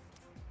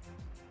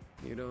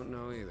 You don't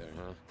know either,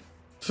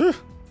 huh?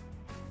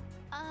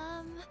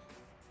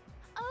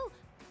 Oh,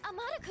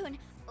 Amada-kun,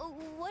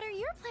 what are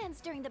your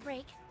plans during the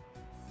break?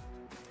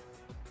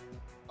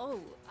 Oh,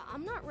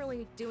 I'm not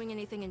really doing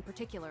anything in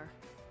particular.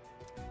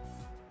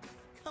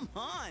 Come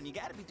on, you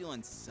gotta be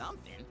doing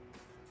something.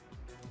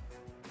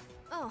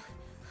 Oh,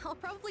 I'll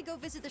probably go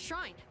visit the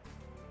shrine.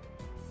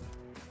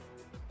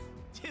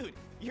 Dude,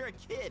 you're a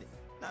kid,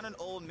 not an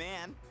old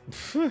man.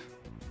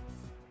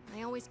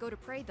 I always go to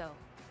pray, though.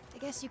 I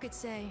guess you could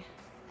say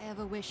I have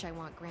a wish I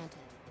want granted.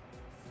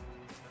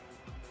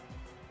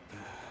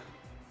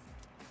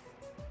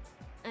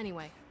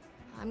 Anyway,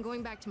 I'm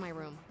going back to my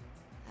room.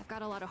 I've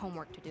got a lot of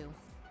homework to do.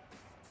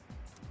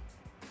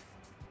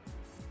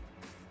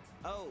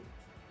 Oh,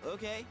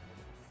 okay.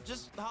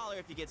 Just holler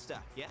if you get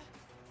stuck, yeah?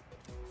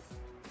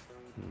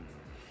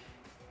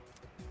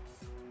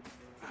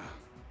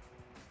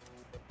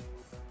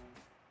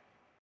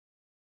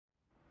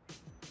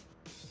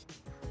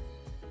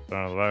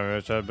 Don't know, maybe I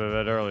should be a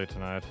bit early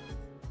tonight.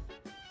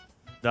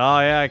 Oh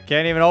yeah, I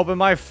can't even open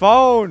my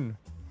phone!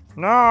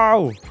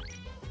 No!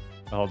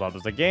 Hold up,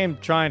 is the game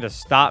trying to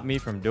stop me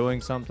from doing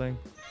something?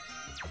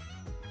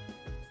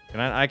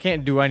 Man, I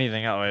can't do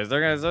anything else. Is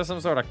there some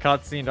sort of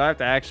cutscene? Do I have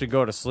to actually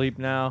go to sleep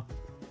now?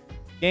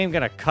 Game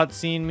gonna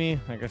cutscene me?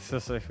 I guess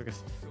this.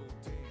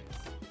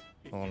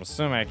 Well, I'm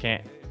assuming I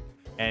can't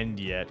end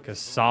yet because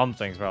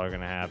something's probably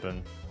gonna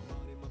happen.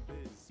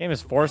 Game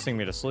is forcing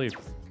me to sleep.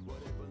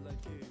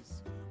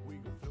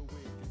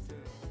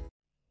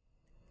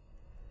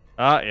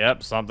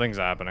 Yep, something's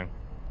happening.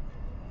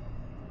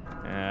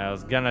 I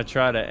was gonna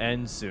try to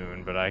end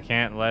soon, but I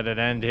can't let it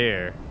end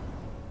here.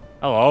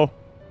 Hello.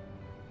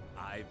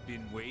 I've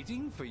been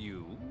waiting for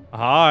you.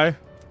 Hi.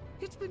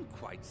 It's been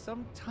quite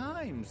some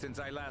time since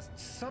I last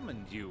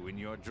summoned you in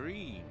your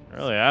dreams. It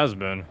really has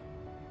been.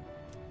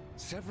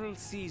 Several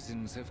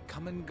seasons have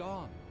come and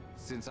gone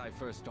since I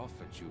first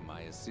offered you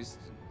my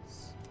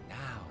assistance.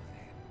 Now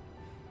then,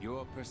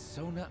 your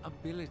persona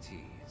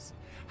abilities.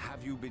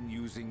 Have you been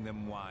using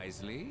them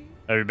wisely?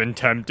 Have you been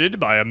tempted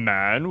by a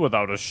man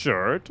without a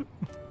shirt?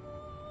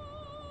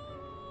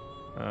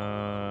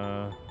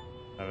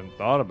 Haven't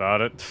thought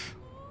about it.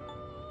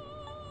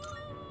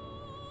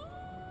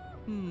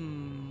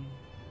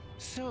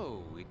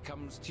 So, it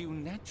comes to you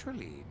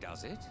naturally,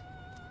 does it?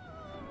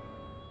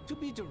 To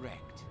be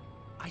direct,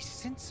 I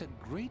sense a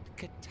great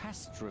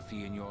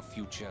catastrophe in your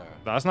future.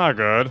 That's not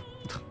good.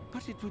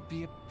 But it would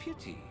be a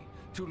pity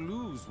to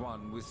lose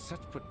one with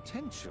such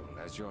potential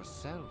as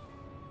yourself.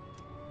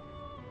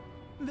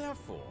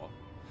 Therefore,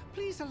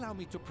 please allow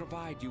me to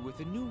provide you with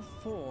a new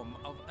form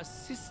of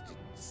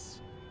assistance.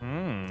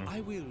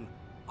 I will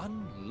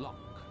unlock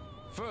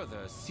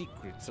further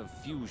secrets of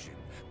fusion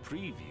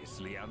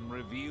previously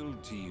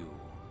unrevealed to you.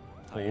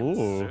 I am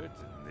certain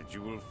that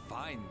you will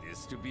find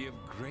this to be of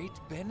great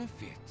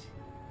benefit.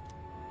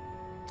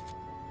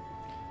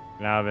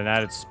 Now I've been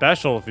added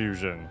special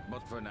fusion.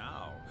 But for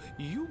now,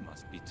 you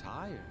must be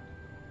tired.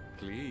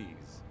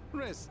 Please,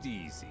 rest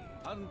easy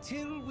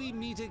until we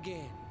meet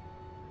again.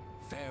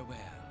 Farewell.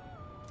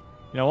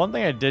 You know, one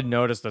thing I did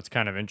notice that's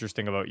kind of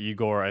interesting about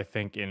Igor, I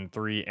think in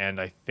 3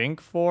 and I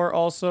think 4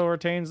 also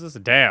retains this.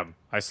 Damn,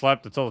 I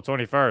slept until the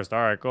 21st. All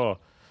right, cool.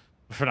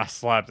 Not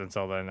slept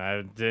until then.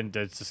 I didn't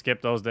just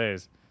skip those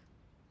days.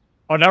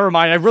 Oh, never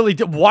mind. I really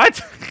did.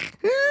 What?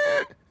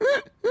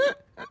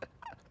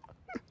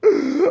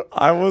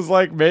 I was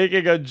like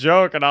making a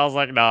joke and I was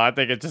like, no, I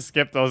think it just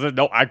skipped those.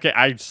 No,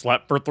 I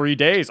slept for 3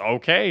 days.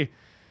 Okay.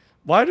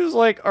 Why does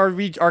like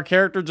our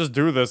character just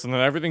do this and then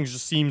everything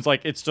just seems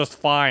like it's just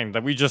fine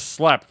that we just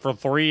slept for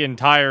 3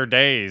 entire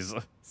days?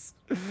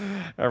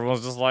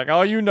 Everyone's just like,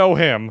 oh, you know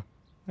him.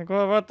 Like,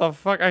 well, what the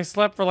fuck? I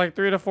slept for like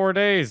 3 to 4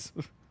 days.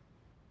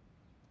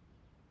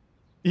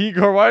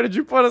 Igor, why did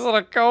you put us in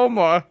a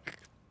coma?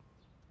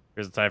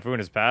 Because the typhoon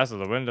has passed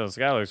and the wind and the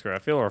sky looks great. I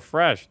feel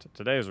refreshed.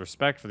 Today is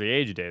respect for the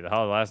age day. The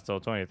holiday lasts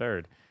until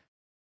 23rd.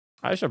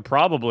 I should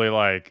probably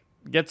like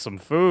get some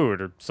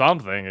food or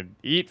something and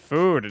eat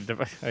food. And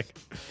like,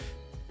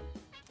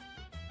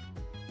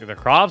 the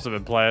crops have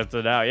been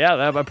planted out. Yeah,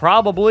 that, but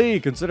probably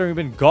considering we've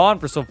been gone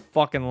for so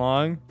fucking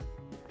long.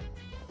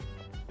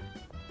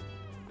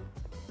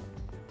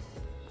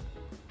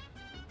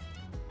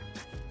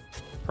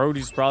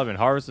 Produce probably been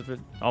harvested.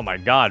 Oh my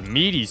god,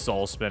 meaty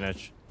soul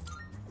spinach.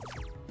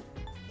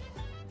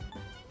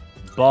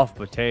 Buff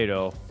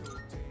potato.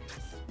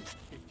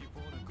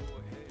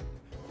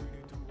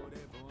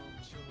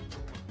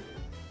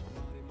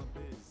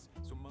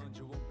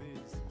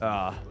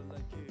 Oh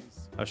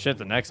shit,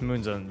 the next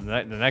moon's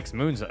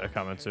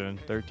coming soon.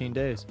 13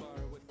 days.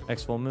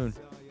 Next full moon.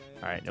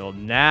 Alright, well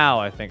now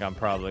I think I'm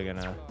probably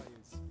gonna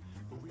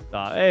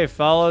hey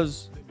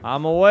fellas,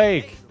 I'm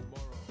awake.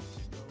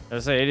 I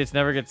say idiots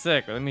never get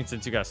sick. Well, that means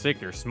since you got sick,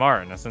 you're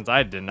smart. And since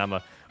I didn't, I'm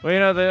a well, you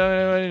know, they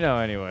don't really know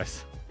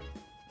anyways.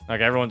 Like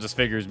everyone just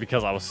figures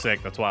because I was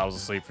sick, that's why I was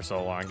asleep for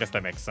so long. I guess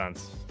that makes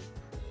sense.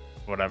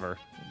 Whatever.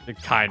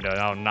 Kinda,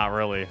 no, not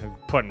really.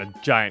 Put in a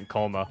giant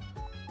coma.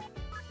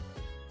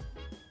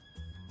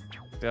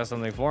 Got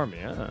something for me,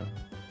 huh?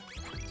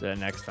 See that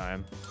next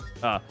time.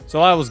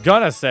 So I was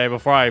gonna say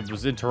before I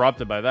was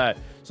interrupted by that.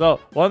 So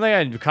one thing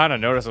I kind of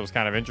noticed that was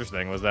kind of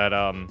interesting was that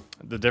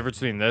the difference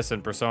between this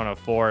and Persona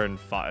 4 and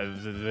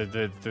 5,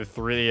 the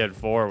 3 and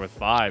 4 with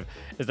 5,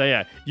 is that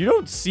yeah, you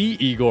don't see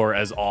Igor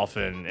as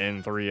often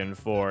in 3 and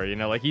 4. You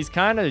know, like he's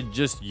kind of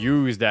just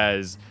used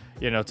as,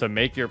 you know, to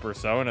make your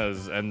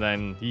personas, and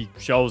then he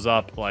shows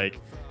up like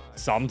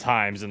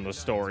sometimes in the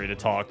story to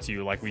talk to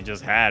you like we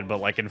just had, but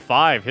like in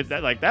 5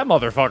 that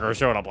motherfucker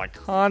showed up like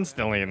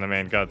constantly in the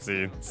main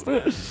cutscenes.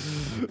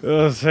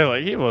 So,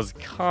 like he was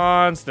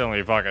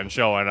constantly fucking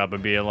showing up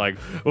and being like,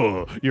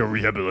 oh, your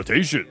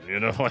rehabilitation, you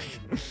know,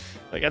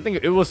 like I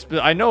think it was,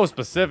 I know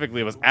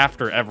specifically it was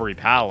after every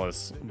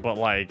palace, but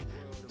like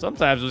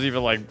sometimes it was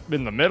even like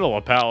in the middle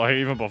of palace,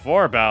 even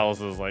before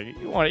palaces. Like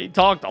he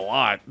talked a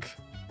lot.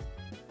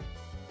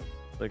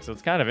 Like, so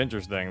it's kind of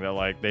interesting that,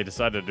 like, they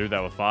decided to do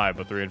that with 5,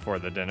 but 3 and 4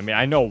 they didn't. I mean,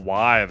 I know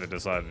why they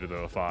decided to do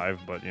that with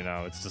 5, but, you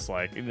know, it's just,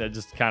 like, I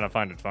just kind of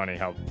find it funny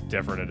how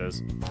different it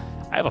is.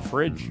 I have a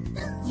fridge.